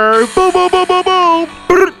Butcher. Boom, boom, boom, boom,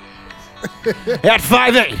 boom. at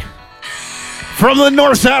 5'8", from the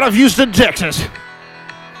north side of Houston, Texas.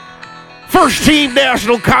 First team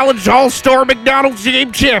National College All-Star McDonald's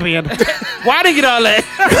game champion. Why did you get all that?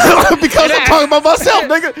 Because I'm talking about myself,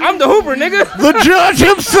 nigga. I'm the hooper, nigga. The judge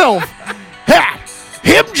himself at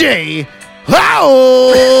MJ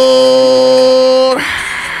Howard.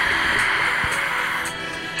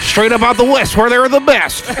 Straight up out the West where they're the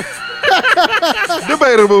best.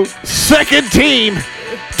 Debatable. Second team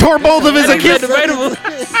tore both of his Achilles.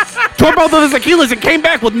 Tore both of his Achilles and came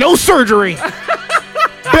back with no surgery.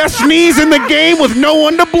 Best knees in the game with no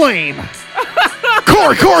one to blame.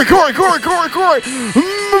 Corey.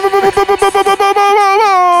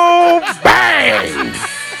 Bang!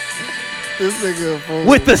 This nigga a fool.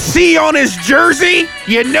 With the C on his jersey,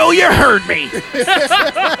 you know you heard me.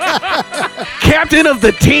 Captain of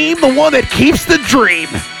the team, the one that keeps the dream.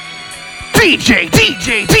 DJ.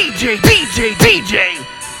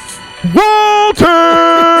 Walter!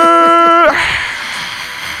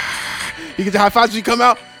 You get the high fives when you come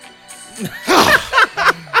out.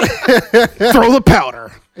 Throw the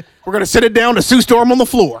powder. We're going to sit it down to Sue Storm on the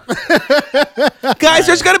floor. Guys,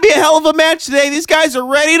 there's going to be a hell of a match today. These guys are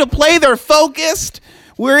ready to play. They're focused.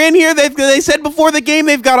 We're in here. They said before the game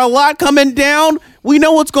they've got a lot coming down. We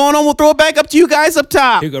know what's going on. We'll throw it back up to you guys up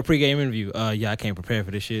top. Here we go, pregame interview. I can't prepare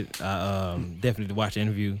for this shit. I definitely watched the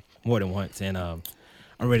interview more than once, and I'm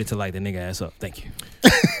ready to light the nigga ass up. Thank you.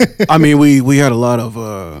 I mean, we had a lot of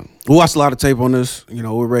we watched a lot of tape on this. You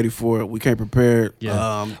know, we're ready for it. We came prepared.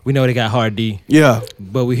 Yeah. We know they got hard D. Yeah.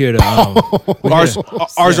 But we here to Ours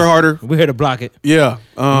are harder. We're here to block it. Yeah. You know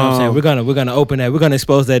what I'm saying? We're gonna open that. We're gonna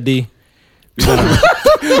expose that D.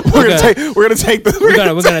 We're gonna take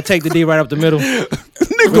the D right up the middle.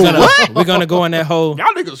 We're gonna go in that hole.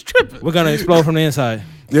 Y'all niggas tripping. We're gonna explode from the inside.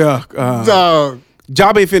 Yeah. Dog.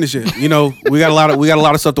 Job ain't finished yet. You know, we got a lot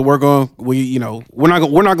of stuff to work on. We're not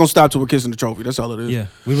gonna stop till we're kissing the trophy. That's all it is. Yeah.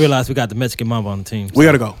 We realize we got the Mexican Mamba on the team. So, we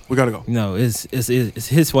gotta go. You know, it's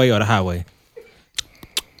his way or the highway.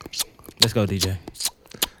 Let's go, DJ.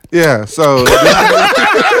 Yeah, so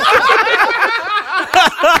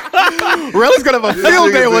Relly's gonna have a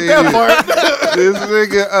field day with that part. This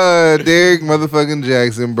nigga, Derek motherfucking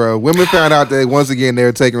Jackson, bro. Women found out that once again they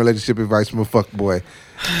were taking relationship advice from a fuckboy.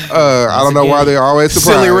 I don't know why they're always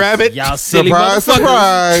surprised. Silly rabbit. Y'all silly Surprise, motherfuckers.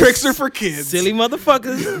 surprise. Tricks are for kids. Silly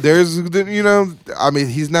motherfuckers. There's, I mean,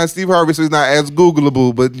 he's not Steve Harvey, so he's not as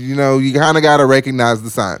Googleable, but you kind of gotta recognize the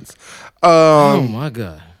signs. Oh my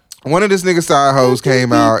god. One of this nigga side hoes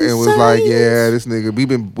came out and was like, "Yeah, this nigga, we've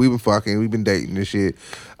been fucking, we've been dating this shit."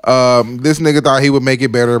 This nigga thought he would make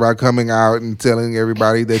it better by coming out and telling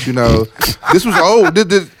everybody that this was old.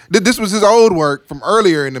 This was his old work from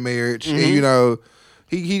earlier in the marriage, and he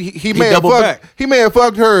may have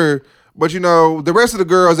fucked her, but the rest of the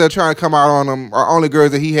girls that are trying to come out on him are only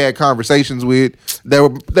girls that he had conversations with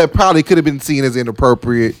that probably could have been seen as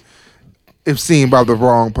inappropriate if seen by the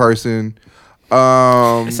wrong person.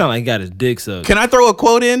 It sound like he got his dick sucked. Can I throw a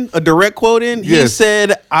direct quote in? He Yes.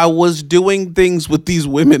 said, "I was doing things with these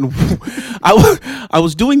women. I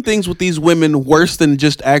was doing things with these women worse than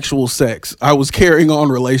just actual sex. I was carrying on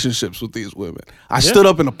relationships with these women." I stood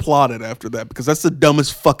up and applauded after that because that's the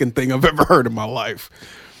dumbest fucking thing I've ever heard in my life.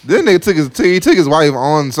 Then they took his wife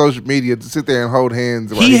on social media to sit there and hold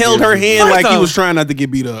hands. He held her hand First like he off- was trying not to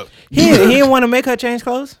get beat up. He didn't want to make her change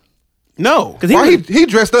clothes No, because He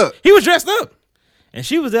dressed up. he was dressed up, and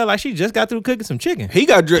she was there like she just got through cooking some chicken. he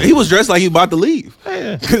was dressed like he was about to leave.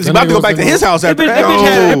 Yeah. He's about to go back to his house That after bitch, that.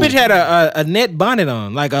 that bitch had a net bonnet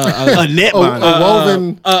on, like A net A bonnet.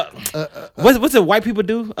 woven. what's the white people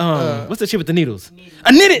do? What's the shit with the needles?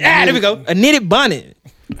 A knitted. There we go. A knitted bonnet,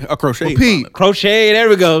 A crochet. Pete, crochet. There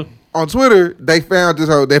we go. on Twitter, they found this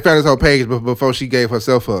whole page before she gave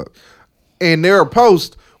herself up, and there are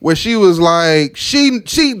posts where she was like, she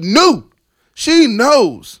knew, she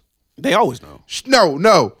knows. They always know.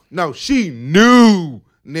 No, she knew,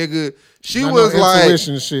 nigga. She Not was no like,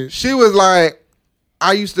 intuition shit. she was like,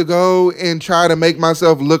 I used to go and try to make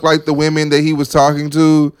myself look like the women that he was talking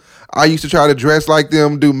to. I used to try to dress like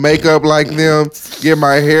them, do makeup like them, get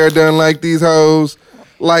my hair done like these hoes.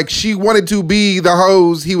 Like she wanted to be the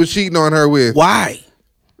hoes he was cheating on her with. Why?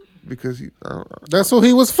 Because he, That's who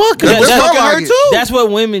he was fucking. That- Let's that's- talk like it. That's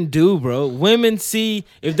what women do, bro. Women see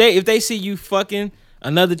if they see you fucking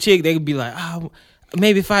another chick, they could be like, oh,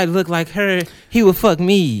 maybe if I look like her, he would fuck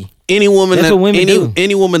me. Any woman That's that what women do.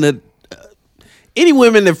 any woman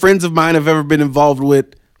that friends of mine have ever been involved with,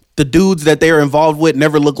 the dudes that they are involved with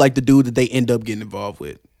never look like the dude that they end up getting involved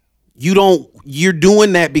with. You're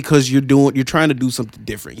doing that because you're trying to do something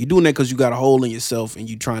different. You're doing that because you got a hole in yourself and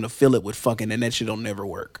you're trying to fill it with fucking, and that shit don't never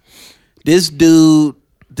work. This dude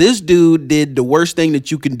did the worst thing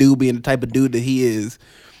that you can do, being the type of dude that he is.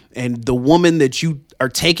 And the woman that you are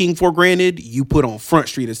taking for granted, you put on Front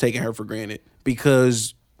Street as taking her for granted.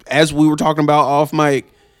 Because as we were talking about off mic,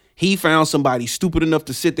 he found somebody stupid enough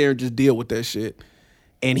to sit there and just deal with that shit.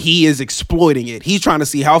 And he is exploiting it. He's trying to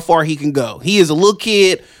see how far he can go. He is a little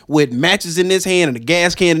kid with matches in his hand and a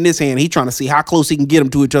gas can in his hand. He's trying to see how close he can get them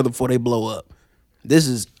to each other before they blow up.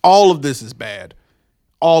 All of this is bad.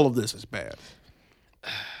 All of this is bad.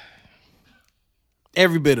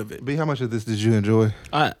 Every bit of it. B, how much of this did you enjoy?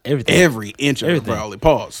 Everything. Every inch of it, probably.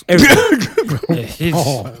 Pause. Everything.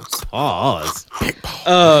 Pause.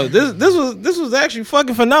 This was actually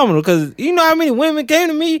fucking phenomenal because you know how many women came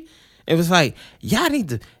to me. It was like, y'all need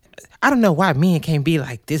to. I don't know why men can't be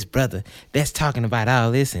like this brother that's talking about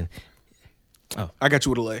all this and. Oh, I got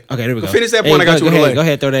you with a lay. Okay, there we go. Finish that point. I got you with a lay. Go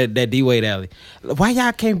ahead, throw that D Wade alley. Why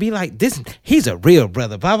y'all can't be like this? He's a real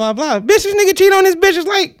brother. Blah blah blah. Bitch, this nigga cheat on his bitch. It's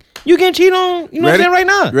like you can cheat on. You know what I'm saying right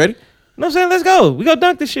now. You ready? You know what I'm saying? Let's go. We go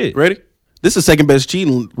dunk this shit. Ready? This is the second best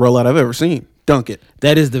cheating rollout I've ever seen. Dunk it.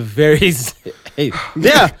 That is the very. Hey,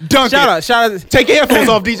 yeah, dunk it. Shout out. Take your headphones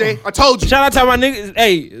off, DJ. I told you. Shout out to my niggas.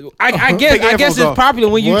 Hey, I guess it's popular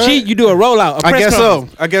when you cheat, you do a rollout. I guess so.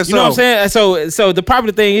 You know what I'm saying? So the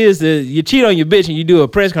popular thing is that you cheat on your bitch and you do a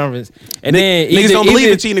press conference, and then niggas don't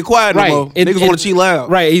believe in cheating quiet no more. Niggas want to cheat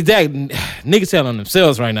loud. Right, exactly. Niggas tell on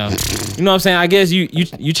themselves right now. You know what I'm saying? I guess you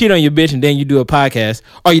cheat on your bitch and then you do a podcast,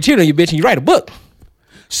 or you cheat on your bitch and you write a book.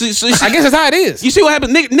 See, I guess that's how it is. You see what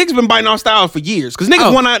happens? Niggas been biting off styles for years because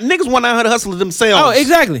niggas want out how to hustle themselves. Oh,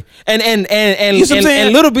 exactly. And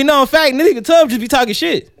little be known fact, nigga Tubbs just be talking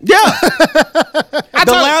shit. Yeah.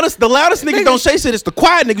 the loudest niggas don't say shit. It's the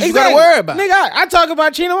quiet niggas you gotta worry about. Nigga, I talk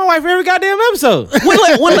about cheating on my wife every goddamn episode. Have you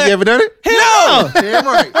ever done it? Hell no. Damn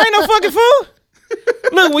right. I ain't no fucking fool.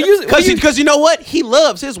 Look, when because you know what? He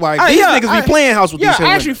loves his wife. These niggas be playing house with these. Yeah,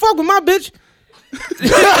 I actually fuck with my bitch. You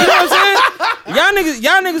know what I'm saying?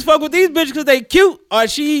 Y'all niggas fuck with these bitches because they cute or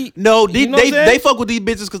she. No, they fuck with these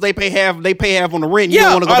bitches because they pay half on the rent. You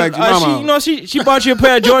don't want to go back to your mama. She bought you a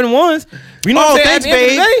pair of Jordan 1s. You know what I'm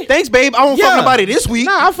saying? Thanks, babe. I won't fuck nobody this week.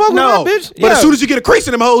 Nah, I fuck with my bitch. But as soon as you get a crease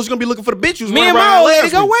in them hoes, you're gonna be looking for the bitch you was running around last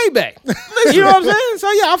week. Me and my old lady go way back. You know what I'm saying?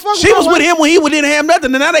 So yeah, I fuck with She was with him when he didn't have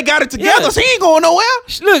nothing, and now they got it together, so he ain't going nowhere.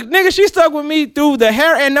 Look, nigga, she stuck with me through the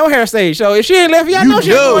hair and no hair stage. So if she ain't left, y'all know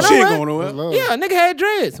she ain't going nowhere. Yeah, nigga had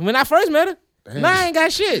dreads when I first met her. Damn. Now I ain't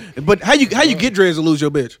got shit. But how you get dreads and lose your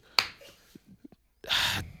bitch?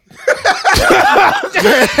 God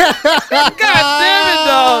damn it,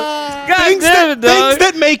 dog. Things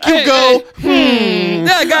that make you go,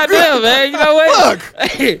 Yeah, goddamn, man. You know what? Look.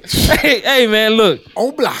 Hey, man, look.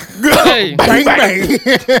 On block. Hey. Bang, bang.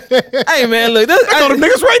 Hey, man, look. I know them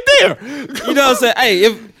niggas right there. You know what I'm saying? Hey,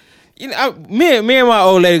 if you know, me and my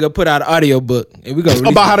old lady gonna put out an audio book and we go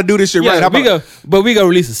about how to do this shit right. We go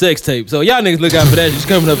release a sex tape. So y'all niggas look out for that. It's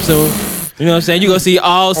coming up soon. You know what I'm saying? You gonna see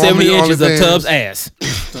all 70 inches of Tubbs ass.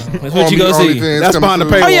 That's what you gonna see. That's behind the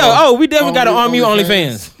paywall. Oh yeah. We definitely got an Arm You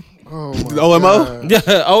OnlyFans. Oh OMO?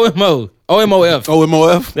 Yeah, OMO. OMOF.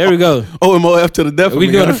 OMOF. There we go. OMOF to the death. We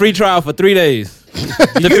doing a free trial for 3 days.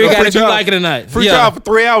 To figure out if you like it or not. Free trial for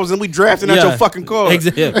 3 hours and we drafting out your fucking card.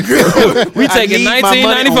 Exactly. We taking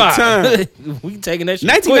 $19.95. We taking that shit.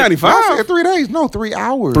 $19.95? I said 3 days. No, 3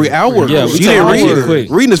 hours. 3 hours. Yeah, we she didn't read it. Quick.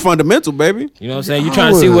 Reading is fundamental, baby. You know what I'm saying? You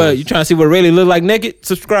trying to see what really look like naked?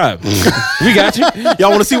 Subscribe. We got you.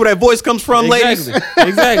 Y'all want to see where that voice comes from, ladies?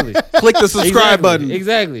 Exactly. Click the subscribe button.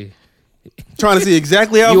 Exactly. Trying to see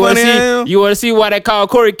exactly how funny I am. You want to see why they call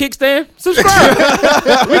Corey Kickstand? Subscribe.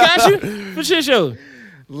 We got you for shit show.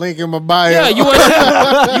 Link in my bio. Yeah, you want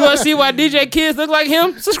to see why DJ Kids look like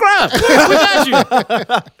him? Subscribe. We got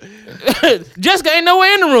you. Jessica ain't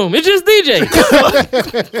nowhere in the room. It's just DJ.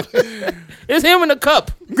 It's him in the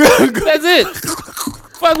cup. That's it.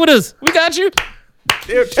 Fuck with us. We got you.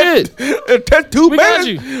 Shit. That's too We bad. got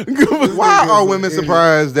you. Why are women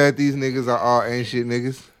surprised that these niggas are all ain't shit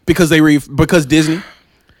niggas? Because Disney.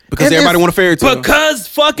 Because everybody want a fairy tale. Because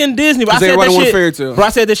fucking Disney. Because everybody want a fairy tale. Bro, I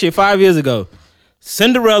said this shit 5 years ago.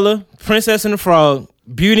 Cinderella, Princess and the Frog,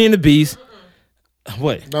 Beauty and the Beast.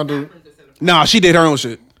 What? Don't do. Nah, she did her own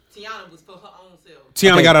shit. Tiana was for her own self.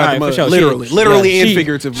 Tiana got out of the mud. Sure. Literally and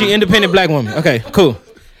figuratively. She independent black woman. Okay, cool.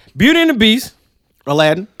 Beauty and the Beast.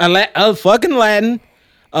 Aladdin. Fucking Aladdin.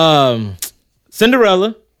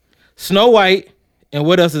 Cinderella. Snow White. And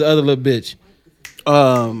what else is the other little bitch?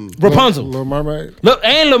 Rapunzel. Little Mermaid.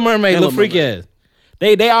 Little Mermaid. Little freaky ass.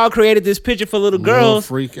 They all created this picture for little girls.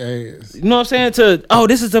 Freak ass. You know what I'm saying?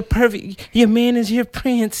 This is a perfect. Your man is your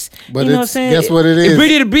prince. But you know what I'm saying? Guess what it is? If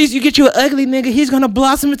Beauty and the Beast, you get you an ugly nigga, he's gonna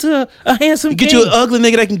blossom into a handsome. Get you an ugly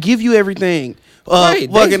nigga that can give you everything.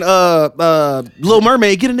 Right, Fucking Little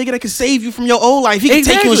Mermaid, get a nigga that can save you from your old life. He can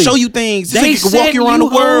take you and show you things. He can walk you around the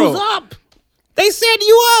world. Up. They set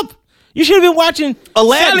you up. You should have been watching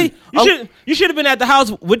Aladdin. Sally. You should have been at the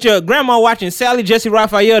house with your grandma watching Sally Jesse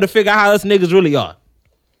Raphael to figure out how us niggas really are.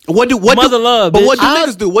 What do love? But bitch. what do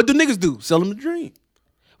niggas do? What do niggas do? Sell them the dream.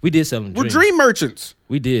 We did something. We're dream merchants.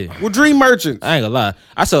 We did. We're dream merchants. I ain't gonna lie.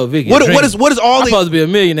 I saw Vicky. What is all I'm this? supposed to be a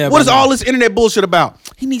millionaire. What is by now. all this internet bullshit about?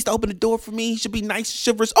 He needs to open the door for me. He should be nice,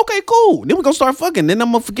 chivalrous. Okay, cool. Then we're gonna start fucking. Then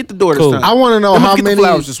I'm gonna forget the door Cool. this time. I want to know I'm gonna how forget many the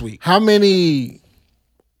flowers this week. How many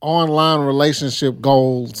online relationship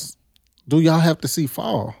goals do y'all have to see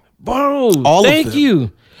fall? Bro, All of thank them.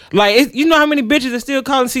 you. Like, you know how many bitches are still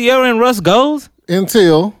calling Sierra and Russ goals?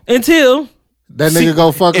 Until that See, nigga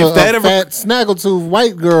go fuck if a that ever- fat snaggletooth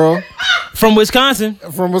white girl From Wisconsin.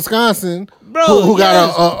 from Wisconsin, Bro, who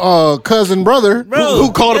got a cousin brother. Bro,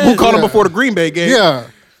 Who called him? Who called him before the Green Bay game? Yeah.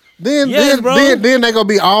 Then Yes, bro. then they gonna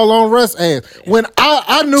be all on Russ ass. When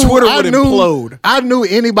I knew Twitter would implode. I knew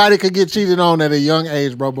anybody could get cheated on at a young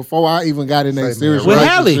age, bro. Before I even got in a serious With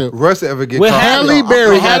Halle. relationship. Russ ever get With caught? Halle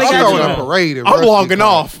Berry I'm got throwing cheated a on. parade. if I'm Russ logging get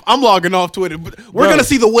caught. off. I'm logging off Twitter. But we're gonna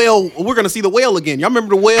see the whale. We're gonna see the whale again. Y'all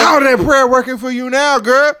remember the whale? How that prayer working for you now,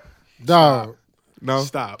 girl? Dog. No,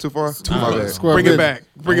 Stop. Too far. Too far. bad. Square Bring it business. back.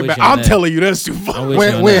 Bring I'm it with back. you on I'm that. telling you, that's too far. I'm with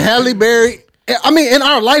you on When that. Halle Berry, I mean, in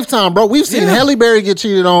our lifetime, bro, we've seen Halle Berry get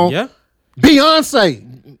cheated on. Yeah.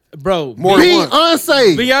 Beyonce, Bro,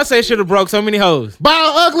 Beyonce, Beyonce should have broke so many hoes. by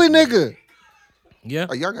an ugly nigga. Yeah.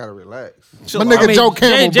 Oh, y'all gotta relax. My nigga Joe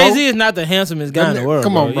Campbell, Jay-Z bro. is not the handsomest guy in the world.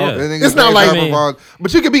 Come on, bro. Yeah. That nigga's It's not the like- greatest rapper of all-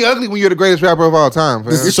 but you can be ugly when you're the greatest rapper of all time.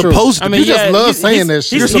 Fam. This is You're true. supposed to. I mean, You just yeah, love saying that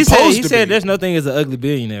shit. You're He supposed he to said be. there's no thing as an ugly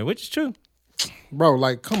billionaire, which is true. Bro,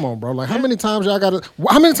 like, come on, bro. Like, how many times y'all gotta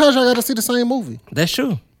see the same movie? That's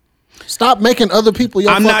true. Stop making other people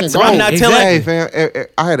your I'm not. fucking I'm goal. not Exactly. telling. Hey, fam,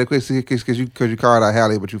 I had a quick because you called out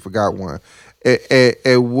Halle, but you forgot one.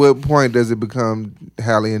 At what point does it become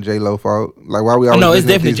Halle and J-Lo fault? Like, why we always? No, it's looking at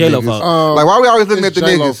definitely these J-Lo niggas? fault. Like, why we always looking at It's the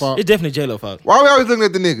J-Lo niggas? fault. It's definitely J-Lo fault. Why we always looking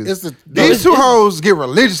at the niggas? It's the- These two hoes get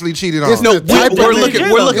religiously cheated on. It's No, the type we're of looking.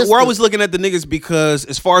 nigga. We're looking. It's We're the- always looking at the niggas because,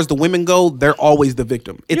 as far as the women go, they're always the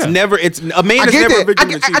victim. It's Yeah. never. It's a man I is get never a that.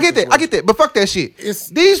 victim. I get that. I get that. But fuck that shit.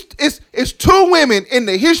 It's- It's two women in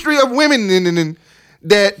the history of women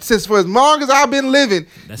that since for as long as I've been living,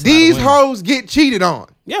 That's these not a women. hoes get cheated on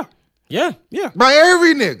Yeah, Yeah. yeah. by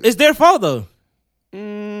every nigga. It's their fault though.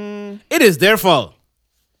 It is their fault.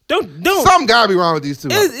 Don't. Something gotta be wrong with these two.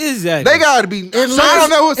 Exactly. They gotta be. I don't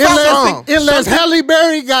know what's wrong. Unless Halle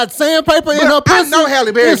Berry got sandpaper in But her I pussy, know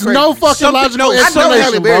Halle Berry there's crazy. no fucking Something- logical no, I know I know Halle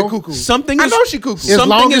explanation, Berry bro. cuckoo. Something I is, know she cuckoo. As long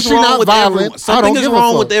something as is she wrong not with violent, everyone. I Something don't is give a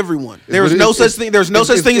wrong fuck. with everyone. There is no such thing. There's no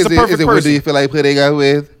such thing as a perfect Is it what do person. you feel like who they got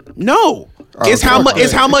with? No, it's how much.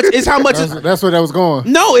 It's how much. It's how much. That's where that was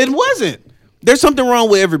going. No, it wasn't. There's something wrong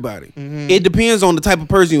with everybody. Mm-hmm. It depends on the type of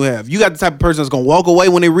person you have. You got the type of person that's gonna walk away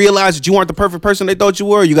when they realize that you aren't the perfect person they thought you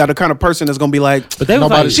were. You got the kind of person that's gonna be like, But they was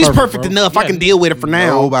Nobody's like, she's perfect, perfect bro. enough. I can deal with it for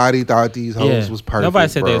now. Nobody thought these hoes was perfect. Nobody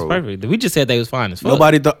said they was bro. perfect. We just said they was fine as fuck.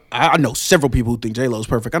 Nobody. I know several people who think J Lo's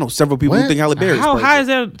perfect. I know several people who What? think Halle Berry is How perfect. high is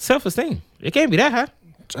their self-esteem? It can't be that high.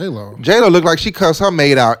 J-Lo. J-Lo look like she cuss her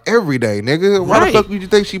maid out every day, nigga. Why Right. the fuck would you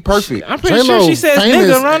think she perfect? I'm pretty J-Lo sure she says famous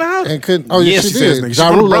nigga around the house. and couldn't. Oh yeah, Yes, she she says did. nigga. She's Ja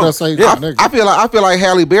from the Rule let Bronx. her say Yeah. nigga. I feel like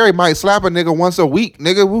Halle Berry might slap a nigga once a week,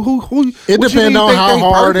 nigga. Who It what you depends mean on think how they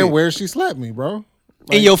hard perfect? and where she slapped me, bro.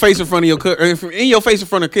 in your face in front of in your face in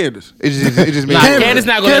front of Candace. It just Nah, means Candace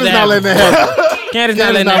not gonna Candace let not letting that that happen. happen. Candace not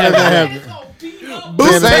Candace letting not letting that that happen. happen. the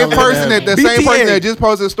Candace same not person letting that that happen. just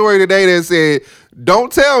posted a story today that said,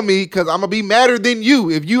 "Don't tell me because I'm gonna be madder than you.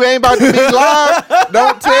 If you ain't about to be live,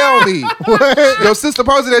 don't tell me." Your sister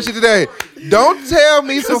posted that shit today. Don't tell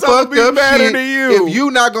me some 'Cause I'ma fucked be up madder shit than you. if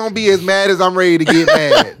you not gonna be as mad as I'm ready to get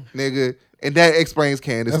mad, nigga. And that explains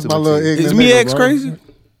Candace That's to my me. little too. ignorant Is me nigga, ex bro. crazy?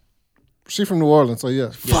 She from New Orleans, so yeah.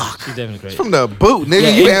 She's definitely crazy. From the boot, nigga. Yeah,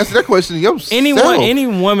 You any- answered that question yourself. Any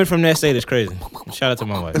woman from that state is crazy. Shout out to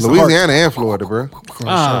my wife. Louisiana and Florida, bro.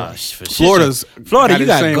 Ah, for shit. Florida, you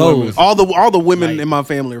got insane goals. women. All the women Like, in my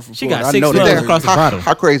family are from she Florida. got I 6 know slugs that. across the bottom.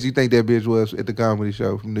 How crazy you think that bitch was at the comedy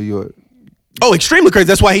show from New York? Oh, extremely crazy.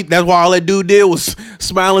 That's why all that dude did was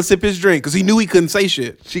smile and sip his drink because he knew he couldn't say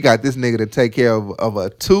shit. She got this nigga to take care of a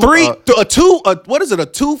two, What is it? A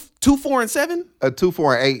 2, 4, and 7? a 2,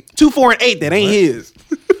 4, and 8. 2, 4, and 8. That ain't his.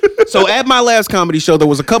 So at my last comedy show, there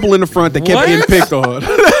was a couple in the front that kept What? getting picked on.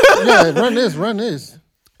 Yeah, run this.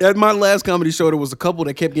 At my last comedy show, there was a couple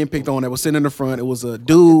that kept getting picked on that was sitting in the front. It was a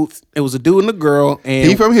dude. It was a dude and a girl. And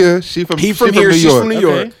He from here. She from here. New She's York. from New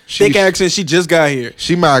York. Okay. Thick accent. She just got here.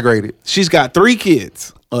 She migrated. She's got 3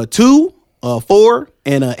 kids: a 2, a 4,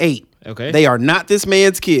 and a 8. Okay. They are not this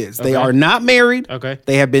man's kids. They Okay. are not married. Okay.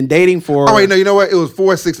 They have been dating for. Oh wait, no, you know what? It was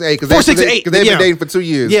 4, 6, and 8 4, 6, and 8. because they've Yeah. been dating for 2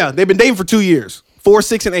 years. Yeah, they've been dating for 2 years. 4,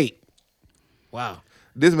 6, and 8. Wow.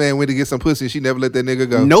 This man went to get some pussy. And she never let that nigga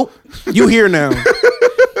go. Nope. You here now?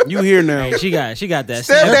 You here now? Hey, she got that.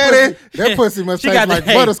 Stepdaddy. That pussy must She taste got like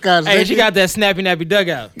that, butterscotch. Hey, nigga. she got that snappy nappy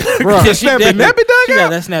dugout. Bruh. She Snappy definitely- nappy She dugout? got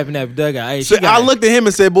that snappy nappy dugout. Hey, So she got, I looked at him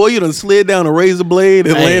and said, "Boy, you done slid down a razor blade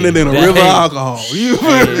and Hey, landed in a that- river of hey. alcohol." You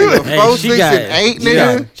Hey, 4, she 6, got- and 8, she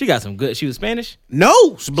nigga. got- She got some good. She was Spanish.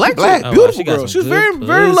 No, she's black. black. Oh, Beautiful she got girl. some She was good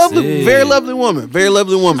very lovely, pussy. very lovely woman. Very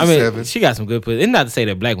lovely woman. I mean, 7. she got some good pussy. It's not to say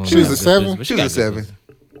that black women. She was got a good 7? pussy, but She got was a good 7. pussy.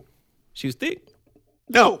 She was thick.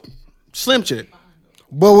 No, slim chick.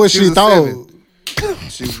 But what She she was a thought? 7.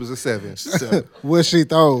 She was a 7. What she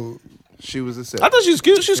thought? She was a 7. I thought she was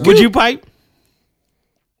cute. She was cute. Would you pipe?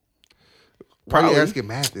 Why you Probably. asking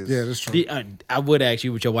Mathis? Yeah, that's true. I would ask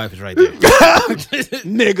you, but your wife is right there.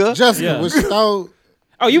 nigga? Jessica, Yeah. what she thought?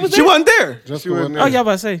 Oh, you was She there? wasn't there. Jessica wasn't wasn't Oh, y'all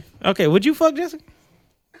about to say. Okay, would you fuck Jessica?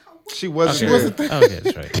 She wasn't Okay. there. Okay,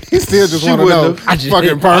 that's right. He still just She want to know. wouldn't I just Fucking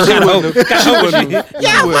I person. gotta hope- gotta hope she-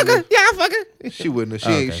 Yeah, fuck her. Yeah, fuck her. She wouldn't have. She,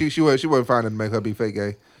 Okay. ain't, she wasn't finding to make her be fake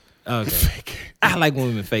gay. Okay. I like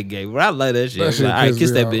women fake gay, bro. I love that shit. That shit Like, all right, piss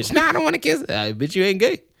kiss me that off. bitch. Nah, I don't want to kiss her. All right, bitch, you ain't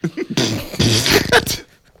gay.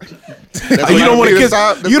 You don't want to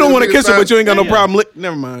kiss. You don't want to kiss her, but you ain't got no Yeah. problem.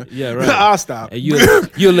 Never mind. Yeah, right. I'll stop. And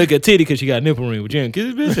you look at titty because she got nipple ring, but you ain't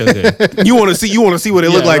kiss this bitch. Okay. You want to see. You want to see what they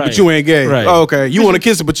look Yeah, like, right. but you ain't gay. Right. Oh, okay. You want to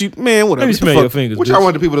kiss her, but you Let whatever. me What the smell fuck? your fingers. What bitch. y'all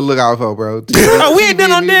want the people to look out for, bro? Oh, we ain't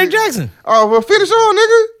done on Derek Jackson. Oh, well, finish on,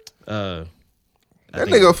 nigga. I That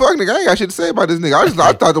think- nigga a fuck nigga. I ain't got shit to say about this nigga.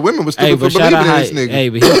 I thought the women was Hey, stupid but for shout believing out in how, this nigga. hey,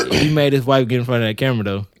 but he made his wife get in front of that camera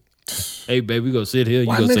though. Hey, baby, we go sit here. You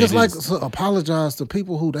Why go say niggas this. like to apologize to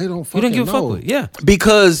people who they don't you fucking don't give a fuck know? with. Yeah.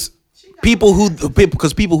 Because people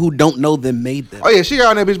who don't know them made them. Oh yeah, she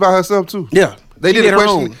got on that bitch by herself too. Yeah. They She did a her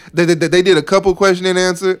question. own. They did a couple question and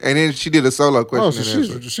answer, and then she did a solo question Oh, so and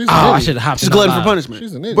answer. she's Oh, I an should idiot. have hopped She's in glutton the for live. punishment.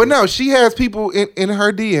 She's an idiot. But no, she has people in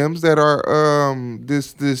her DMs that are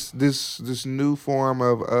this new form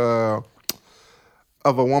of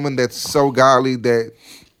a woman that's so godly that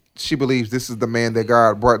she believes this is the man that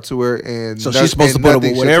God brought to her, and So she's supposed to put up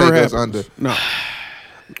with whatever happens. No.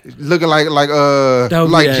 Looking like Don't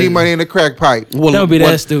be that- G Money in the crack pipe. Well, Don't be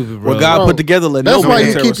what- that stupid, bro. What God Bro, put together, let That's no why man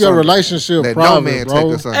you tear keep your asunder. relationship Let private, no man bro.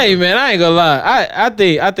 take us under. Hey man, I ain't gonna lie. I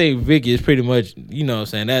think Vicky is pretty much, you know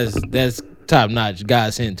what I'm saying, that's top notch.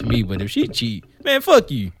 God sent to me, but if she cheat, man, fuck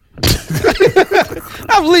you.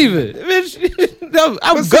 I'm leaving. Bitch,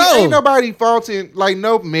 I'm But see, gone. ain't nobody faulting, like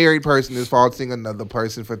no married person is faulting another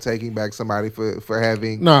person for taking back somebody for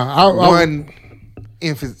having Nah, one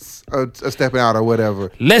infant stepping out or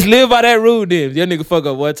whatever. Let's live by that rule then. If your nigga fuck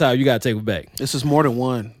up one time, you gotta take it back. This is more than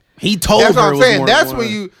one. He told That's her. what it I'm was saying. more than That's one. when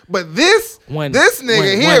you. But this When- nigga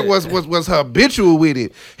when- here when- was habitual with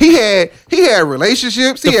it. He had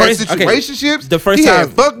relationships. He The had first- okay, situationships. the first he time-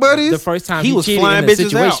 had fuck buddies. The first time He he was cheated flying in a bitches out.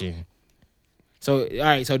 situation. So all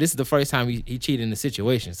right, so this is the first time he cheated in a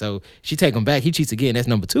situation. So she take him back, he cheats again. That's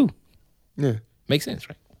number 2. Yeah, Makes sense,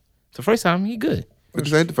 right? The first time he good.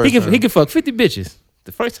 which ain't the first He time. can fuck 50 bitches.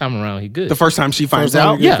 The first time around he good. The first time she finds time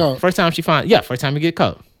out. you get yeah, caught. first time she find. Yeah, first time he get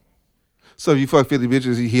caught. So if you fuck 50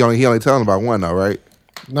 bitches, he only telling about one though, right?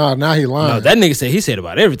 Nah, now he lying. No, that nigga said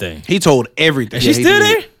about everything. He told everything. She still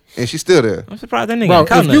there? And she's still there. I'm surprised that nigga Bro, ain't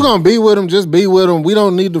caught if you nothing. gonna be with him, just be with him. We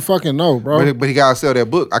don't need to fucking know, bro. But he gotta sell that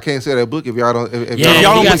book. I can't sell that book if y'all don't. If Yeah, If y'all y'all he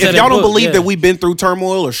don't, gotta if sell y'all that don't book, believe yeah. that we've been through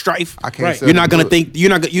turmoil or strife, I can't. Right. Sell you're that not gonna book. think you're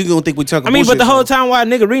gonna think we talking. I mean, but bullshit, the whole so. time while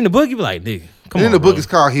nigga reading the book, you be like, nigga, come And then on. the book bro. is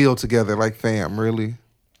called Heal Together. Like, fam, really?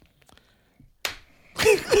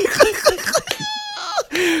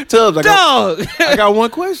 Tubbs, Dog. I got one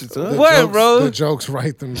question, Tubbs. What, Jokes- bro? The jokes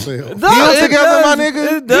write themselves. Dog, Heal it together, does. my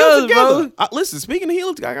nigga. It does, bro. Listen, speaking of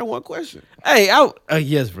healing, I got one question. Hey,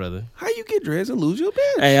 yes, brother. How you get dressed and lose your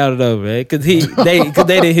bitch? Hey, I don't know, man, cause they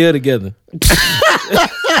didn't heal together.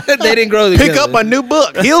 They didn't grow together. Pick up my new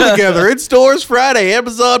book, Heal Together. It stores Friday.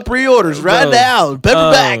 Amazon pre-orders right Bro. now.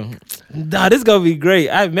 Paperback. Nah, this gonna be great.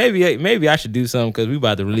 Maybe I should do something because we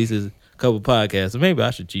about to release a couple podcasts. So maybe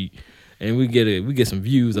I should cheat, and we get some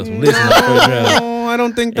views or some listeners. I I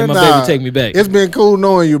don't think And that. my baby take me back. It's been cool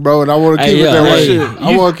knowing you, bro, and I want to keep it that way.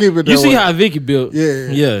 I want to keep it that way. You see how Vicky built?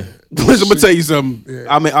 Yeah. Listen, I'm gonna tell you something. Yeah.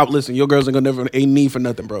 I mean, listen, your girls ain't gonna never ain't need for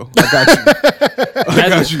nothing, bro. I got you. I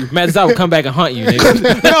got you. Matt, I would come back and hunt you,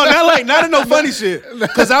 nigga. No, not in no funny shit.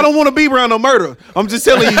 Cause I don't want to be around no murder. I'm just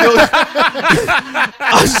telling you. I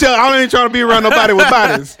ain't trying to be around nobody with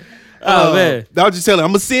bodies. Oh man, I was just telling. I'm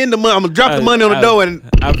gonna send the money. I'm gonna drop the money on the door and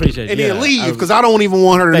I appreciate it. And then leave because I don't even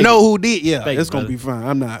want her to know who did. Yeah, it's gonna brother. be fine.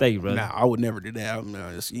 I'm not. Thank you, brother. Nah, I would never do that.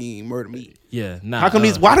 You ain't murder me. Yeah, nah. How come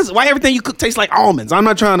these? Why everything you cook tastes like almonds? I'm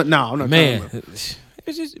not trying to. No, I'm not. Man,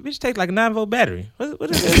 bitch takes like a 9-volt battery. What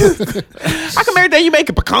is this? How come everything you make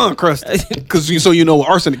a pecan crust? Because so you know what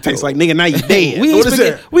arsenic tastes like, nigga. Now you dead.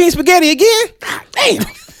 We ain't spaghetti again. God damn.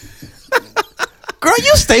 Girl,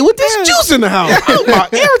 you stay with this juice in the house. Oh my,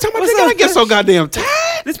 every time I think I get so goddamn tired.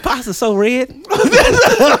 This pasta's so red.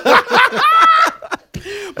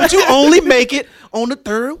 But you only make it on the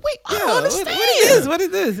third week. Yeah, what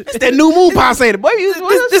is this? It's that new moon pasta, ain't it? Boy,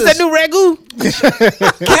 This that new ragu.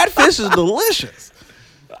 Catfish is delicious.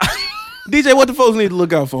 DJ, what the folks need to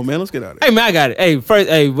look out for, man? Let's get out of here. Hey man, I got it. Hey,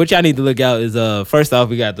 what y'all need to look out is first off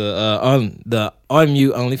we got the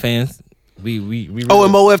Unmute OnlyFans. We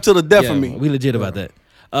OMOF to the death of me. We legit about that.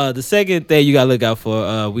 The second thing you gotta look out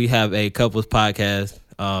for, we have a couples podcast.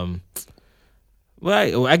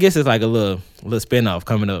 Well, I guess it's like a little spinoff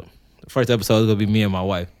coming up. The first episode is gonna be me and my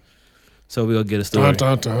wife. So we gonna get a story.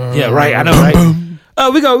 Dun, dun, dun. Yeah, right. I know, right?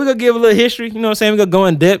 We gonna give a little history. You know what I'm saying? We gonna go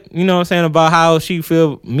in depth. You know what I'm saying about how she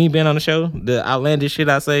feel me being on the show, the outlandish shit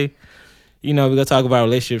I say. You know, we gonna talk about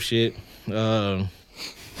relationship shit, the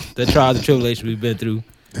trials and tribulations we've been through.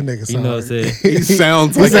 That nigga You know what I'm saying? He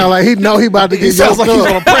sounds He sound like he know he about to get sounds yoked like he's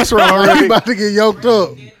up. on a press run already. He about to get yoked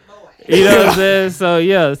up. You know what I'm saying? So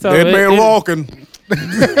yeah, so That man walking.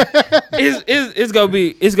 it's gonna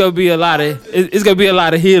be a lot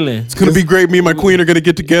of healing. It's gonna be great. Me and my queen are gonna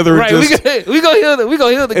get together Right, and just we gonna heal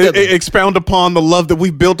together. expound upon the love that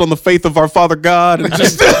we built on the faith of our Father God. And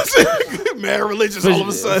just mad religious all of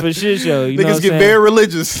a sudden. For shit show, you know what Niggas I'm get saying? very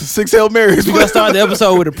religious. 6 Hail Marys. We gonna start the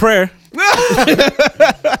episode with a prayer.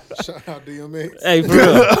 Shout out DMX. Hey, for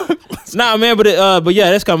real. Nah, man, but yeah,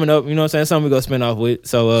 that's coming up. You know what I'm saying? Something we gonna spin off with.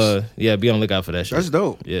 So yeah, be on the lookout for that shit. That's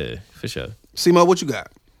dope. Yeah, for sure. C-Mo, what you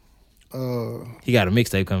got? He got a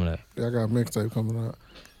mixtape coming up. Yeah, I got a mixtape coming out.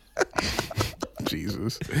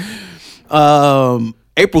 Jesus.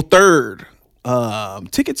 April 3rd.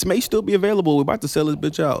 Tickets may still be available. We're about to sell this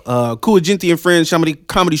bitch out. Kuwagenti and Friends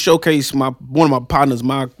Comedy Showcase. One of my partners,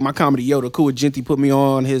 my comedy Yoda, Kuwagenti, put me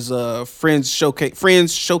on his Friends Showcase.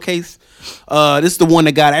 This is the one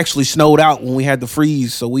that got actually snowed out when we had the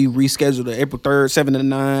freeze. So we rescheduled it April 3rd, 7 to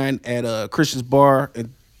 9 at Christian's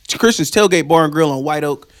Tailgate Bar and Grill on White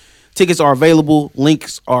Oak. Tickets are available.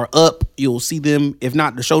 Links are up. You'll see them. If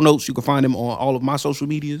not, the show notes, you can find them on all of my social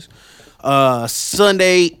medias.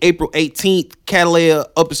 Sunday, April 18th, Catalina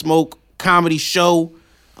Up in Smoke comedy show.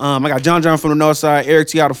 I got John from the North Side, Eric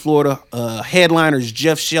T out of Florida. Headliner is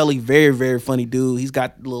Jeff Shelley, very, very funny dude. He's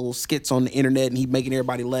got little skits on the internet and he's making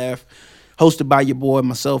everybody laugh. Hosted by your boy,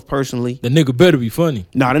 myself personally. The nigga better be funny.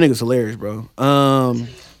 Nah, that nigga's hilarious, bro. Oh,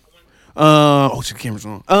 shit, the camera's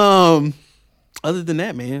on. Other than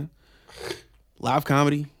that, man, live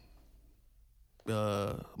comedy.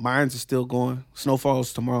 Mines is still going.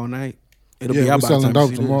 Snowfall's tomorrow night. It'll be out by the time selling dope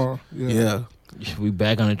you see tomorrow. this. Yeah. We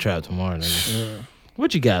back on the trap tomorrow, nigga. Yeah.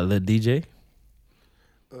 What you got, little DJ?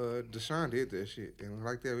 Deshaun did that shit, and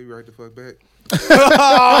like that, we right the fuck back.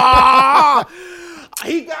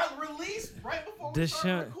 He got released right before we started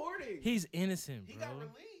Deshaun, recording. he's innocent, bro. He got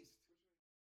released.